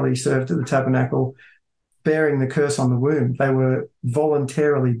voluntarily served at the tabernacle, bearing the curse on the womb. They were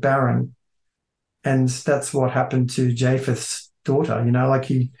voluntarily barren, and that's what happened to Japheth's daughter.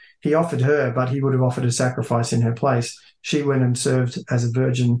 He offered her, but he would have offered a sacrifice in her place. She went and served as a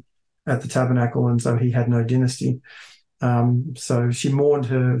virgin at the tabernacle, and so he had no dynasty. So she mourned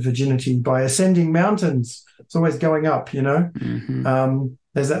her virginity by ascending mountains. It's always going up, Mm-hmm.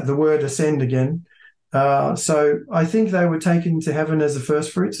 There's the word ascend again. So I think they were taken to heaven as the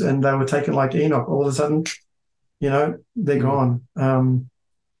first fruits, and they were taken like Enoch. All of a sudden, they're gone.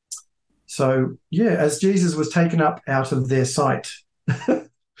 So yeah, as Jesus was taken up out of their sight.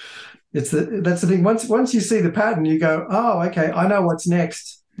 That's the thing. Once you see the pattern, you go, oh, okay, I know what's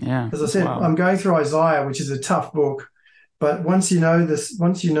next. Yeah. As I said, wow. I'm going through Isaiah, which is a tough book, but once you know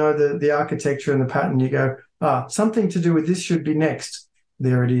the architecture and the pattern, you go, something to do with this should be next.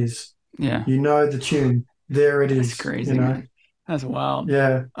 There it is. Yeah. You know the tune. There it is. That's crazy. Man. That's wild.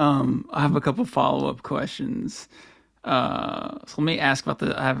 Yeah. I have a couple follow-up questions. So let me ask about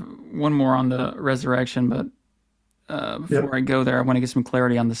I have one more on the resurrection, but before I go there, I want to get some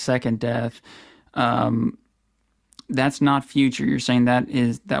clarity on the second death. That's not future. You're saying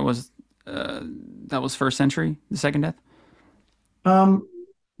that was first century, the second death?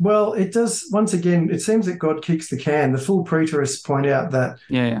 Well, it does. Once again, it seems that God kicks the can. The full preterists point out that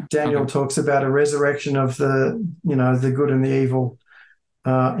Daniel talks about a resurrection of the good and the evil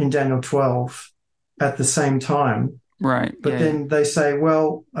in Daniel 12 at the same time. Right. But then they say,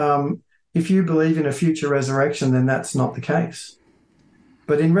 well, if you believe in a future resurrection, then that's not the case.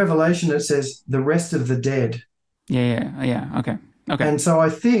 But in Revelation, it says the rest of the dead. Yeah. Okay. And so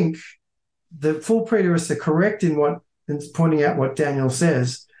I think the full preterists are correct in pointing out what Daniel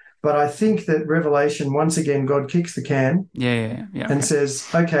says. But I think that Revelation, once again, God kicks the can and says,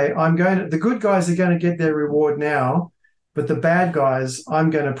 okay, the good guys are going to get their reward now, but the bad guys,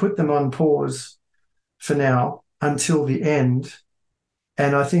 I'm going to put them on pause for now until the end.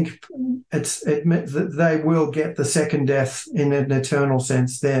 And I think that they will get the second death in an eternal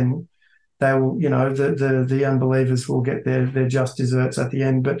sense. Then they will, the unbelievers will get their just deserts at the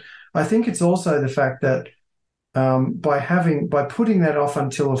end. But I think it's also the fact that by putting that off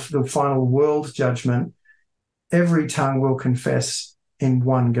until the final world judgment, every tongue will confess in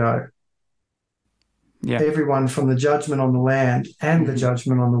one go. Yeah. Everyone from the judgment on the land and the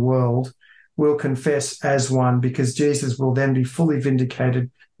judgment on the world will confess as one, because Jesus will then be fully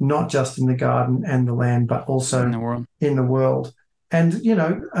vindicated, not just in the garden and the land, but also in the world. And,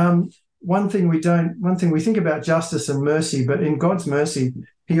 one thing we think about justice and mercy, but in God's mercy,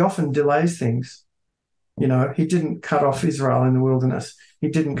 he often delays things. He didn't cut off Israel in the wilderness. He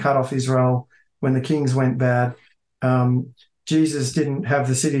didn't cut off Israel when the kings went bad. Jesus didn't have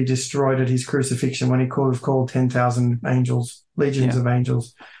the city destroyed at his crucifixion when he could have called 10,000 angels, legions of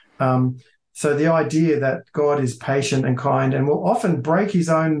angels. So the idea that God is patient and kind and will often break his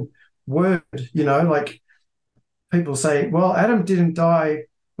own word, like people say, well, Adam didn't die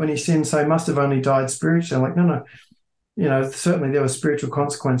when he sinned, so he must have only died spiritually. I'm like, no. Certainly there were spiritual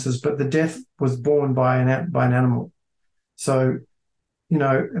consequences, but the death was borne by an animal. So,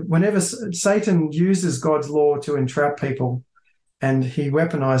 whenever Satan uses God's law to entrap people and he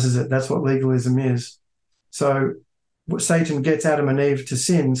weaponizes it, that's what legalism is. So Satan gets Adam and Eve to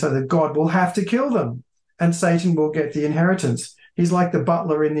sin so that God will have to kill them and Satan will get the inheritance. He's like the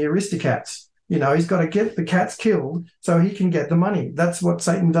butler in the Aristocats. He's got to get the cats killed so he can get the money. That's what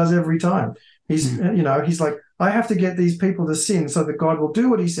Satan does every time. He's like, I have to get these people to sin so that God will do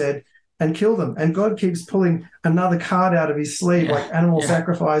what he said and kill them. And God keeps pulling another card out of his sleeve, like animal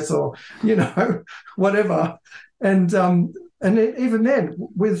sacrifice or, whatever. And even then,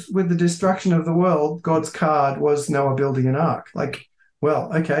 with the destruction of the world, God's card was Noah building an ark. Like,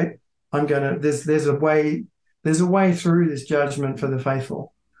 well, okay, there's a way through this judgment for the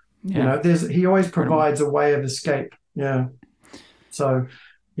faithful. Yeah. He always provides a way of escape. Yeah. So,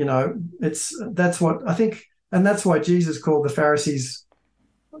 that's what I think. And that's why Jesus called the Pharisees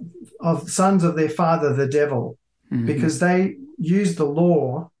of sons of their father, the devil, because they used the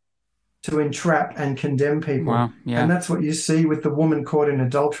law to entrap and condemn people. Wow, yeah. And that's what you see with the woman caught in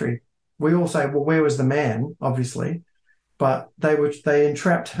adultery. We all say, well, where was the man? Obviously, but they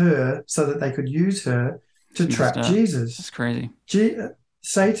entrapped her so that they could use her to trap Jesus. That's crazy.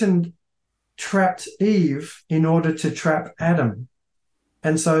 Satan trapped Eve in order to trap Adam.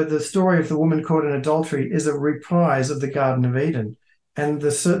 And so the story of the woman caught in adultery is a reprise of the Garden of Eden. And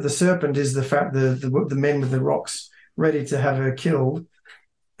the serpent is the men with the rocks ready to have her killed.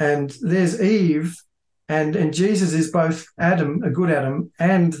 And there's Eve, and Jesus is both Adam, a good Adam,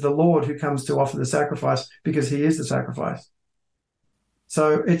 and the Lord who comes to offer the sacrifice because he is the sacrifice.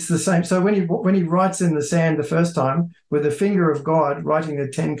 So it's the same. So when he writes in the sand the first time with the finger of God writing the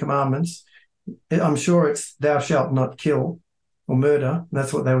 10 Commandments, I'm sure it's thou shalt not kill or murder.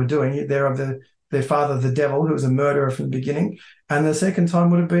 That's what they were doing. They're of their father, the devil, who was a murderer from the beginning. And the second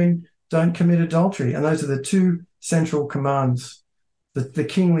time would have been don't commit adultery. And those are the two central commands, the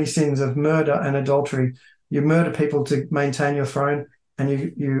kingly sins of murder and adultery. You murder people to maintain your throne, and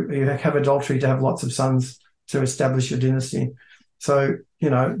you have adultery to have lots of sons to establish your dynasty. So,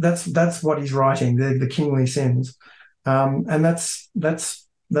 that's what he's writing, the kingly sins. And that's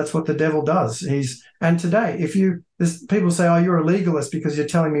what the devil does. And today, people say, oh, you're a legalist because you're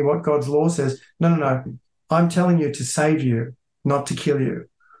telling me what God's law says. No. I'm telling you to save you, not to kill you.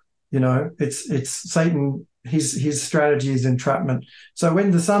 It's Satan, his strategy is entrapment. So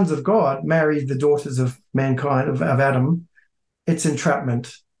when the sons of God marry the daughters of mankind, of Adam, it's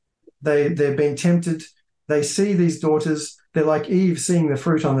entrapment. They're being tempted. They see these daughters. They're like Eve seeing the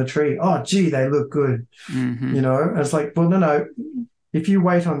fruit on the tree. Oh, gee, they look good. Mm-hmm. And it's like, well, no. If you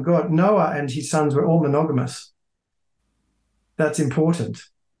wait on God, Noah and his sons were all monogamous. that's important.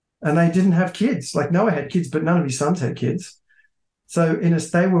 And they didn't have kids. Like Noah had kids, but none of his sons had kids. So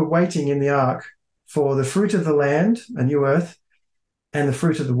they were waiting in the ark for the fruit of the land, a new earth, and the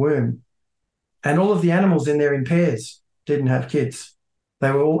fruit of the womb. And all of the animals in there in pairs didn't have kids. They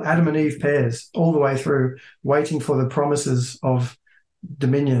were all Adam and Eve pairs all the way through, waiting for the promises of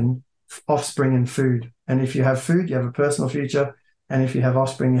dominion, offspring, and food. And if you have food, you have a personal future. And if you have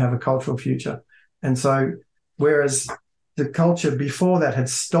offspring, you have a cultural future. And so, whereas the culture before that had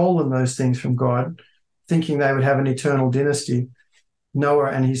stolen those things from God, thinking they would have an eternal dynasty,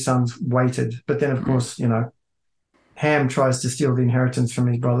 Noah and his sons waited. But then, of course, Ham tries to steal the inheritance from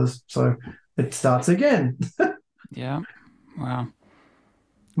his brothers. So it starts again. Yeah. Wow.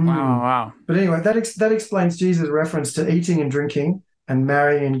 Mm. Wow. But anyway, that explains Jesus' reference to eating and drinking and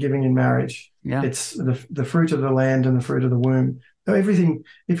marrying and giving in marriage. Yeah. It's the fruit of the land and the fruit of the womb. So everything,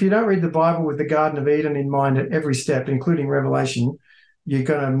 if you don't read the Bible with the Garden of Eden in mind at every step, including Revelation, you're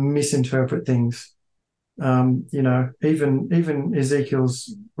going to misinterpret things. Even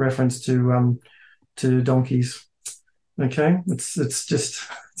Ezekiel's reference to donkeys. Okay,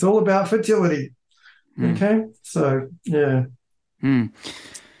 it's all about fertility. Okay, so yeah.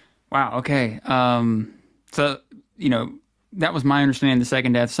 Wow. Okay. So that was my understanding of the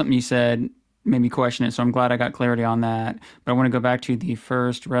second death. Something you said made me question it, so I'm glad I got clarity on that. But I want to go back to the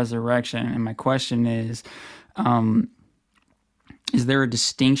first resurrection, and my question is there a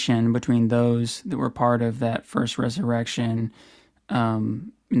distinction between those that were part of that first resurrection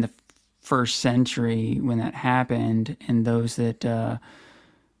in the first century when that happened, and those that are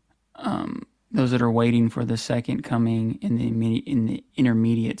waiting for the second coming in the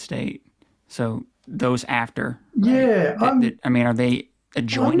intermediate state? So those after, right? Yeah, are they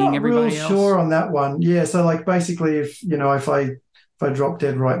adjoining everybody else? I'm not real sure on that one. Yeah, so like basically, if I drop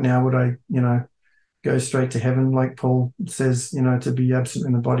dead right now, would I go straight to heaven, like Paul says, to be absent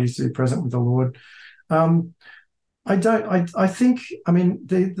in the body is to be present with the Lord? I don't. I think. I mean,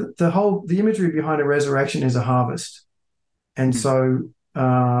 the imagery behind a resurrection is a harvest, and so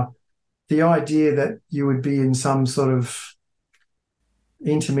the idea that you would be in some sort of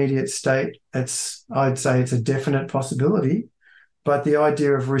intermediate state, I'd say it's a definite possibility. But the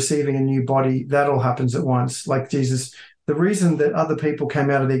idea of receiving a new body, that all happens at once. Like Jesus, the reason that other people came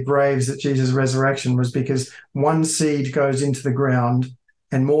out of their graves at Jesus' resurrection was because one seed goes into the ground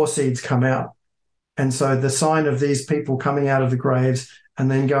and more seeds come out. And so the sign of these people coming out of the graves and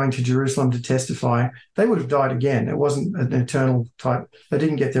then going to Jerusalem to testify, they would have died again. It wasn't an eternal type. They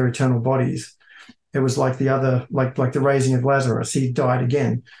didn't get their eternal bodies. It was like the other, like the raising of Lazarus. He died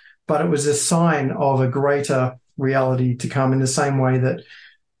again. But it was a sign of a greater reality to come, in the same way that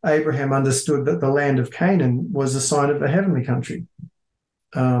Abraham understood that the land of Canaan was a sign of the heavenly country.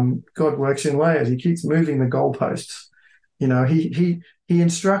 God works in layers. He keeps moving the goalposts. He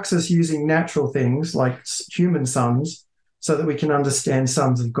instructs us using natural things like human sons so that we can understand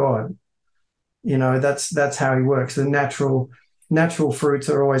sons of God. That's how he works. The natural fruits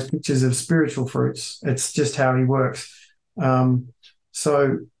are always pictures of spiritual fruits. It's just how he works.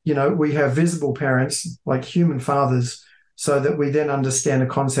 So we have visible parents like human fathers, so that we then understand a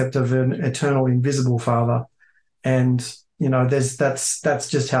concept of an eternal invisible father. And that's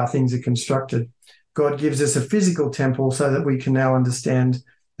just how things are constructed. God gives us a physical temple so that we can now understand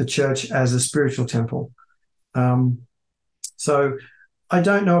the church as a spiritual temple. So I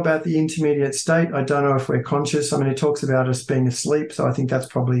don't know about the intermediate state. I don't know if we're conscious. I mean, it talks about us being asleep, so I think that's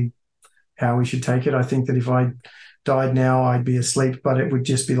probably how we should take it. I think that if I died now, I'd be asleep, but it would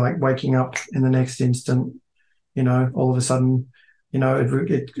just be like waking up in the next instant. All of a sudden,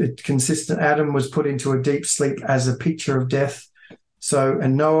 it consistent. Adam was put into a deep sleep as a picture of death. So,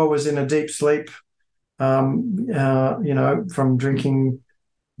 and Noah was in a deep sleep, from drinking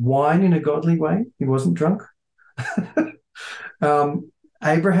wine in a godly way. He wasn't drunk.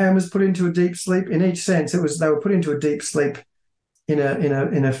 Abraham was put into a deep sleep. In each sense, they were put into a deep sleep in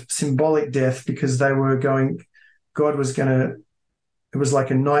a symbolic death, because they were going. God was going to. It was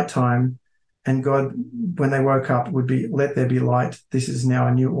like a nighttime. And God, when they woke up, would be, let there be light. This is now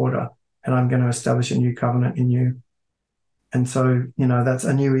a new order, and I'm going to establish a new covenant in you. And so, that's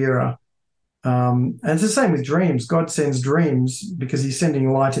a new era. And it's the same with dreams. God sends dreams because he's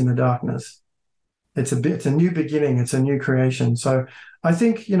sending light in the darkness. It's a new beginning. It's a new creation. So I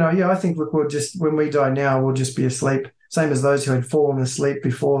think, I think, look, when we die now, we'll just be asleep. Same as those who had fallen asleep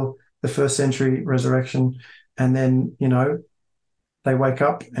before the first century resurrection. And then, they wake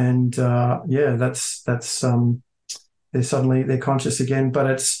up and they're conscious again, but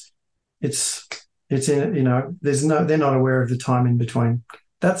it's in, they're not aware of the time in between.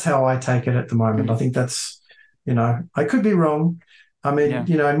 That's how I take it at the moment. I think that's I could be wrong. I mean,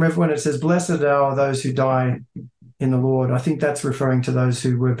 remember when it says, "Blessed are those who die in the Lord." I think that's referring to those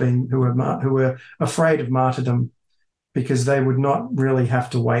who were afraid of martyrdom, because they would not really have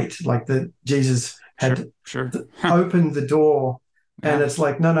to wait. Like Jesus had opened the door, and it's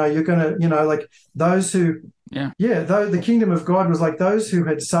like, no, you're gonna, like those who, though the kingdom of God was like those who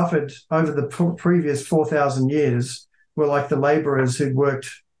had suffered over the previous 4,000 years were like the laborers who'd worked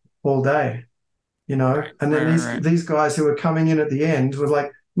all day. And then these guys who were coming in at the end was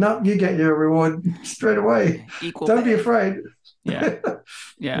like, no, you get your reward straight away. Don't be afraid.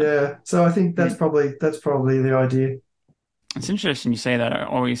 Yeah. So I think that's probably the idea. It's interesting you say that. I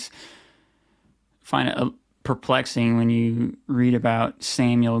always find it perplexing when you read about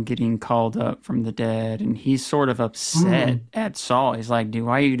Samuel getting called up from the dead, and he's sort of upset at Saul. He's like, "Dude,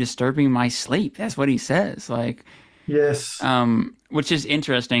 why are you disturbing my sleep?" That's what he says. Like, yes, which is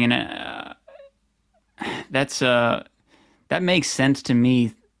interesting, and that makes sense to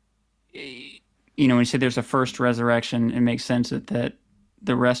me. When you say there's a first resurrection, it makes sense that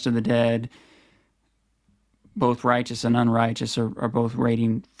the rest of the dead, both righteous and unrighteous, are both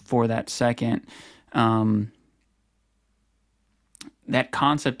waiting for that second. That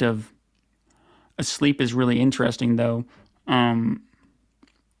concept of asleep is really interesting, though. I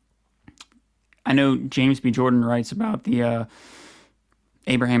know James B. Jordan writes about the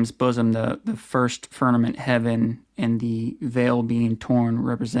Abraham's bosom, the first firmament heaven, and the veil being torn,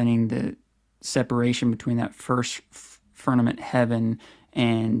 representing the separation between that first firmament heaven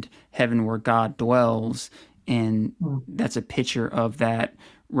and heaven where God dwells. And that's a picture of that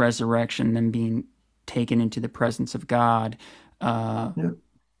resurrection, them being taken into the presence of God after,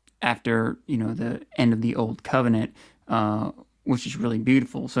 the end of the old covenant, which is really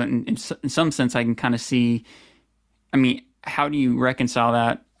beautiful. So in some sense, I can kind of see, how do you reconcile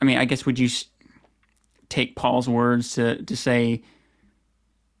that? I guess, would you take Paul's words to say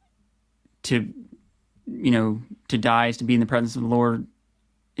to die is to be in the presence of the Lord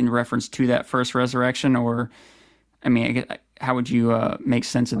in reference to that first resurrection? Or, I guess, how would you make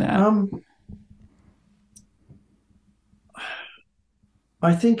sense of that?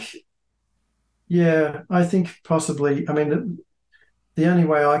 I think possibly, the only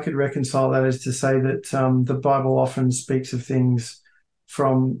way I could reconcile that is to say that the Bible often speaks of things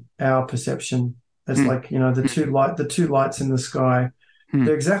from our perception. It's like, the two lights in the sky,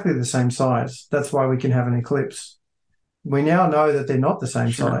 they're exactly the same size. That's why we can have an eclipse. We now know that they're not the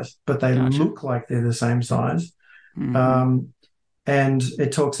same size, but they look like they're the same size. And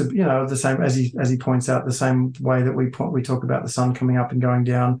it talks of, the same, as he points out, the same way that we talk about the sun coming up and going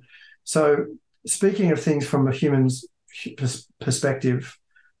down. So speaking of things from a human's perspective,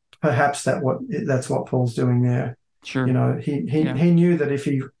 perhaps that's what Paul's doing there. Sure. He knew that if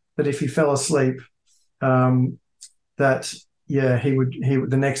he fell asleep, he would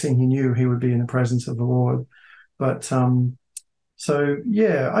the next thing he knew, he would be in the presence of the Lord. But I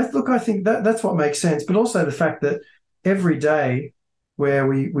think that's what makes sense. But also the fact that every day where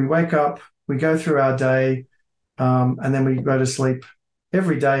we wake up, we go through our day, and then we go to sleep.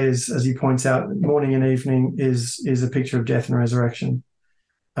 Every day is, as he points out, morning and evening is a picture of death and resurrection.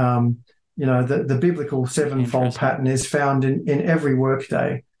 The biblical sevenfold pattern is found in every work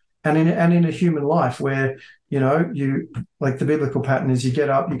day, and in a human life where you, like, the biblical pattern is you get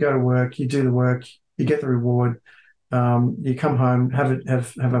up, you go to work, you do the work, you get the reward, you come home,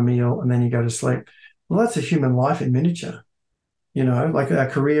 have a meal, and then you go to sleep. Well, that's a human life in miniature. Like, our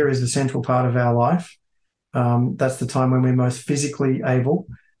career is a central part of our life. That's the time when we're most physically able.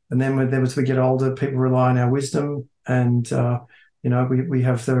 And then as we get older, people rely on our wisdom, and we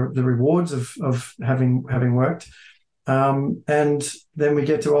have the rewards of having worked. And then we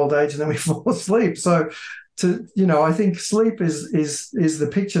get to old age, and then we fall asleep. So I think sleep is the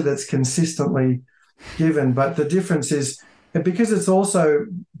picture that's consistently given. But the difference is, because it's also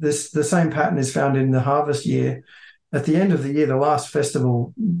the same pattern is found in the harvest year. At the end of the year, the last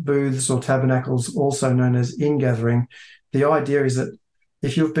festival, booths or tabernacles, also known as ingathering, the idea is that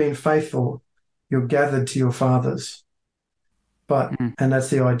if you've been faithful, you're gathered to your fathers. And that's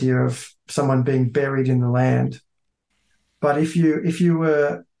the idea of someone being buried in the land. But if you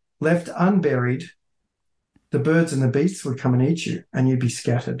were left unburied, the birds and the beasts would come and eat you, and you'd be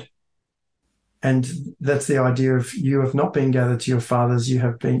scattered. And that's the idea of, you have not been gathered to your fathers. You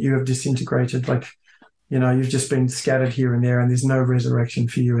have disintegrated. Like, you've just been scattered here and there, and there's no resurrection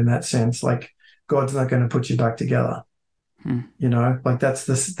for you in that sense. Like, God's not going to put you back together. Like,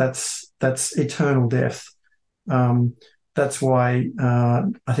 that's eternal death. That's why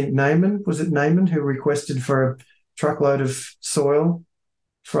I think Naaman who requested for a truckload of soil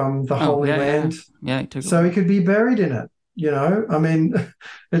from the Holy Land. Yeah, he took so he could be buried in it. I mean,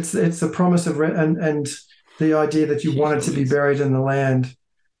 it's the promise of and the idea that you wanted to be buried in the land.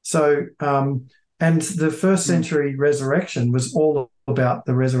 So, and the first century resurrection was all about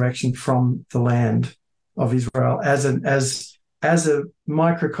the resurrection from the land of Israel as a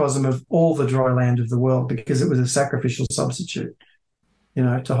microcosm of all the dry land of the world, because it was a sacrificial substitute,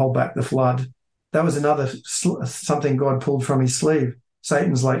 to hold back the flood. That was another something God pulled from his sleeve.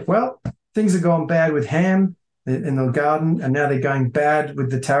 Satan's like, well, things have gone bad with Ham in the garden, and now they're going bad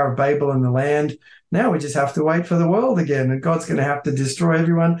with the Tower of Babel and the land. Now we just have to wait for the world again, and God's going to have to destroy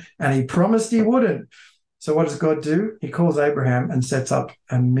everyone, and he promised he wouldn't. So what does God do? He calls Abraham and sets up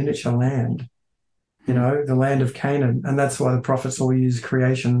a miniature land, the land of Canaan. And that's why the prophets all use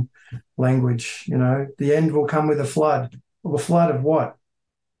creation language. The end will come with a flood. Well, a flood of what?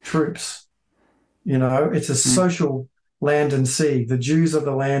 Troops. It's a social land and sea. The Jews of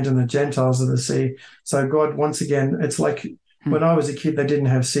the land and the Gentiles of the sea. So God, once again, it's like when I was a kid, they didn't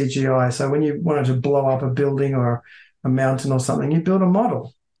have CGI. So when you wanted to blow up a building or a mountain or something, you build a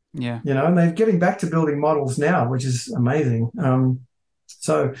model. Yeah. And they're getting back to building models now, which is amazing.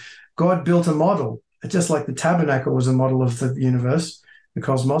 So God built a model, just like the tabernacle was a model of the universe, the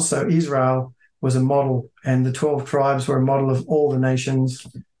cosmos. So Israel was a model, and the 12 tribes were a model of all the nations.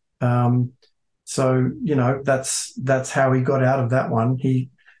 So, that's how he got out of that one. He,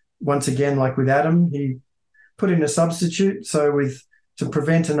 once again, like with Adam, he put in a substitute. So to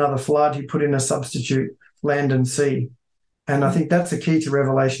prevent another flood, he put in a substitute, land and sea. And I think that's the key to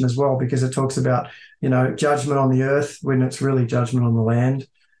Revelation as well, because it talks about, judgment on the earth when it's really judgment on the land.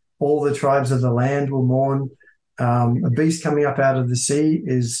 All the tribes of the land will mourn. A beast coming up out of the sea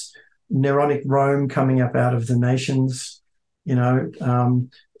is Neronic Rome coming up out of the nations,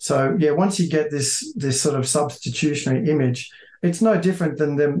 So once you get this sort of substitutionary image, it's no different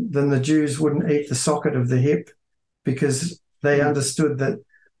than the Jews wouldn't eat the socket of the hip, because they understood that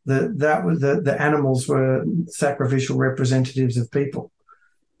the animals were sacrificial representatives of people.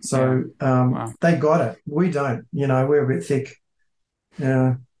 So they got it. We don't. We're a bit thick.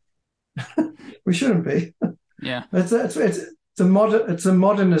 Yeah, we shouldn't be. Yeah, it's a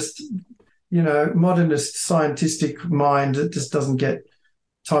modernist, modernist scientific mind that just doesn't get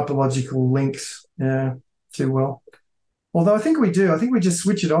typological links too well. Although I think we do. I think we just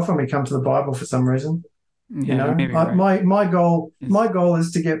switch it off when we come to the Bible for some reason. Yeah, right. My goal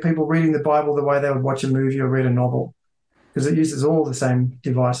is to get people reading the Bible the way they would watch a movie or read a novel, because it uses all the same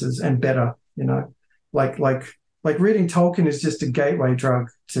devices and better. Like reading Tolkien is just a gateway drug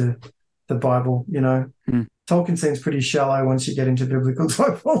to the Bible. Tolkien seems pretty shallow once you get into biblical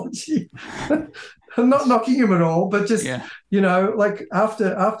typology. I'm not knocking him at all, but just like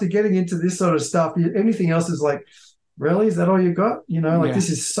after getting into this sort of stuff, anything else is like, really? Is that all you got? This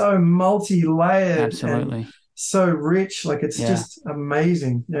is so multi-layered, absolutely, and so rich. Like it's just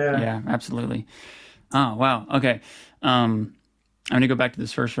amazing. Yeah, absolutely. Oh wow. Okay. I'm going to go back to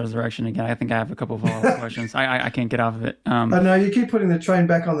this first resurrection again. I think I have a couple of follow-up questions. I can't get off of it. I know you keep putting the train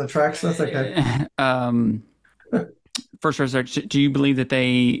back on the tracks. That's okay. First resurrection. Do you believe that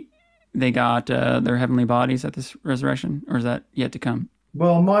they got their heavenly bodies at this resurrection, or is that yet to come?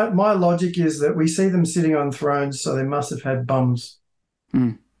 Well, my logic is that we see them sitting on thrones, so they must have had bums.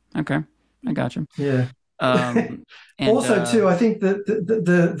 Okay, I got you. Yeah. And, also, too, I think that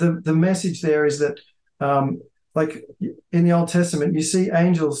the message there is that, like in the Old Testament, you see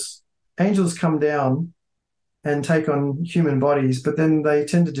angels come down and take on human bodies, but then they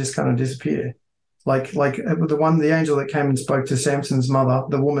tend to just kind of disappear. Like the angel that came and spoke to Samson's mother,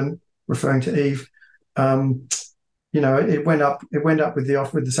 the woman referring to Eve. It went up with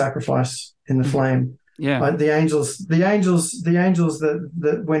the sacrifice in the flame. Yeah. The angels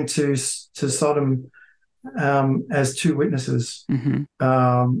that went to Sodom as two witnesses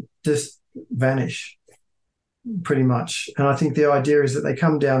just vanish pretty much. And I think the idea is that they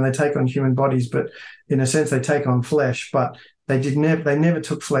come down, they take on human bodies, but in a sense they take on flesh, but they never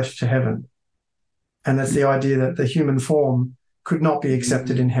took flesh to heaven. And that's the idea that the human form could not be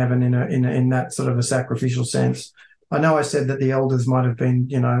accepted in heaven in that sort of a sacrificial sense. I know I said that the elders might have been,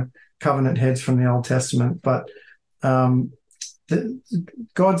 covenant heads from the Old Testament, but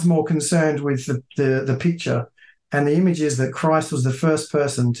God's more concerned with the picture, and the image is that Christ was the first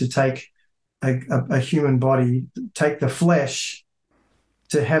person to take a human body, take the flesh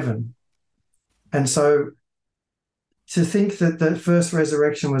to heaven. And so to think that the first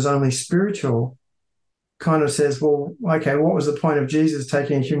resurrection was only spiritual kind of says, well, okay, what was the point of Jesus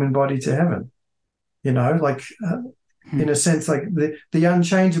taking a human body to heaven? In a sense, like the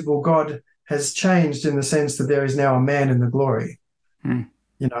unchangeable God has changed in the sense that there is now a man in the glory.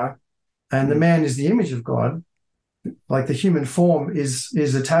 and the man is the image of God. Like the human form is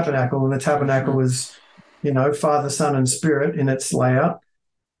a tabernacle, and the tabernacle is, Father, Son, and Spirit in its layout.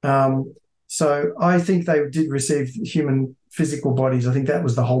 So I think they did receive human physical bodies. I think that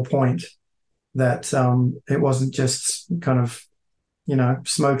was the whole point, that it wasn't just kind of,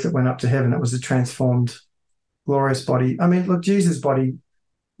 smoke that went up to heaven. It was a transformed, glorious body. I mean, look, Jesus' body,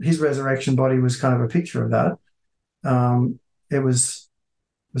 his resurrection body was kind of a picture of that. It was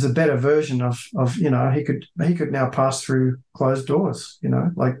a better version of he could now pass through closed doors.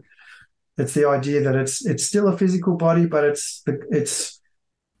 Like it's the idea that it's still a physical body, but it's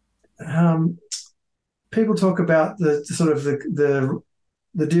people talk about the sort of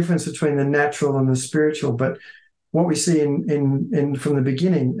the difference between the natural and the spiritual, but what we see in from the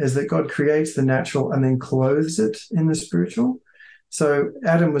beginning is that God creates the natural and then clothes it in the spiritual. So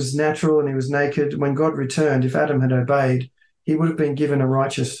Adam was natural and he was naked. When God returned, if Adam had obeyed, he would have been given a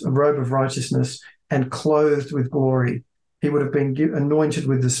robe of righteousness and clothed with glory. He would have been anointed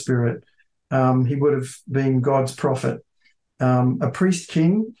with the Spirit. He would have been God's prophet, a priest,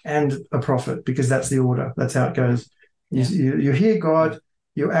 king, and a prophet, because that's the order. That's how it goes. Yeah. You hear God,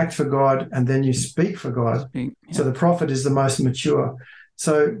 you act for God, and then you speak for God. So the prophet is the most mature.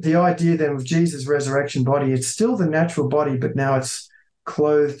 So the idea then of Jesus' resurrection body, it's still the natural body, but now it's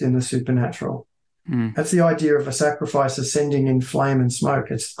clothed in the supernatural. That's the idea of a sacrifice ascending in flame and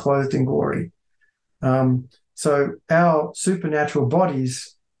smoke. It's clothed in glory. So our supernatural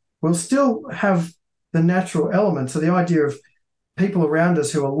bodies will still have the natural element. So the idea of people around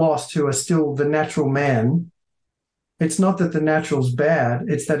us who are lost, who are still the natural man, it's not that the natural's bad,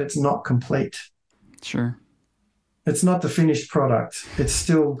 it's that it's not complete. Sure. It's not the finished product. It's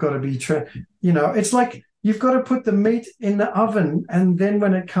still got to be, it's like you've got to put the meat in the oven, and then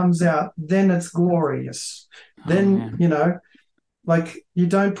when it comes out, then it's glorious. Then, like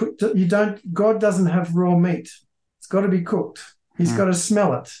God doesn't have raw meat. It's got to be cooked. He's got to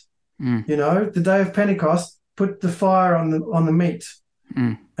smell it. The day of Pentecost, put the fire on the meat.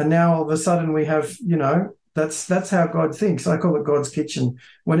 And now all of a sudden we have, that's how God thinks. I call it God's kitchen.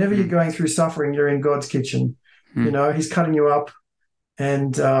 Whenever you're going through suffering, you're in God's kitchen. He's cutting you up,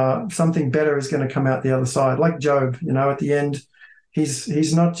 and something better is going to come out the other side. Like Job, at the end,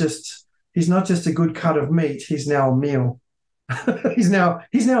 he's not just a good cut of meat. He's now a meal. he's now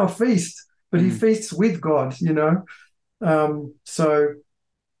a feast, but he feasts with God. So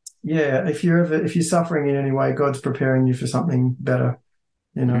yeah, if you're suffering in any way, God's preparing you for something better.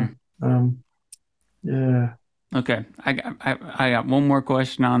 Yeah. Okay, I got one more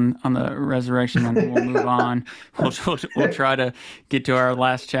question on the resurrection, and then we'll move on. We'll try to get to our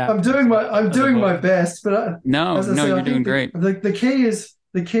last chapter. I'm doing my best, but you're doing great. The key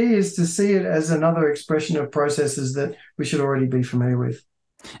is to see it as another expression of processes that we should already be familiar with.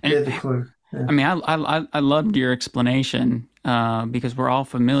 And they're the clue. Yeah. I mean, I loved your explanation because we're all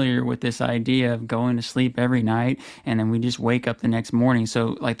familiar with this idea of going to sleep every night and then we just wake up the next morning.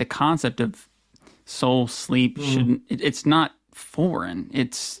 So, like the concept of soul sleep it's not foreign.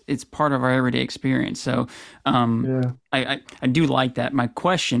 It's part of our everyday experience. So I do like that. My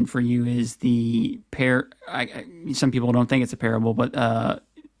question for you is some people don't think it's a parable, but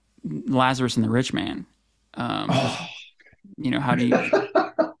Lazarus and the rich man. How do you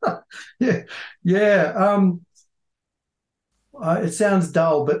it sounds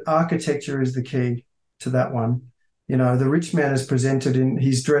dull, but architecture is the key to that one. The rich man is presented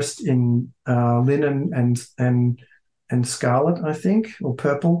he's dressed in linen and scarlet, I think, or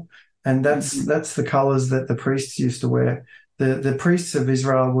purple. And that's the colors that the priests used to wear. The priests of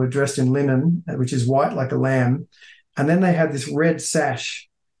Israel were dressed in linen, which is white like a lamb. And then they had this red sash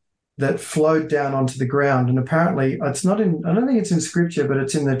that flowed down onto the ground. And apparently I don't think it's in scripture, but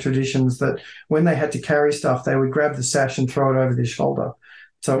it's in the traditions that when they had to carry stuff, they would grab the sash and throw it over their shoulder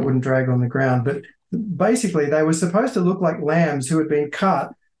so it wouldn't drag on the ground. But basically, they were supposed to look like lambs who had been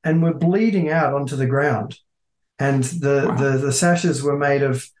cut and were bleeding out onto the ground. And the sashes were made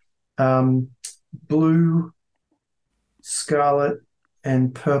of blue, scarlet,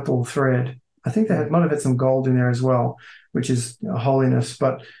 and purple thread. I think they might have had some gold in there as well, which is holiness.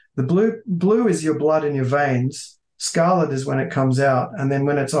 But the blue is your blood in your veins. Scarlet is when it comes out. And then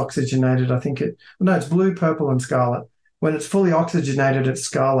when it's oxygenated, it's blue, purple, and scarlet. When it's fully oxygenated, it's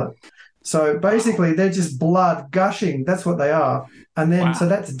scarlet. So basically, they're just blood gushing. That's what they are. And then, so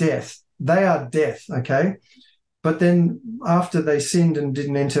that's death. They are death, okay? But then after they sinned and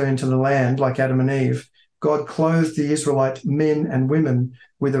didn't enter into the land like Adam and Eve, God clothed the Israelite men and women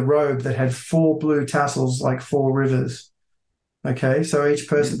with a robe that had 4 blue tassels like 4 rivers. Okay, so each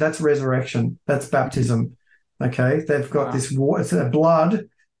person, that's resurrection. That's baptism. Okay, they've got Wow. this water, it's blood.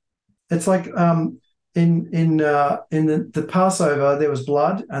 It's like in the Passover there was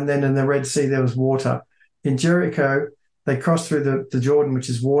blood, and then in the Red Sea there was water. In Jericho they crossed through the Jordan, which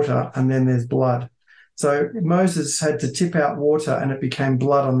is water, and then there's blood. So Moses had to tip out water, and it became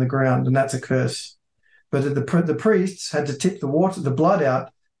blood on the ground, and that's a curse. But the priests had to tip the blood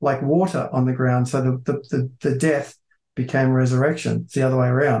out like water on the ground, so the death became resurrection. It's the other way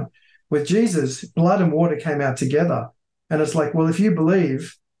around. With Jesus, blood and water came out together, and it's like, well, if you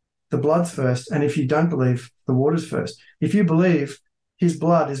believe, the blood's first, and if you don't believe, the water's first. If you believe, his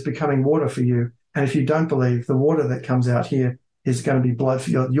blood is becoming water for you, and if you don't believe, the water that comes out here is going to be blood for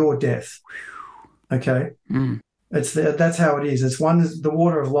your death. Okay, that's how it is. It's one is the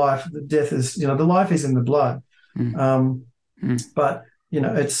water of life. The death is, the life is in the blood. But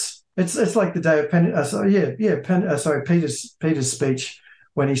it's like the day of Peter's speech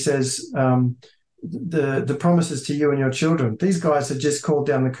when he says the promises to you and your children. These guys had just called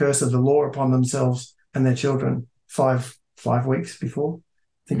down the curse of the law upon themselves and their children five weeks before.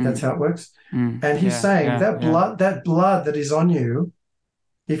 I think that's how it works. And he's saying that blood that is on you,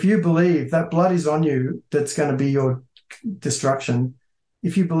 if you believe that blood is on you, that's going to be your destruction.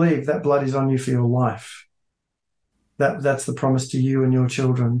 If you believe that blood is on you for your life, that's the promise to you and your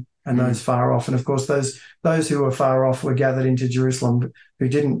children and those far off. And of course, those who were far off were gathered into Jerusalem who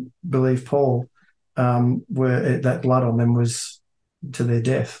didn't believe Paul, that blood on them was to their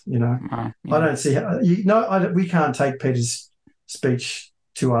death. I don't see how we can't take Peter's speech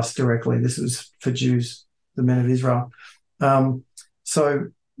to us directly. This was for Jews, the men of Israel.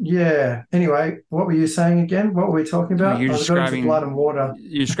 Anyway, what were you saying again? What were we talking about? You're describing blood and water.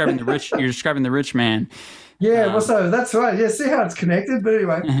 You're describing the rich. You're describing the rich man. Yeah, so that's right. Yeah, see how it's connected. But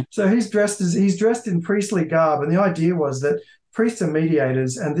anyway, so he's dressed in priestly garb, and the idea was that priests are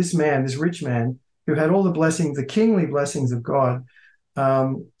mediators, and this rich man, who had all the blessings, the kingly blessings of God,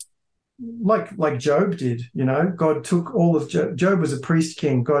 like Job did. God took all of Job was a priest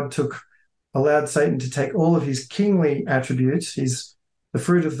king. God allowed Satan to take all of his kingly attributes, the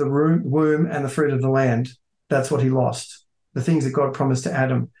fruit of the womb and the fruit of the land. That's what he lost, the things that God promised to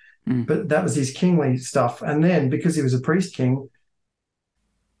Adam. But that was his kingly stuff. And then because he was a priest king,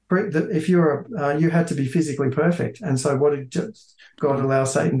 if you had to be physically perfect. And so what did God allow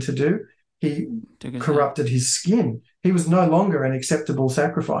Satan to do? He corrupted his skin. He was no longer an acceptable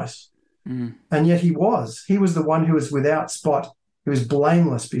sacrifice. And yet he was the one who was without spot. He was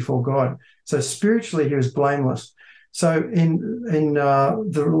blameless before God. So spiritually he was blameless. So in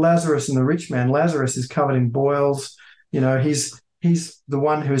the Lazarus and the rich man, Lazarus is covered in boils. He's the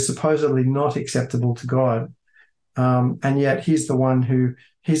one who is supposedly not acceptable to God, and yet he's the one who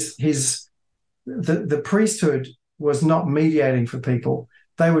the priesthood was not mediating for people.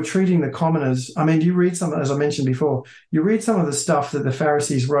 They were treating the commoners. I mean, you read some, as I mentioned before, you read some of the stuff that the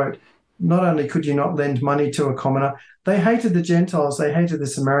Pharisees wrote. Not only could you not lend money to a commoner, they hated the Gentiles, they hated the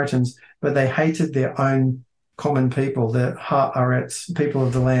Samaritans, but they hated their own common people, the Ha'aretz, people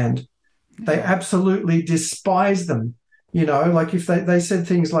of the land. They absolutely despised them. Like if they said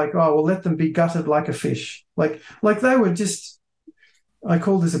things like, oh, well, let them be gutted like a fish. Like they were just, I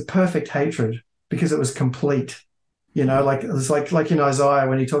call this a perfect hatred because it was complete. Like it's like in Isaiah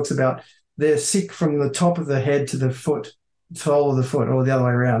when he talks about they're sick from the top of the head to the sole of the foot, or the other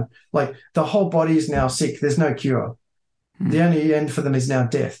way around. Like the whole body is now sick. There's no cure. The only end for them is now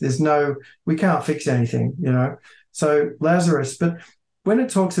death. We can't fix anything, So Lazarus, but when it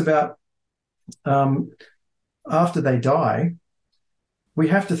talks about after they die, we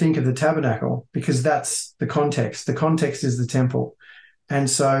have to think of the tabernacle because that's the context. The context is the temple. And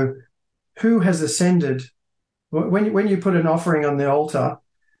so who has ascended? When you put an offering on the altar,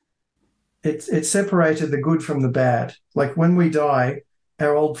 it separated the good from the bad. Like when we die,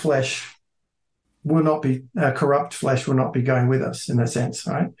 our old flesh will not be, our corrupt flesh will not be going with us in a sense,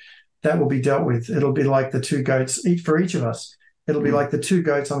 right? That will be dealt with. It'll be like the two goats, for each of us. It'll be like the two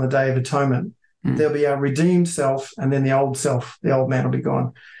goats on the Day of Atonement. There'll be our redeemed self, and then the old man will be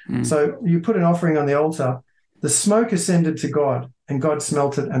gone. So you put an offering on the altar, the smoke ascended to God, and God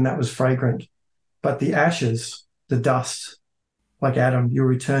smelt it, and that was fragrant. But the ashes, the dust, like Adam, you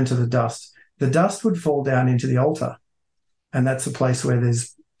return to the dust. The dust would fall down into the altar, and that's a place where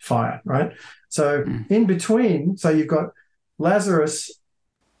there's fire, right? So in between, so you've got Lazarus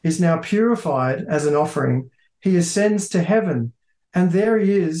is now purified as an offering. He ascends to heaven, and there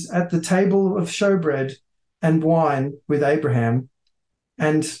he is at the table of showbread and wine with Abraham.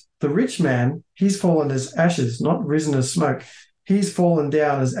 And the rich man, he's fallen as ashes, not risen as smoke. He's fallen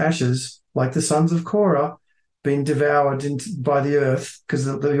down as ashes, like the sons of Korah, been devoured by the earth, because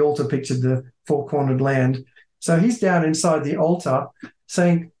the altar pictured the four-cornered land. So he's down inside the altar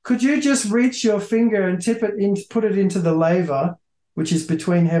saying, could you just reach your finger and tip it in, put it into the laver, which is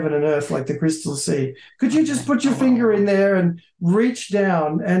between heaven and earth, like the crystal sea? Could you just put your finger in there and reach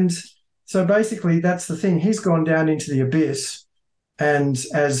down? And so basically that's the thing. He's gone down into the abyss, and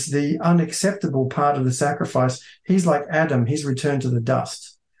as the unacceptable part of the sacrifice, he's like Adam. He's returned to the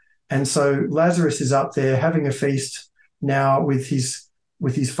dust. And so Lazarus is up there having a feast now with his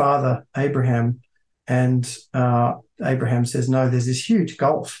father, Abraham. And Abraham says, no, there's this huge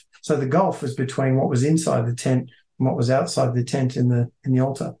gulf. So the gulf was between what was inside the tent and what was outside the tent in the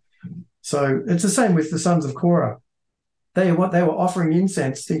altar. So it's the same with the sons of Korah. They were offering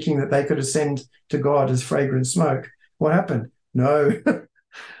incense, thinking that they could ascend to God as fragrant smoke. What happened? No.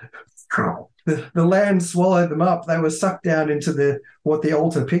 The land swallowed them up. They were sucked down into what the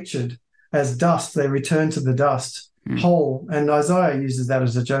altar pictured as dust. They returned to the dust whole. And Isaiah uses that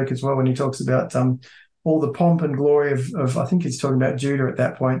as a joke as well when he talks about all the pomp and glory of I think he's talking about Judah at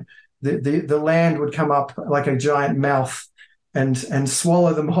that point. The land would come up like a giant mouth and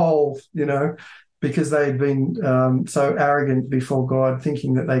swallow them whole, because they'd been so arrogant before God,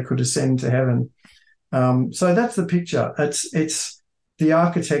 thinking that they could ascend to heaven. So that's the picture. It's the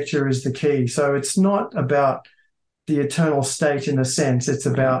architecture is the key. So it's not about the eternal state in a sense. It's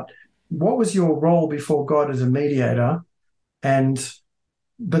about what was your role before God as a mediator,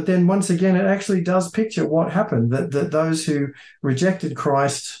 but then once again, it actually does picture what happened, that those who rejected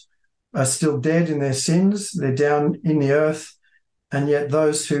Christ are still dead in their sins. They're down in the earth. And yet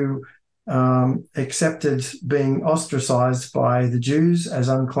those who accepted being ostracized by the Jews as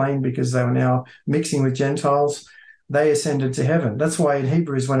unclean because they were now mixing with Gentiles, they ascended to heaven. That's why in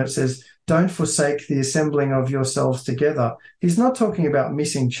Hebrews, when it says, don't forsake the assembling of yourselves together, he's not talking about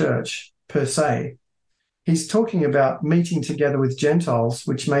missing church per se. He's talking about meeting together with Gentiles,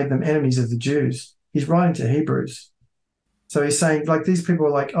 which made them enemies of the Jews. He's writing to Hebrews. So he's saying, like, these people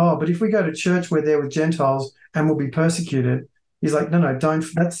are like, oh, but if we go to church, we're there with Gentiles and we'll be persecuted. He's like, no, don't.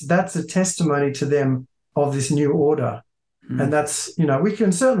 That's a testimony to them of this new order. And that's, we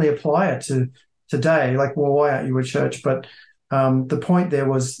can certainly apply it to today. Like, well, why aren't you a church? But the point there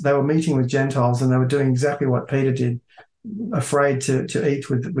was they were meeting with Gentiles and they were doing exactly what Peter did, afraid to eat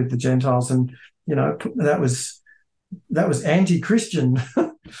with the Gentiles. And, that was anti-Christian.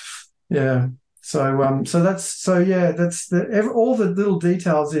 Yeah. So that's all the little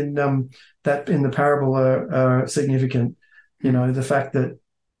details in the parable are significant. The fact that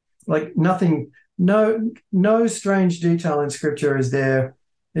like nothing, no strange detail in Scripture is there.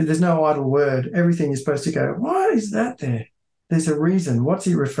 There's no idle word. Everything is supposed to go, why is that there? There's a reason. What's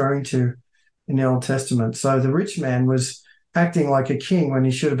he referring to in the Old Testament? So the rich man was acting like a king when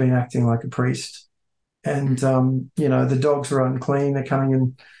he should have been acting like a priest. And, the dogs were unclean. They're coming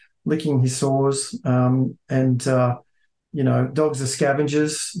and licking his sores. Dogs are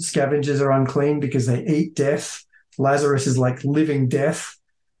scavengers. Scavengers are unclean because they eat death. Lazarus is like living death.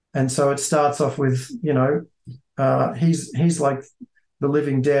 And so it starts off with, he's like the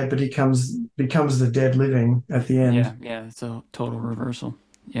living dead, but he becomes the dead living at the end. Yeah, it's a total reversal.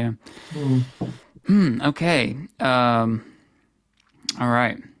 Yeah. Okay. All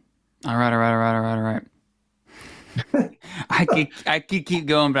right. I could keep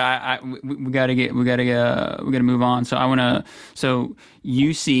going, but we gotta move on. So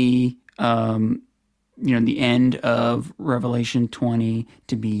you see, the end of Revelation 20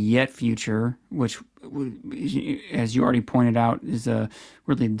 to be yet future, which, as you already pointed out, is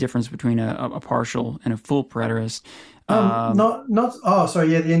really the difference between a partial and a full preterist.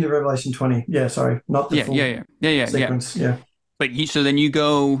 The end of Revelation 20. Yeah, sorry, not the full sequence. Yeah. But so then you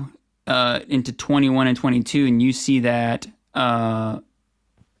go into 21 and 22, and you see that. That's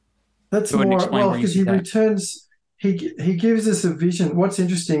more because he returns. He gives us a vision. What's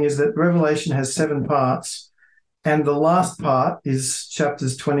interesting is that Revelation has 7 parts, and the last part is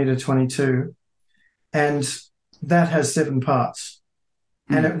chapters 20 to 22, and that has 7 parts.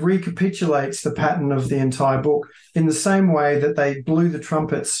 And it recapitulates the pattern of the entire book in the same way that they blew the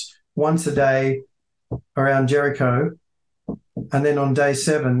trumpets once a day around Jericho, and then on day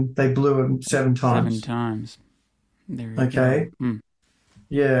 7, they blew them 7 times. 7 times. There you go. Hmm.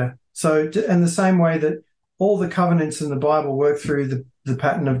 Yeah. So, and the same way that all the covenants in the Bible work through the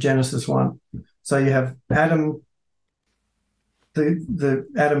pattern of Genesis 1. So you have Adam, the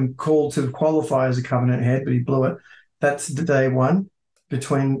Adam called to qualify as a covenant head, but he blew it. That's the day 1,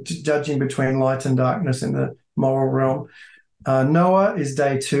 judging between light and darkness in the moral realm. Noah is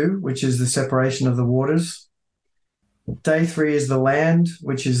day 2, which is the separation of the waters. Day 3 is the land,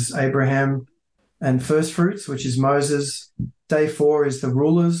 which is Abraham and first fruits, which is Moses. Day 4 is the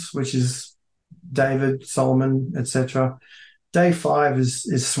rulers, which is David, Solomon, etc. Day 5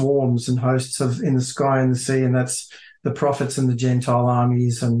 is swarms and hosts of in the sky and the sea, and that's the prophets and the Gentile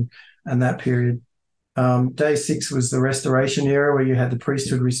armies and that period. Day 6 was the Restoration era, where you had the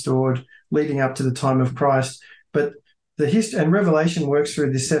priesthood restored, leading up to the time of Christ. But the history and Revelation works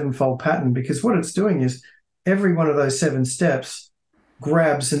through this sevenfold pattern, because what it's doing is every one of those 7 steps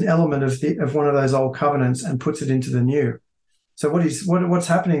grabs an element of one of those old covenants and puts it into the new. So what's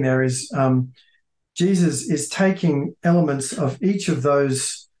happening there is Jesus is taking elements of each of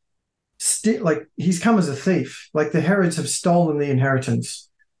those. Like he's come as a thief. Like the Herods have stolen the inheritance.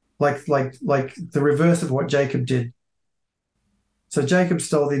 Like the reverse of what Jacob did. So Jacob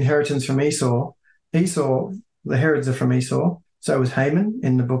stole the inheritance from Esau. The Herods are from Esau. So was Haman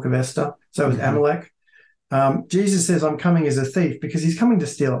in the book of Esther. So was Amalek. Jesus says, I'm coming as a thief, because he's coming to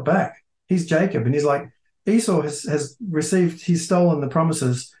steal it back. He's Jacob, and he's like, Esau has received, he's stolen the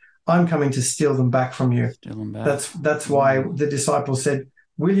promises. I'm coming to steal them back from you. Steal them back. That's why the disciples said,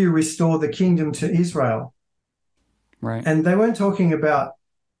 will you restore the kingdom to Israel? Right. And they weren't talking about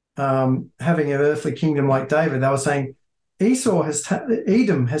having an earthly kingdom like David. They were saying,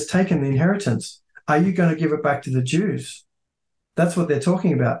 Edom has taken the inheritance. Are you going to give it back to the Jews? That's what they're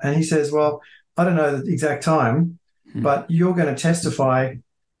talking about. And he says, well, I don't know the exact time, but you're going to testify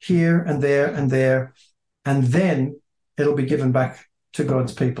here and there and there, and then it'll be given back to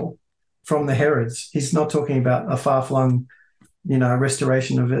God's people from the Herods. He's not talking about a far-flung,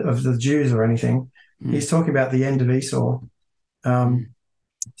 restoration of the Jews or anything. He's talking about the end of Esau.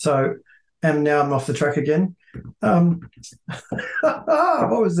 So, and now I'm off the track again. What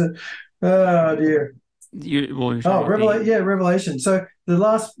was it? Oh dear. Revelation. So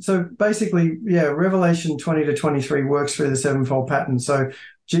basically, Revelation 20 to 23 works through the sevenfold pattern. So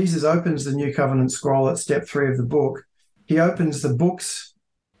Jesus opens the New Covenant scroll at step 3 of the book. He opens the books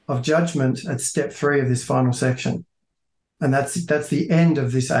of judgment at step 3 of this final section. And that's the end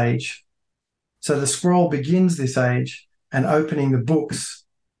of this age. So the scroll begins this age, and opening the books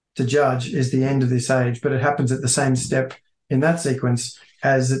to judge is the end of this age, but it happens at the same step in that sequence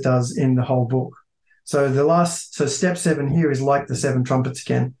as it does in the whole book. So step 7 here is like the 7 trumpets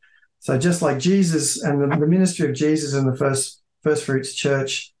again. So just like Jesus and the ministry of Jesus in the first fruits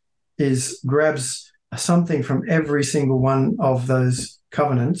church grabs something from every single one of those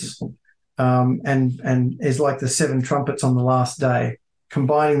covenants, and is like the 7 trumpets on the last day,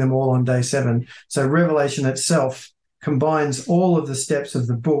 combining them all on day 7. So Revelation itself combines all of the steps of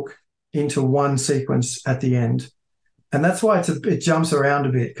the book into one sequence at the end. And that's why it jumps around a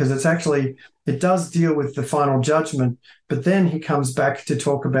bit, because it does deal with the final judgment, but then he comes back to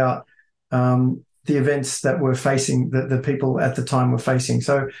talk about the events that we're facing, that the people at the time were facing.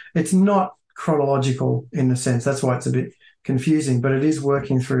 So it's not chronological in a sense. That's why it's a bit confusing, but it is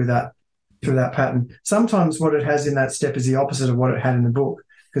working through that pattern. Sometimes what it has in that step is the opposite of what it had in the book,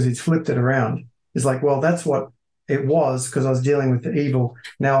 because it's flipped it around. It's like, well, that's what it was because I was dealing with the evil.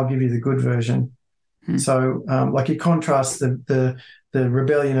 Now I'll give you the good version. So like he contrasts the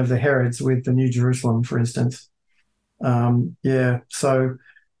rebellion of the Herods with the New Jerusalem, for instance. But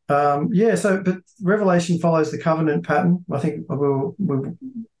Revelation follows the covenant pattern. I think we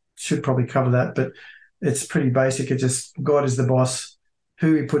should probably cover that, but it's pretty basic. It's just God is the boss,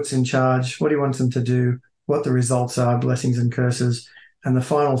 who he puts in charge, what he wants them to do, what the results are, blessings and curses. And the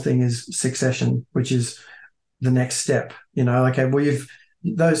final thing is succession, which is the next step.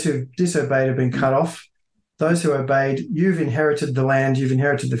 Those who've disobeyed have been cut off. Those who obeyed, you've inherited the land, you've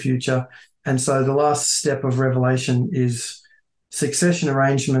inherited the future. And so the last step of Revelation is succession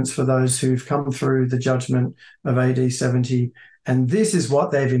arrangements for those who've come through the judgment of AD 70. And this is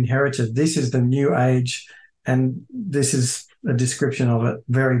what they've inherited. This is the new age. And this is a description of it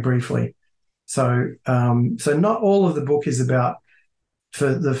very briefly. So not all of the book is about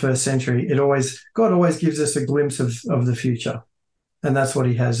for the first century. God always gives us a glimpse of the future. And that's what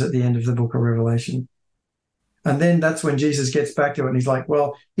he has at the end of the book of Revelation. And then that's when Jesus gets back to it and he's like,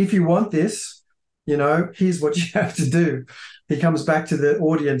 well, if you want this, here's what you have to do. He comes back to the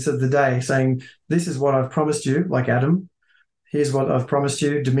audience of the day saying, this is what I've promised you, like Adam. Here's what I've promised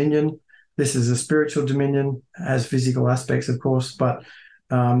you, dominion. This is a spiritual dominion, has physical aspects, of course, but,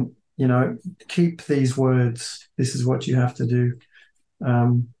 keep these words. This is what you have to do.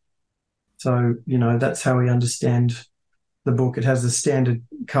 That's how we understand the book. It has a standard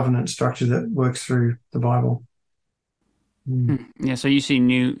covenant structure that works through the Bible. Yeah, so you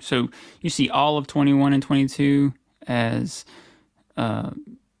see all of 21 and 22 as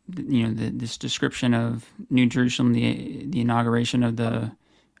this description of New Jerusalem, the inauguration of the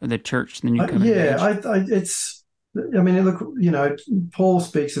church, the new covenant. I mean, look, Paul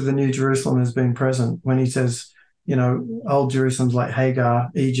speaks of the New Jerusalem as being present when he says, old Jerusalem's like Hagar,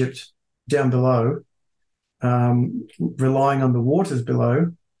 Egypt, down below, relying on the waters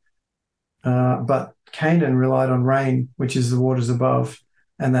below. But Canaan relied on rain, which is the waters above,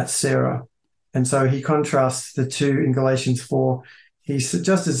 and that's Sarah. And so he contrasts the two in Galatians 4. He's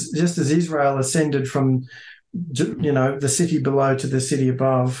just as Israel ascended from, the city below to the city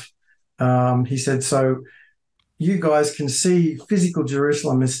above. He said, so you guys can see physical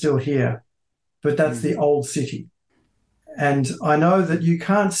Jerusalem is still here, but that's the old city. And I know that you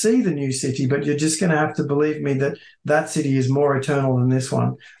can't see the new city, but you're just going to have to believe me that that city is more eternal than this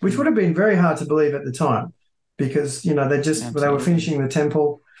one, which would have been very hard to believe at the time because, they were finishing the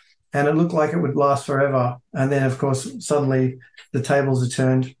temple and it looked like it would last forever. And then, of course, suddenly the tables are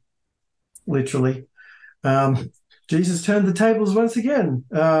turned, literally. Jesus turned the tables once again.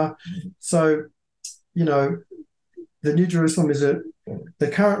 So, the New Jerusalem is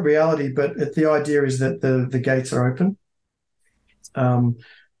the current reality, but the idea is that the gates are open.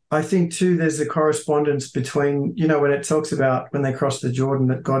 I think too there's a correspondence between, when it talks about when they crossed the Jordan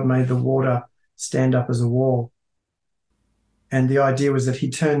that God made the water stand up as a wall. And the idea was that he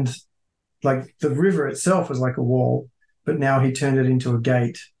turned, like the river itself was like a wall, but now he turned it into a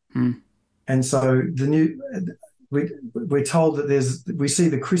gate. And so we're told that we see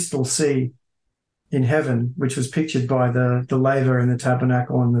the crystal sea in heaven, which was pictured by the laver in the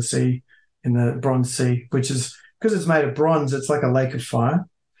tabernacle and the sea, in the bronze sea, which is, because it's made of bronze, it's like a lake of fire.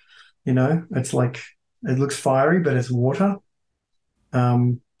 It's like, it looks fiery, but it's water.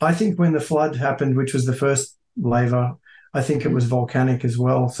 I think when the flood happened, which was the first laver, I think it was volcanic as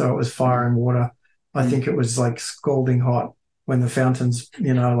well. So it was fire and water. I think it was like scalding hot when the fountains,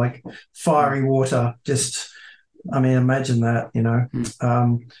 like fiery water, imagine that,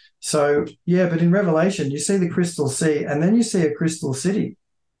 So, yeah, but in Revelation, you see the crystal sea and then you see a crystal city.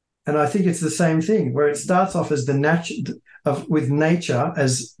 And I think it's the same thing where it starts off as with nature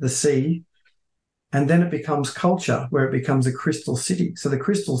as the sea, and then it becomes culture where it becomes a crystal city. So the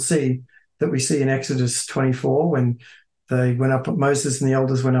crystal sea that we see in Exodus 24, when they went up, Moses and the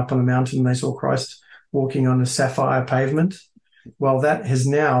elders went up on a mountain and they saw Christ walking on a sapphire pavement. Well, that has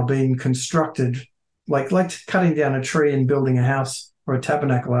now been constructed like cutting down a tree and building a house or a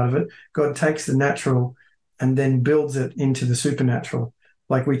tabernacle out of it. God takes the natural and then builds it into the supernatural.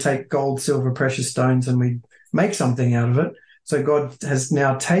 Like we take gold, silver, precious stones and we make something out of it. So God has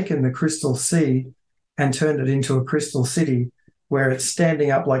now taken the crystal sea and turned it into a crystal city where it's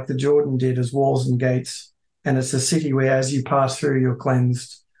standing up like the Jordan did as walls and gates. And it's a city where as you pass through, you're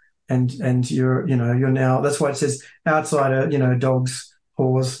cleansed and you're now, that's why it says outside are, dogs,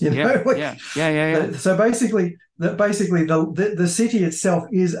 paws, Yeah. So basically the city itself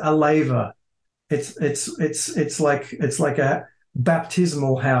is a laver. It's like a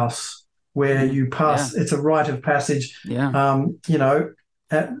baptismal house where you pass. It's a rite of passage. In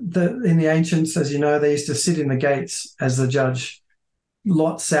the ancients, as you know, they used to sit in the gates as the judge.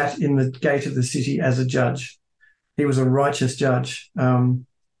 Lot sat in the gate of the city as a judge. He was a righteous judge.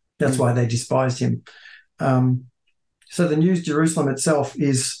 That's why they despised him. So the New Jerusalem itself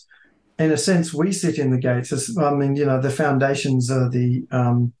is, in a sense, we sit in the gates. The foundations are the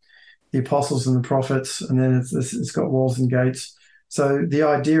apostles and the prophets, and then it's got walls and gates. So the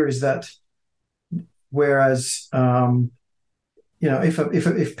idea is that whereas,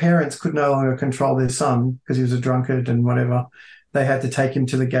 if parents could no longer control their son because he was a drunkard and whatever, they had to take him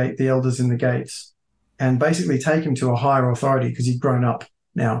to the gate, the elders in the gates, and basically take him to a higher authority because he'd grown up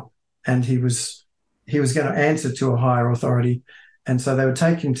now and he was going to answer to a higher authority. And so they would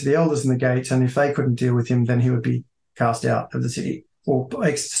take him to the elders in the gates, and if they couldn't deal with him, then he would be cast out of the city or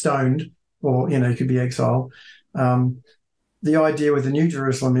stoned, or, he could be exiled. The idea with the New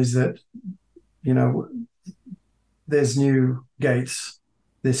Jerusalem is that, there's new gates,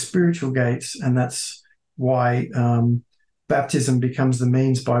 there's spiritual gates, and that's why baptism becomes the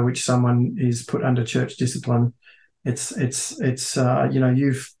means by which someone is put under church discipline. It's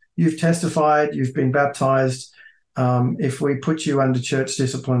you've testified, you've been baptized. If we put you under church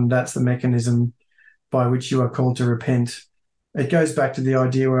discipline, that's the mechanism by which you are called to repent. It goes back to the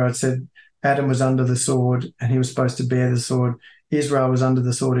idea where I said Adam was under the sword and he was supposed to bear the sword. Israel was under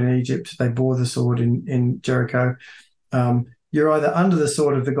the sword in Egypt. They bore the sword in Jericho. You're either under the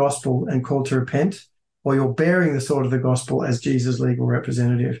sword of the gospel and called to repent, or you're bearing the sword of the gospel as Jesus' legal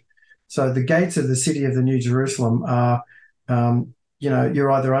representative. So the gates of the city of the New Jerusalem are,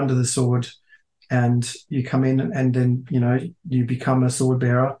 you're either under the sword and you come in and then, you become a sword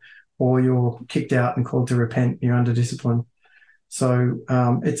bearer, or you're kicked out and called to repent. You're under discipline. So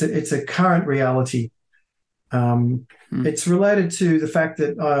it's a current reality. It's related to the fact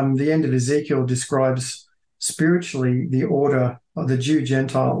that the end of Ezekiel describes spiritually the order of the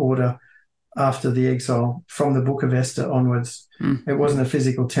Jew-Gentile order after the exile from the book of Esther onwards. It wasn't a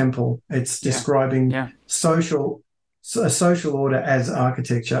physical temple. It's describing a social order as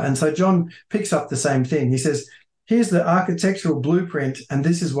architecture. And so John picks up the same thing. He says, here's the architectural blueprint, and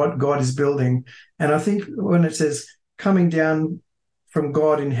this is what God is building. And I think when it says coming down from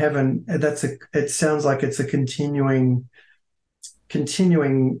God in heaven, it sounds like it's a continuing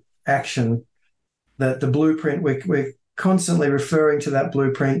action, that the blueprint, we're constantly referring to that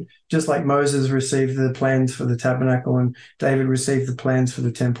blueprint, just like Moses received the plans for the tabernacle and David received the plans for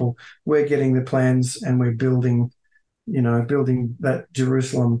the temple. We're getting the plans and we're building that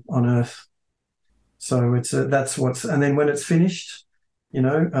Jerusalem on earth. So and then when it's finished,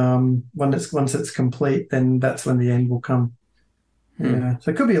 once it's complete, then that's when the end will come. Yeah.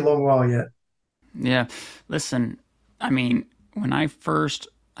 So it could be a long while yet. Yeah. Listen, I mean, when I first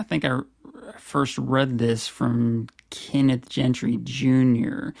read this from Kenneth Gentry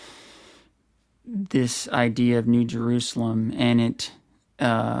Jr., this idea of New Jerusalem, and it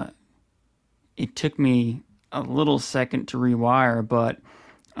took me a little second to rewire, but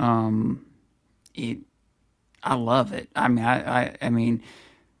I love it. I mean,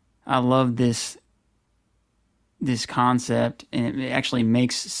 I love this concept, and it actually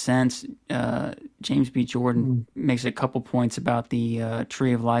makes sense. James B. Jordan makes a couple points about the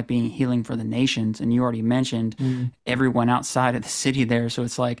tree of life being healing for the nations, and you already mentioned everyone outside of the city there. So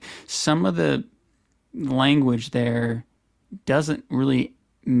it's like some of the language there doesn't really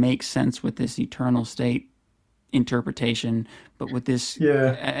make sense with this eternal state interpretation, but with this,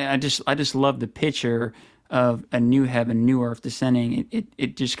 I just love the picture of a new heaven, new earth descending.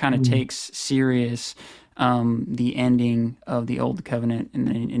 It just kind of takes serious the ending of the old covenant and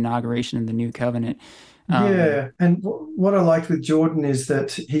the inauguration of the new covenant. And what I liked with Jordan is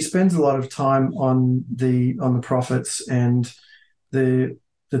that he spends a lot of time on the prophets and the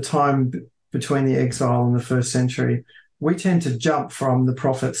time between the exile and the first century. We tend to jump from the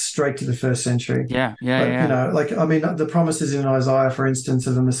prophets straight to the first century. But, the promises in Isaiah, for instance,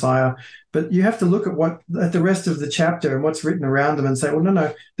 of the Messiah. But you have to look at the rest of the chapter and what's written around them and say, well,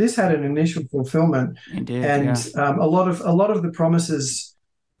 no, this had an initial fulfillment. It did, a lot of the promises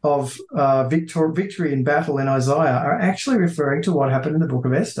of victory in battle in Isaiah are actually referring to what happened in the book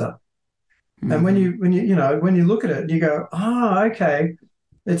of Esther. And when you look at it, you go, okay,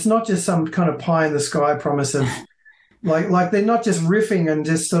 it's not just some kind of pie in the sky promise of like they're not just riffing and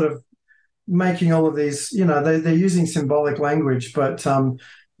just sort of making all of these, they're using symbolic language, but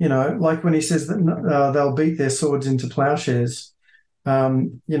like when he says that they'll beat their swords into plowshares,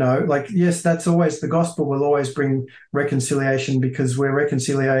 yes, that's always, the gospel will always bring reconciliation, because we're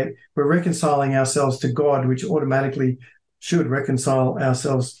reconciling ourselves to God, which automatically should reconcile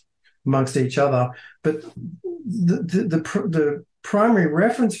ourselves amongst each other. But the primary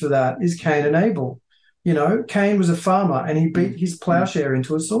reference for that is Cain and Abel. Cain was a farmer and he beat his plowshare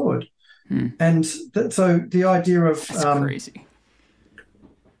into a sword. And so the idea of that's crazy.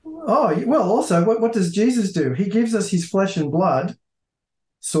 Also, what does Jesus do? He gives us his flesh and blood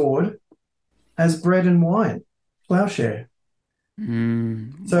sword as bread and wine, plowshare.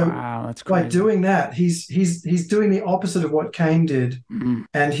 So wow, that's crazy. By doing that, he's doing the opposite of what Cain did,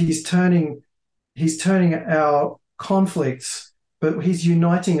 and he's turning our conflicts, but he's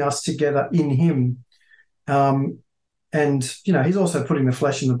uniting us together in him. And he's also putting the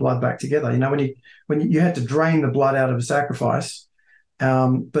flesh and the blood back together. When you had to drain the blood out of a sacrifice,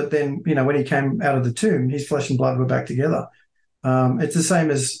 but then when he came out of the tomb, his flesh and blood were back together. It's the same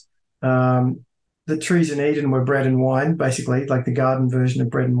as the trees in Eden were bread and wine, basically, like the garden version of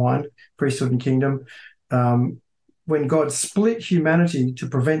bread and wine, priesthood and kingdom. When God split humanity to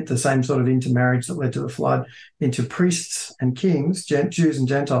prevent the same sort of intermarriage that led to the flood into priests and kings, Jews and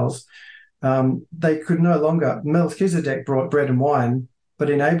Gentiles, they could no longer. Melchizedek brought bread and wine, but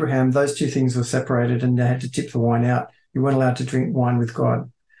in Abraham, those two things were separated and they had to tip the wine out. You weren't allowed to drink wine with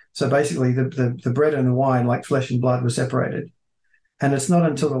God. So basically, the bread and the wine, like flesh and blood, were separated. And it's not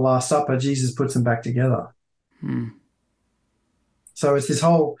until the Last Supper Jesus puts them back together. So it's this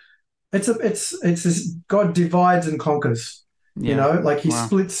whole. It's this God divides and conquers. He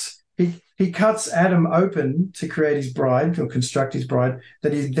splits. He cuts Adam open to create his bride or construct his bride,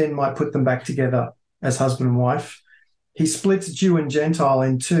 that he then might put them back together as husband and wife. He splits Jew and Gentile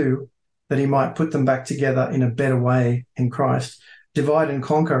in two, that he might put them back together in a better way in Christ. Divide and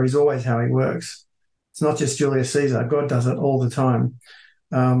conquer is always how he works. It's not just Julius Caesar. God does it all the time.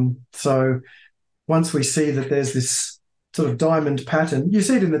 So once we see that there's this sort of diamond pattern, you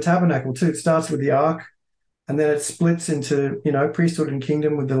see it in the tabernacle too. It starts with the ark, and then it splits into, priesthood and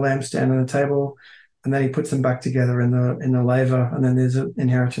kingdom with the lampstand and the table, and then he puts them back together in the laver, and then there's an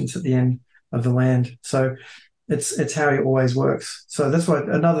inheritance at the end of the land. So it's how he always works. So that's why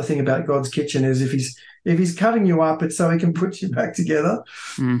another thing about God's kitchen is if he's cutting you up, it's so he can put you back together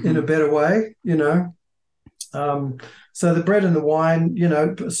in a better way, So the bread and the wine,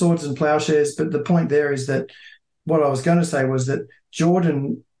 swords and plowshares. But the point there is that what I was going to say was that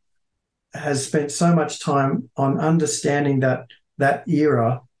Jordan has spent so much time on understanding that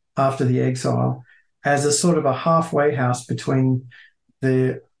era after the exile as a sort of a halfway house between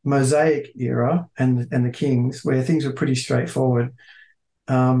the Mosaic era and the Kings, where things were pretty straightforward.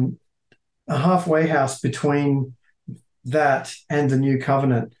 A halfway house between that and the New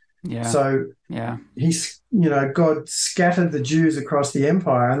Covenant. Yeah. So God scattered the Jews across the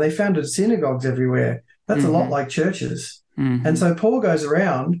empire, and they founded synagogues everywhere. That's a lot like churches. And so Paul goes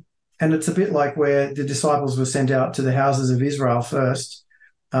around, and it's a bit like where the disciples were sent out to the houses of Israel first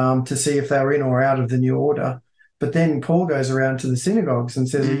to see if they were in or out of the new order. But then Paul goes around to the synagogues and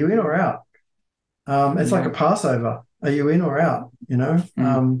says, are you in or out? It's like a Passover. Are you in or out?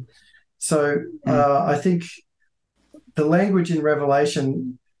 I think the language in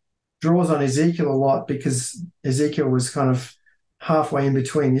Revelation draws on Ezekiel a lot because Ezekiel was kind of halfway in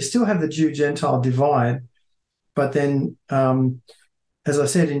between. You still have the Jew-Gentile divide, but then, as I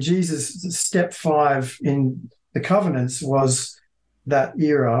said, in Jesus, step 5 in the covenants was that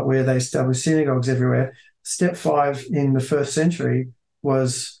era where they established synagogues everywhere. Step 5 in the first century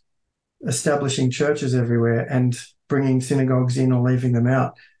was establishing churches everywhere and bringing synagogues in or leaving them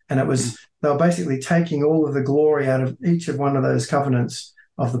out. And it was they were basically taking all of the glory out of each of one of those covenants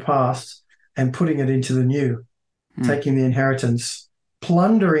of the past and putting it into the new, taking the inheritance,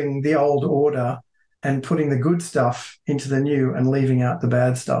 plundering the old order and putting the good stuff into the new and leaving out the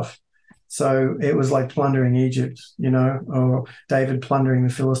bad stuff. So it was like plundering Egypt, or David plundering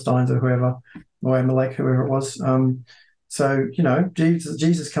the Philistines or whoever, or Amalek, whoever it was.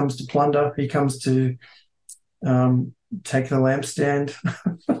 Jesus comes to plunder. He comes to take the lampstand.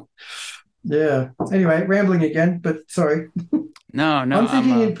 Yeah. Anyway, rambling again, but sorry. No.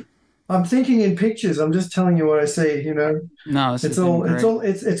 I'm thinking in pictures. I'm just telling you what I see. No, it's all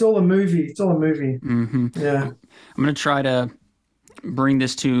a movie. It's all a movie. Yeah. I'm going to try to bring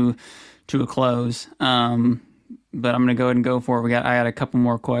this to a close, but I'm going to go ahead and go for it. I got a couple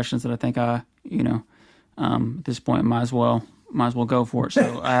more questions that I think at this point might as well go for it.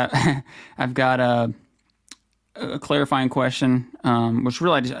 So I've got a clarifying question, which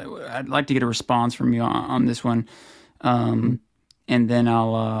really I'd like to get a response from you on this one, and then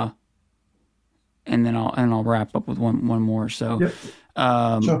I'll wrap up with one more. So,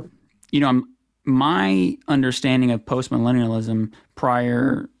 Sure. My understanding of postmillennialism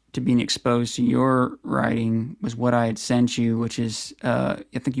prior to being exposed to your writing was what I had sent you, which is I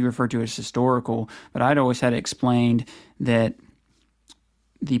think you referred to it as historical, but I'd always had it explained that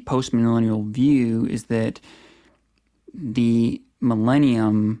the postmillennial view is that the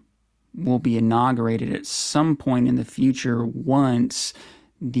millennium will be inaugurated at some point in the future once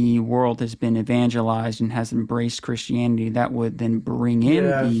the world has been evangelized and has embraced Christianity. That would then bring in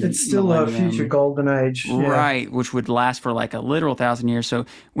it's still millennium, a future golden age. Right, which would last for like a literal 1,000 years. So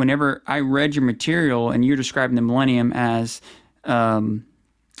whenever I read your material and you're describing the millennium as, the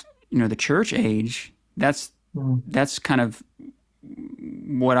church age, that's kind of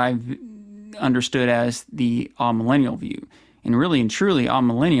what I've understood as the all-millennial view. And really and truly,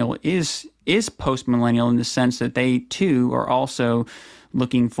 all-millennial is post-millennial in the sense that they, too, are also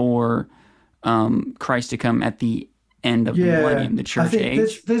looking for Christ to come at the end of the millennium, the church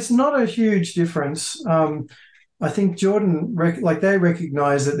age. There's not a huge difference. I think Jordan, they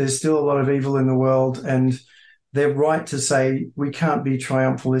recognize that there's still a lot of evil in the world, and they're right to say we can't be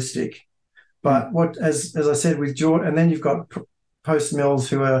triumphalistic. But as I said with Jordan, and then you've got post-mills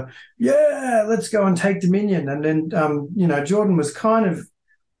who are, let's go and take dominion. And then, Jordan was kind of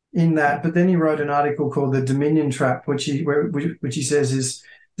in that, but then he wrote an article called The Dominion Trap, which he says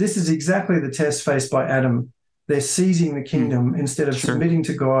this is exactly the test faced by Adam. They're seizing the kingdom instead of submitting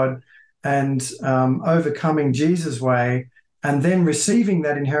to God and overcoming Jesus' way and then receiving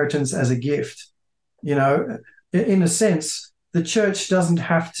that inheritance as a gift. In a sense, the church doesn't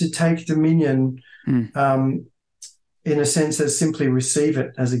have to take dominion in a sense as simply receive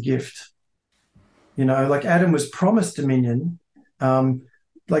it as a gift. Like Adam was promised dominion.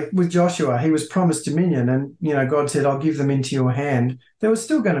 Like with Joshua, he was promised dominion and, God said, I'll give them into your hand. There was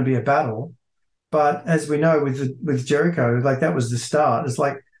still going to be a battle. But as we know with Jericho, like that was the start. It's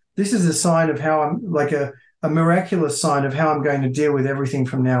like, this is a sign of how I'm like a miraculous sign of how I'm going to deal with everything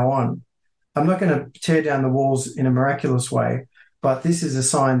from now on. I'm not going to tear down the walls in a miraculous way, but this is a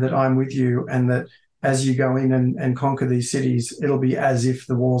sign that I'm with you, and that as you go in and conquer these cities, it'll be as if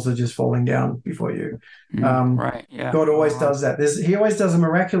the walls are just falling down before you. Right. Yeah. God always does that. He always does a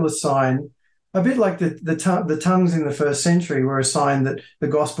miraculous sign, a bit like the tongues in the first century were a sign that the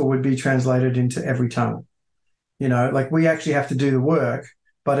gospel would be translated into every tongue. Like we actually have to do the work,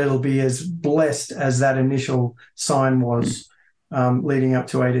 but it'll be as blessed as that initial sign was leading up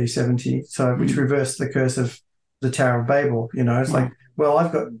to AD 70. So which reversed the curse of the Tower of Babel. It's like, well,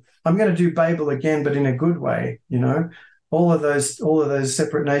 I'm going to do Babel again, but in a good way. All of those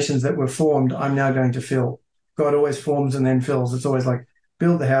separate nations that were formed, I'm now going to fill. God always forms and then fills. It's always like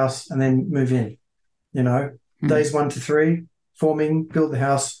build the house and then move in. Days 1 to 3, forming, build the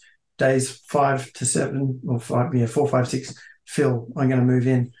house. Days 5 to 7 or 4, 5, 6, fill. I'm going to move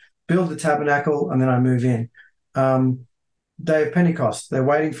in. Build the tabernacle and then I move in. Day of Pentecost, they're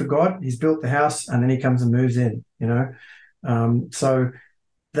waiting for God. He's built the house and then he comes and moves in. So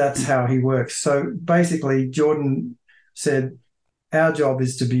that's how he works. So basically, Jordan said, our job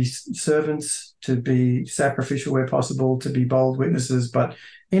is to be servants, to be sacrificial where possible, to be bold witnesses. But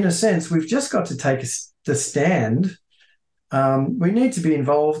in a sense, we've just got to take the stand. We need to be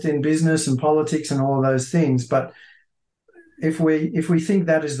involved in business and politics and all of those things. But if we think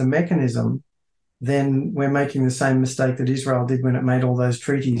that is the mechanism, then we're making the same mistake that Israel did when it made all those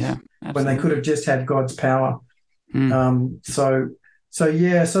treaties, when they could have just had God's power. So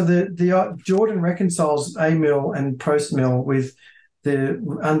the Jordan reconciles amill and postmill with the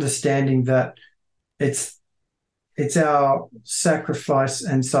understanding that it's our sacrifice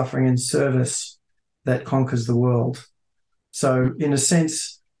and suffering and service that conquers the world. So in a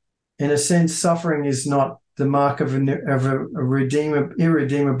sense, suffering is not the mark of a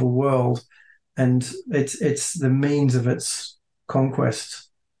irredeemable world, and it's the means of its conquest.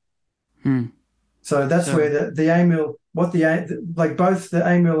 So that's where the amill, both the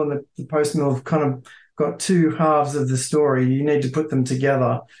amill and the postmill have kind of got two halves of the story. You need to put them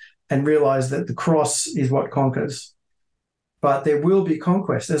together and realize that the cross is what conquers. But there will be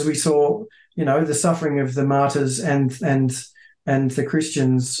conquest, as we saw. The suffering of the martyrs and the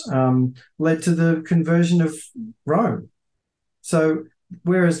Christians led to the conversion of Rome. So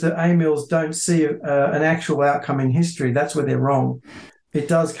whereas the amills don't see an actual outcome in history, that's where they're wrong. It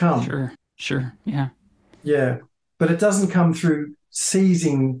does come. Sure. Yeah. Yeah. But it doesn't come through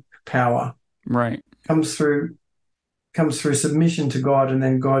seizing power. Right. Comes through submission to God, and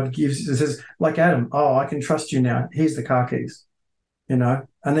then God says, like Adam, I can trust you now. Here's the car keys. And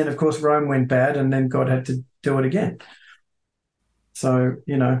then of course Rome went bad, and then God had to do it again. So,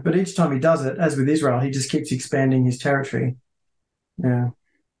 but each time he does it, as with Israel, he just keeps expanding his territory. Yeah.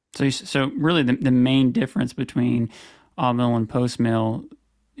 So really the main difference between amill and postmill,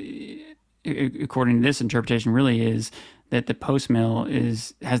 according to this interpretation, really is that the postmill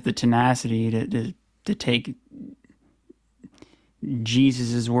has the tenacity to take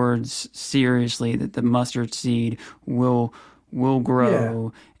Jesus's words seriously, that the mustard seed will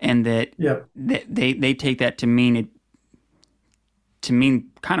grow, and that they take that to mean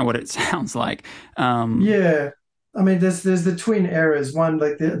kind of what it sounds like. I mean, there's the twin errors. One,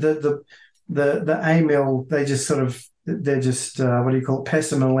 like the amill, they're just what do you call it,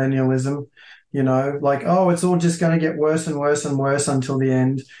 pessimillennialism. Like, it's all just going to get worse and worse and worse until the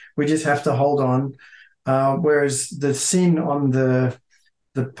end. We just have to hold on. Whereas the sin on the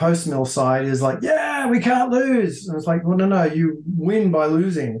postmill side is like, we can't lose. And it's like, well, no, you win by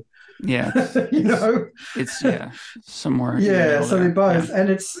losing. Yeah. It's somewhere. Yeah. So they're both. Yeah. And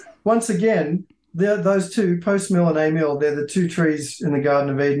it's, once again, those two, postmill and amill, they're the two trees in the Garden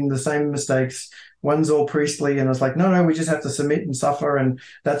of Eden, the same mistakes. One's all priestly, and it's like, no, we just have to submit and suffer, and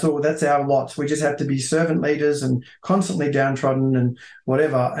that's our lot. We just have to be servant leaders and constantly downtrodden and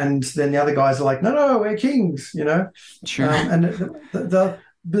whatever. And then the other guys are like, no, we're kings, Sure. And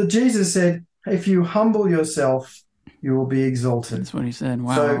Jesus said, if you humble yourself, you will be exalted. That's what he said.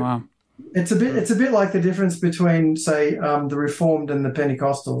 Wow. So wow. It's a bit like the difference between, say, the Reformed and the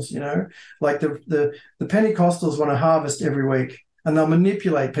Pentecostals. Like the Pentecostals want to harvest every week, and they'll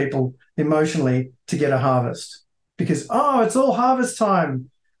manipulate people emotionally to get a harvest because, it's all harvest time.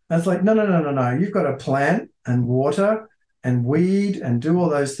 And it's like, no. You've got to plant and water and weed and do all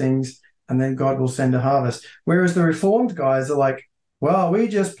those things, and then God will send a harvest. Whereas the Reformed guys are like, well, we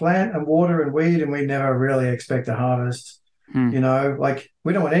just plant and water and weed, and we never really expect a harvest. Like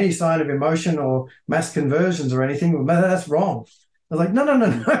we don't want any sign of emotion or mass conversions or anything. That's wrong. They're like, no.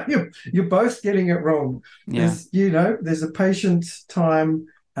 You're both getting it wrong. Yeah. There's a patient time,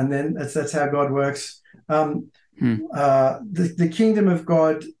 and then that's how God works. The kingdom of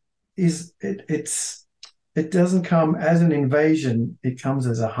God it doesn't come as an invasion, it comes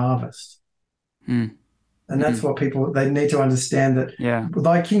as a harvest. Mm. And that's what they need to understand, that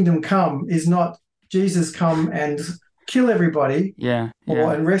thy kingdom come is not Jesus come and kill everybody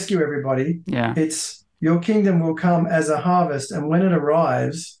and rescue everybody. Yeah. It's your kingdom will come as a harvest. And when it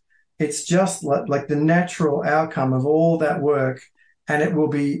arrives, it's just like the natural outcome of all that work, and it will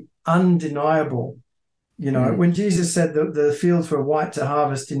be undeniable. When Jesus said that the fields were white to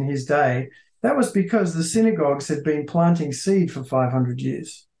harvest in his day, that was because the synagogues had been planting seed for 500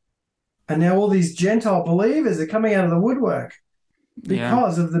 years. And now all these Gentile believers are coming out of the woodwork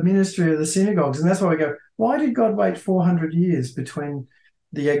because of the ministry of the synagogues. And that's why we go, why did God wait 400 years between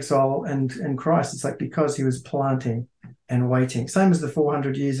the exile and Christ? It's like because he was planting and waiting. Same as the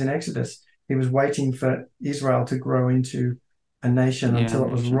 400 years in Exodus. He was waiting for Israel to grow into a nation until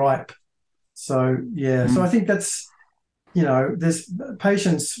it was ripe. So, so I think that's, there's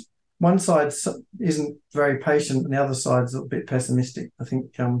patience. One side isn't very patient and the other side's a bit pessimistic. I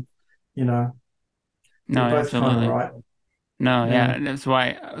think, no, both absolutely. kind of right. No, that's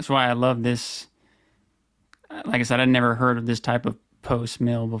why I love this. Like I said, I'd never heard of this type of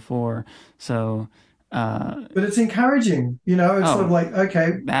post-mill before. So, but it's encouraging, it's sort of like,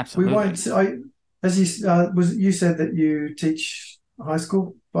 okay, absolutely. We won't. You said that you teach high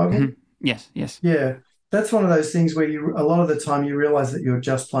school Bible? Mm-hmm. Yes. Yeah. That's one of those things where a lot of the time you realize that you're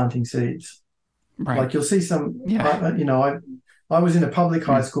just planting seeds. Right. Like you'll see some, I was in a public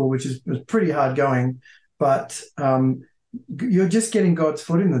high school, which was pretty hard going, but you're just getting God's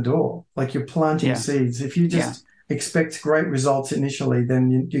foot in the door. Like you're planting seeds. If you just expect great results initially,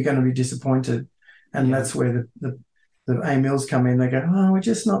 then you're going to be disappointed. And that's where the A Mills come in. They go, oh, we're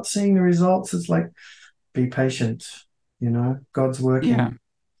just not seeing the results. It's like, be patient, God's working. Yeah.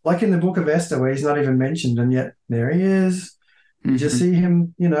 Like in the book of Esther, where he's not even mentioned, and yet there he is. You just see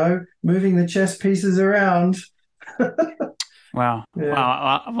him, moving the chess pieces around. Wow. Yeah.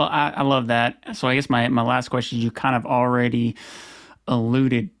 Wow. Well, I love that. So I guess my last question, you kind of already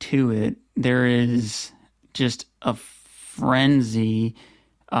alluded to it. There is just a frenzy,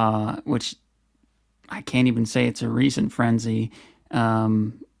 which I can't even say it's a recent frenzy.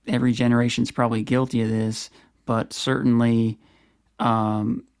 Every generation's probably guilty of this, but certainly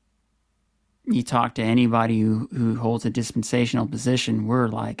you talk to anybody who holds a dispensational position, we're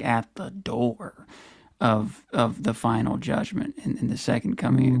like at the door of the final judgment and the second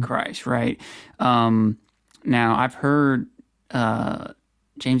coming of Christ, right? Now I've heard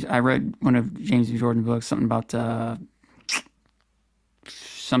James. I read one of James B. Jordan's books, something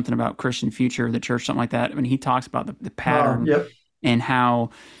about Christian future of the church, something like that. I mean, he talks about the pattern and how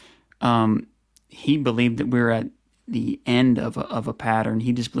he believed that we're at the end of a pattern.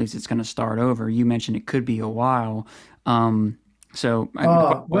 He just believes it's going to start over. You mentioned it could be a while. When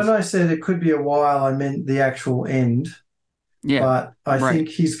I said it could be a while, I meant the actual end. Yeah, but I think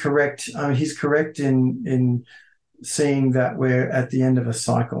he's correct. He's correct in seeing that we're at the end of a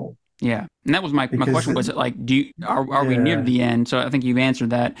cycle. Yeah, and that was my question. Was it like, are we near the end? So I think you've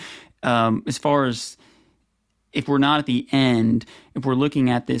answered that. As far as if we're not at the end, if we're looking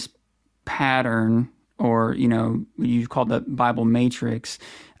at this pattern, or you call the Bible matrix,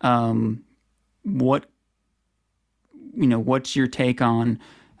 what's your take on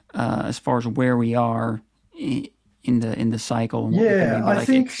as far as where we are in the cycle? And I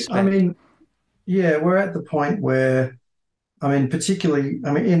think we're at the point where, particularly,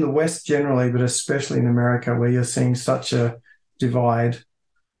 in the West generally, but especially in America, where you're seeing such a divide.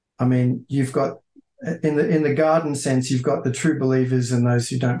 You've got in the garden sense, you've got the true believers and those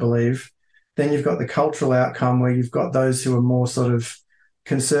who don't believe. Then you've got the cultural outcome where you've got those who are more sort of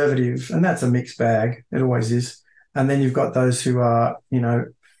conservative, and that's a mixed bag. It always is. And then you've got those who are,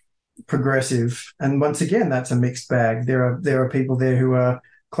 progressive. And once again, that's a mixed bag. There are people there who are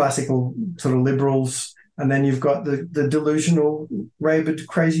classical sort of liberals, and then you've got the delusional, rabid,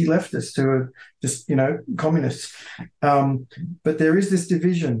 crazy leftists who are just, communists. But there is this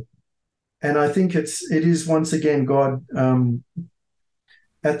division. And I think it is once again God.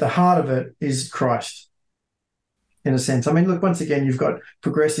 At the heart of it is Christ, in a sense. Look, once again, you've got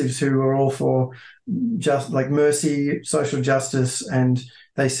progressives who are all for just like mercy, social justice, and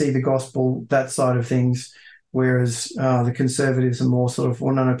they see the gospel, that side of things, whereas the conservatives are more sort of,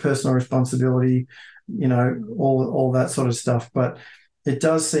 personal responsibility, all that sort of stuff. But it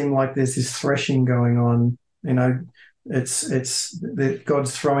does seem like there's this threshing going on. It's that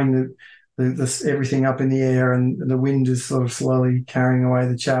God's throwing everything up in the air, and the wind is sort of slowly carrying away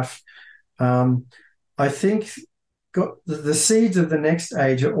the chaff. I think the seeds of the next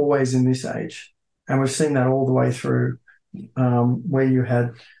age are always in this age, and we've seen that all the way through, where you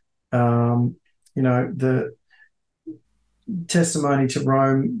had The testimony to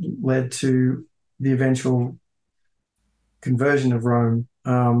Rome led to the eventual conversion of Rome.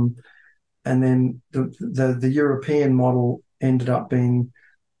 And then the European model ended up being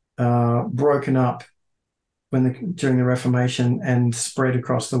broken up during the Reformation and spread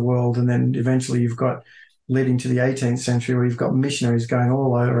across the world. And then eventually you've got, leading to the 18th century, where you've got missionaries going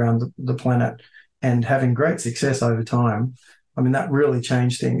all around the planet and having great success over time. I mean, that really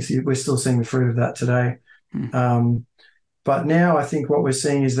changed things. We're still seeing the fruit of that today. But now I think what we're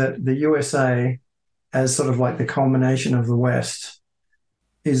seeing is that the USA, as sort of like the culmination of the West,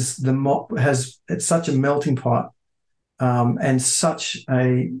 it's such a melting pot, and such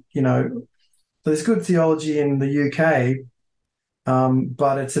a, there's good theology in the UK,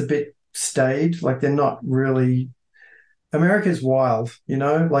 but it's a bit staid. Like, they're not really. America's wild,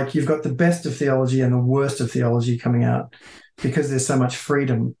 like you've got the best of theology and the worst of theology coming out because there's so much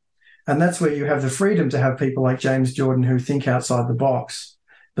freedom. And that's where you have the freedom to have people like James Jordan who think outside the box.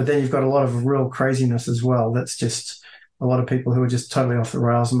 But then you've got a lot of real craziness as well. That's just a lot of people who are just totally off the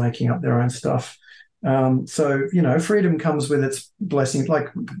rails and making up their own stuff. So, freedom comes with its blessings. Like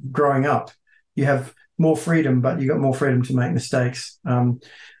growing up, you have more freedom, but you got more freedom to make mistakes.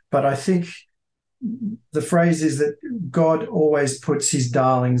 But I think the phrase is that God always puts his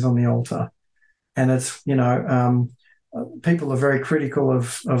darlings on the altar. And it's, people are very critical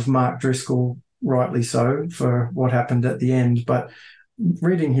of Mark Driscoll, rightly so, for what happened at the end. But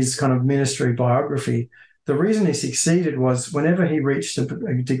reading his kind of ministry biography, the reason he succeeded was whenever he reached a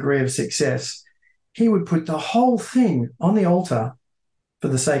degree of success, he would put the whole thing on the altar for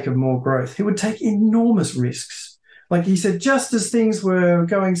the sake of more growth. He would take enormous risks. Like he said, just as things were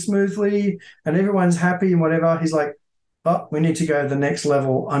going smoothly and everyone's happy and whatever, he's like, oh, we need to go to the next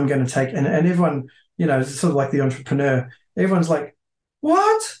level. I'm going to take, and everyone, it's sort of like the entrepreneur. Everyone's like,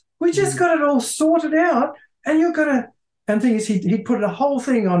 what? We just got it all sorted out, and you're going to, and the thing is, he'd put a whole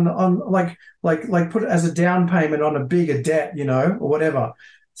thing on like put it as a down payment on a bigger debt, or whatever.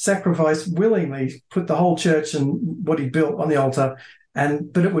 Sacrifice willingly, put the whole church and what he built on the altar,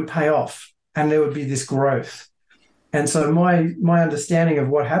 but it would pay off, and there would be this growth. And so my understanding of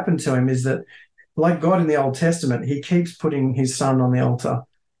what happened to him is that, like God in the Old Testament, he keeps putting his son on the altar,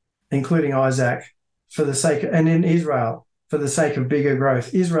 including Isaac, for the sake and in Israel, for the sake of bigger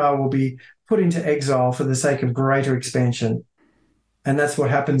growth. Israel will be put into exile for the sake of greater expansion. And that's what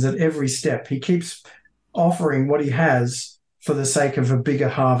happens at every step. He keeps offering what he has for the sake of a bigger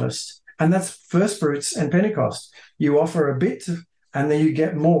harvest. And that's first fruits and Pentecost. You offer a bit and then you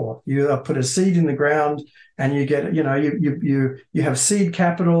get more. You put a seed in the ground and you get, you have seed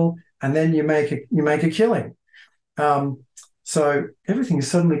capital, and then you make a killing. So everything's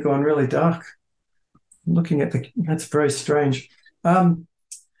suddenly gone really dark. Looking at that's very strange. So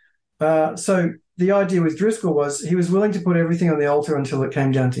the idea with Driscoll was he was willing to put everything on the altar until it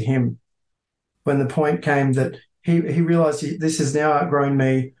came down to him. When the point came that he realized this has now outgrown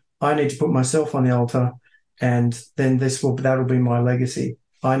me, I need to put myself on the altar, and then that'll be my legacy.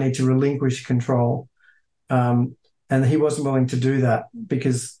 I need to relinquish control. And he wasn't willing to do that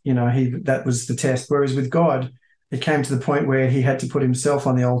because, that was the test. Whereas with God, it came to the point where he had to put himself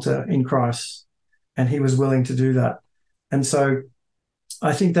on the altar in Christ, and he was willing to do that. And so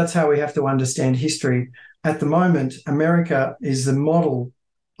I think that's how we have to understand history. At the moment, America is the model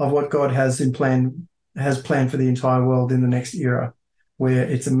of what God has planned for the entire world in the next era, where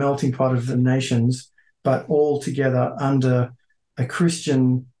it's a melting pot of the nations, but all together under a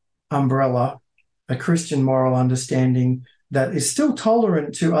Christian umbrella, a Christian moral understanding that is still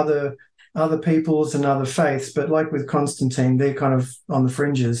tolerant to other peoples and other faiths. But like with Constantine, they're kind of on the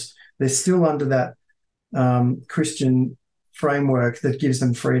fringes. They're still under that Christian framework that gives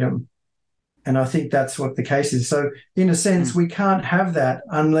them freedom. And I think that's what the case is. So in a sense, we can't have that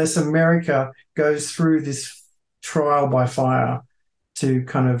unless America goes through this trial by fire to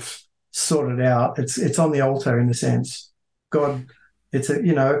kind of sort it out. It's on the altar in a sense. God, it's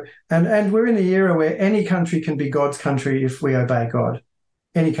and we're in the era where any country can be God's country if we obey God,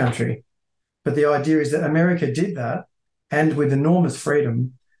 any country. But the idea is that America did that, and with enormous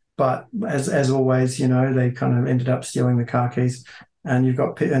freedom. But as always, they kind of ended up stealing the car keys, and you've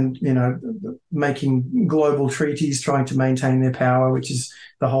got making global treaties, trying to maintain their power, which is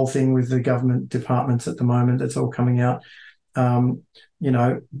the whole thing with the government departments at the moment. That's all coming out.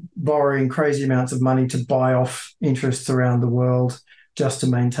 Borrowing crazy amounts of money to buy off interests around the world just to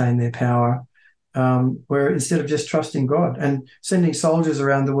maintain their power, where instead of just trusting God and sending soldiers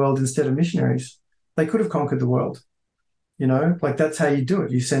around the world instead of missionaries, they could have conquered the world. That's how you do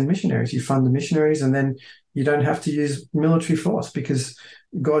it. You send missionaries, you fund the missionaries, and then you don't have to use military force because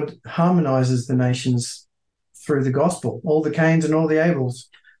God harmonizes the nations through the gospel. All the Cains and all the Abels,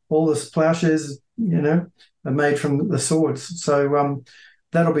 all the plowshares, are made from the swords. So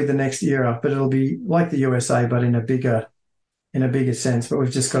that'll be the next era, but it'll be like the USA, but in a bigger sense. But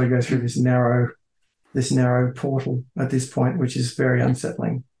we've just got to go through this narrow portal at this point, which is very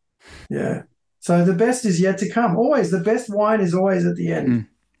unsettling. Yeah. So the best is yet to come. Always, the best wine is always at the end.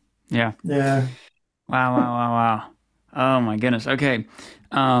 Yeah. Yeah. Wow. Oh my goodness. Okay.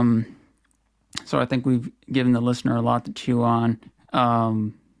 So I think we've given the listener a lot to chew on.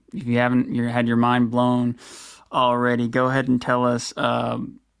 If you haven't had your mind blown already, go ahead and tell us, your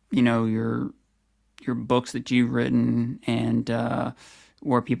books that you've written and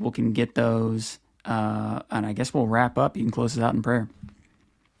where people can get those. And I guess we'll wrap up. You can close us out in prayer.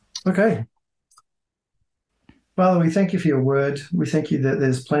 Okay. Father, we thank you for your word. We thank you that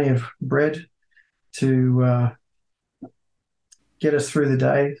there's plenty of bread to get us through the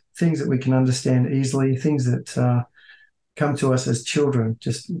day, things that we can understand easily, things that come to us as children,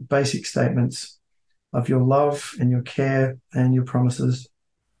 just basic statements of your love and your care and your promises.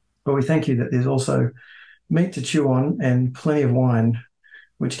 But we thank you that there's also meat to chew on and plenty of wine,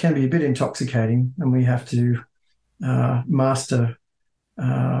 which can be a bit intoxicating, and we have to master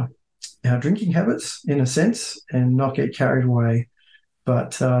our drinking habits in a sense and not get carried away,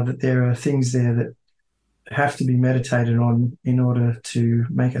 but that there are things there that have to be meditated on in order to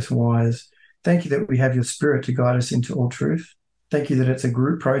make us wise. Thank you that we have your Spirit to guide us into all truth. Thank you that it's a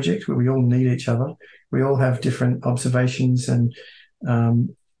group project where we all need each other. We all have different observations, and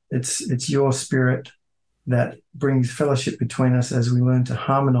it's your Spirit that brings fellowship between us as we learn to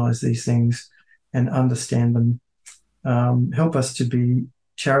harmonize these things and understand them. Help us to be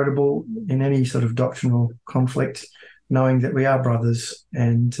charitable in any sort of doctrinal conflict, knowing that we are brothers,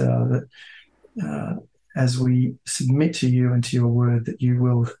 and that as we submit to you and to your word, that you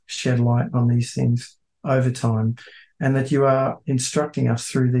will shed light on these things over time, and that you are instructing us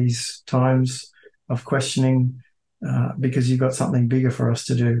through these times of questioning because you've got something bigger for us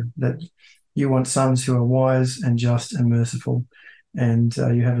to do, that you want sons who are wise and just and merciful, and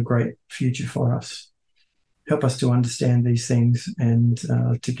you have a great future for us. Help us to understand these things and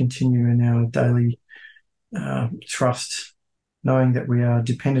to continue in our daily trust, knowing that we are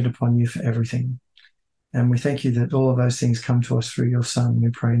dependent upon you for everything. And we thank you that all of those things come to us through your Son. We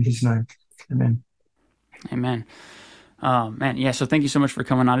pray in his name. Amen. Amen. Man, yeah, so thank you so much for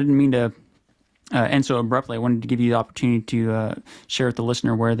coming on. I didn't mean to end so abruptly. I wanted to give you the opportunity to share with the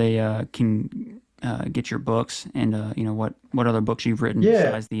listener where they can get your books and, what other books you've written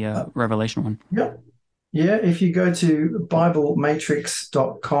besides the Revelation one. Yeah, if you go to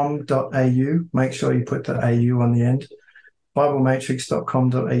biblematrix.com.au, make sure you put the AU on the end,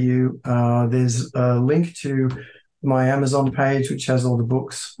 biblematrix.com.au. There's a link to my Amazon page, which has all the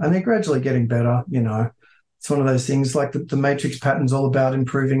books, and they're gradually getting better. It's one of those things, like the matrix pattern's all about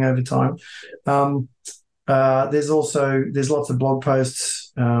improving over time. There's lots of blog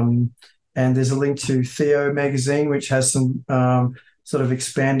posts, and there's a link to Theo magazine, which has some sort of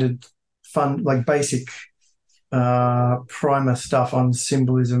expanded fun, like basic primer stuff on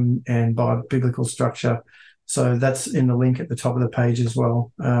symbolism and biblical structure. So that's in the link at the top of the page as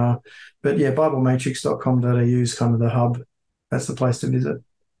well. But yeah, biblematrix.com.au is kind of the hub. That's the place to visit.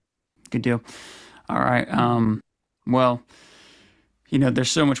 Good deal. All right. Well,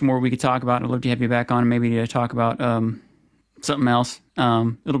 there's so much more we could talk about. I'd love to have you back on, maybe to talk about something else.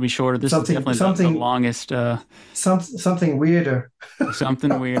 It'll be shorter. This is definitely the longest. Something weirder.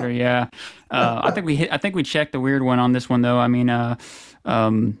 Something weirder, yeah. I think we checked the weird one on this one, though. I mean, I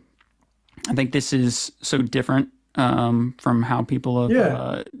think this is so different from how people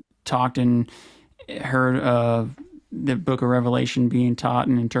have talked and heard the Book of Revelation being taught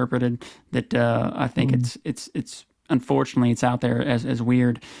and interpreted. That I think it's unfortunately it's out there as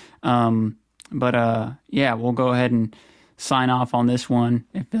weird. But we'll go ahead and sign off on this one.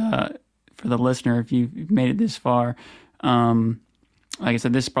 If for the listener, if you've made it this far, like I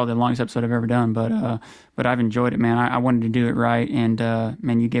said, this is probably the longest episode I've ever done, but I've enjoyed it, man. I wanted to do it right, and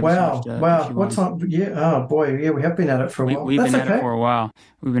man, you gave us so much. Wow! What time? Yeah. Oh boy. Yeah, we have been at it for a while. We've been at it for a while.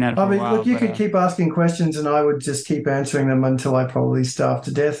 We've been at it for a while. Look, you could keep asking questions, and I would just keep answering them until I probably starve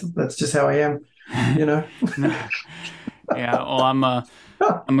to death. That's just how I am. Yeah. Well, I'm gonna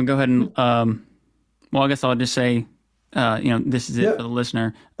go ahead and I guess I'll just say, this is it for the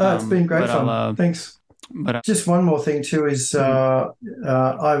listener. It's been great fun. Thanks. But just one more thing too is I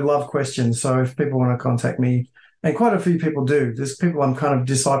love questions. So if people want to contact me, and quite a few people do, there's people I'm kind of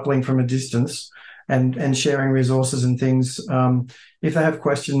discipling from a distance and sharing resources and things. If they have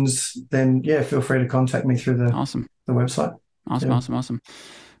questions, then feel free to contact me through the website. Awesome.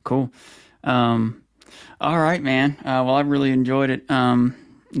 Cool. All right, man. Well, I really enjoyed it.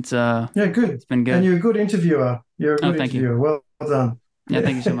 It's good. It's been good. And you're a good interviewer. Thank you. Well done. Yeah,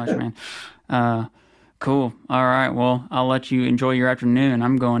 thank you so much, man. Cool. All right. Well, I'll let you enjoy your afternoon.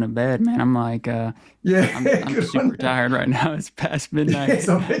 I'm going to bed, man. I'm like, I'm super tired right now. It's past midnight. Yes,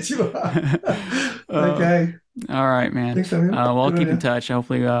 I bet you are. Okay. All right, man. Thanks, Samuel. Well, I'll keep in touch.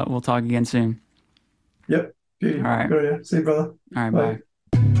 Hopefully, we'll talk again soon. Yep. Beauty. All right. Good on you. See you, brother. All right. Bye.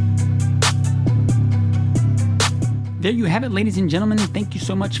 There you have it, ladies and gentlemen. Thank you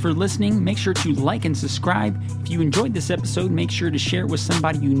so much for listening. Make sure to like and subscribe. If you enjoyed this episode, make sure to share it with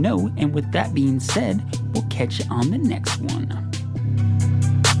somebody you know. And with that being said, we'll catch you on the next one.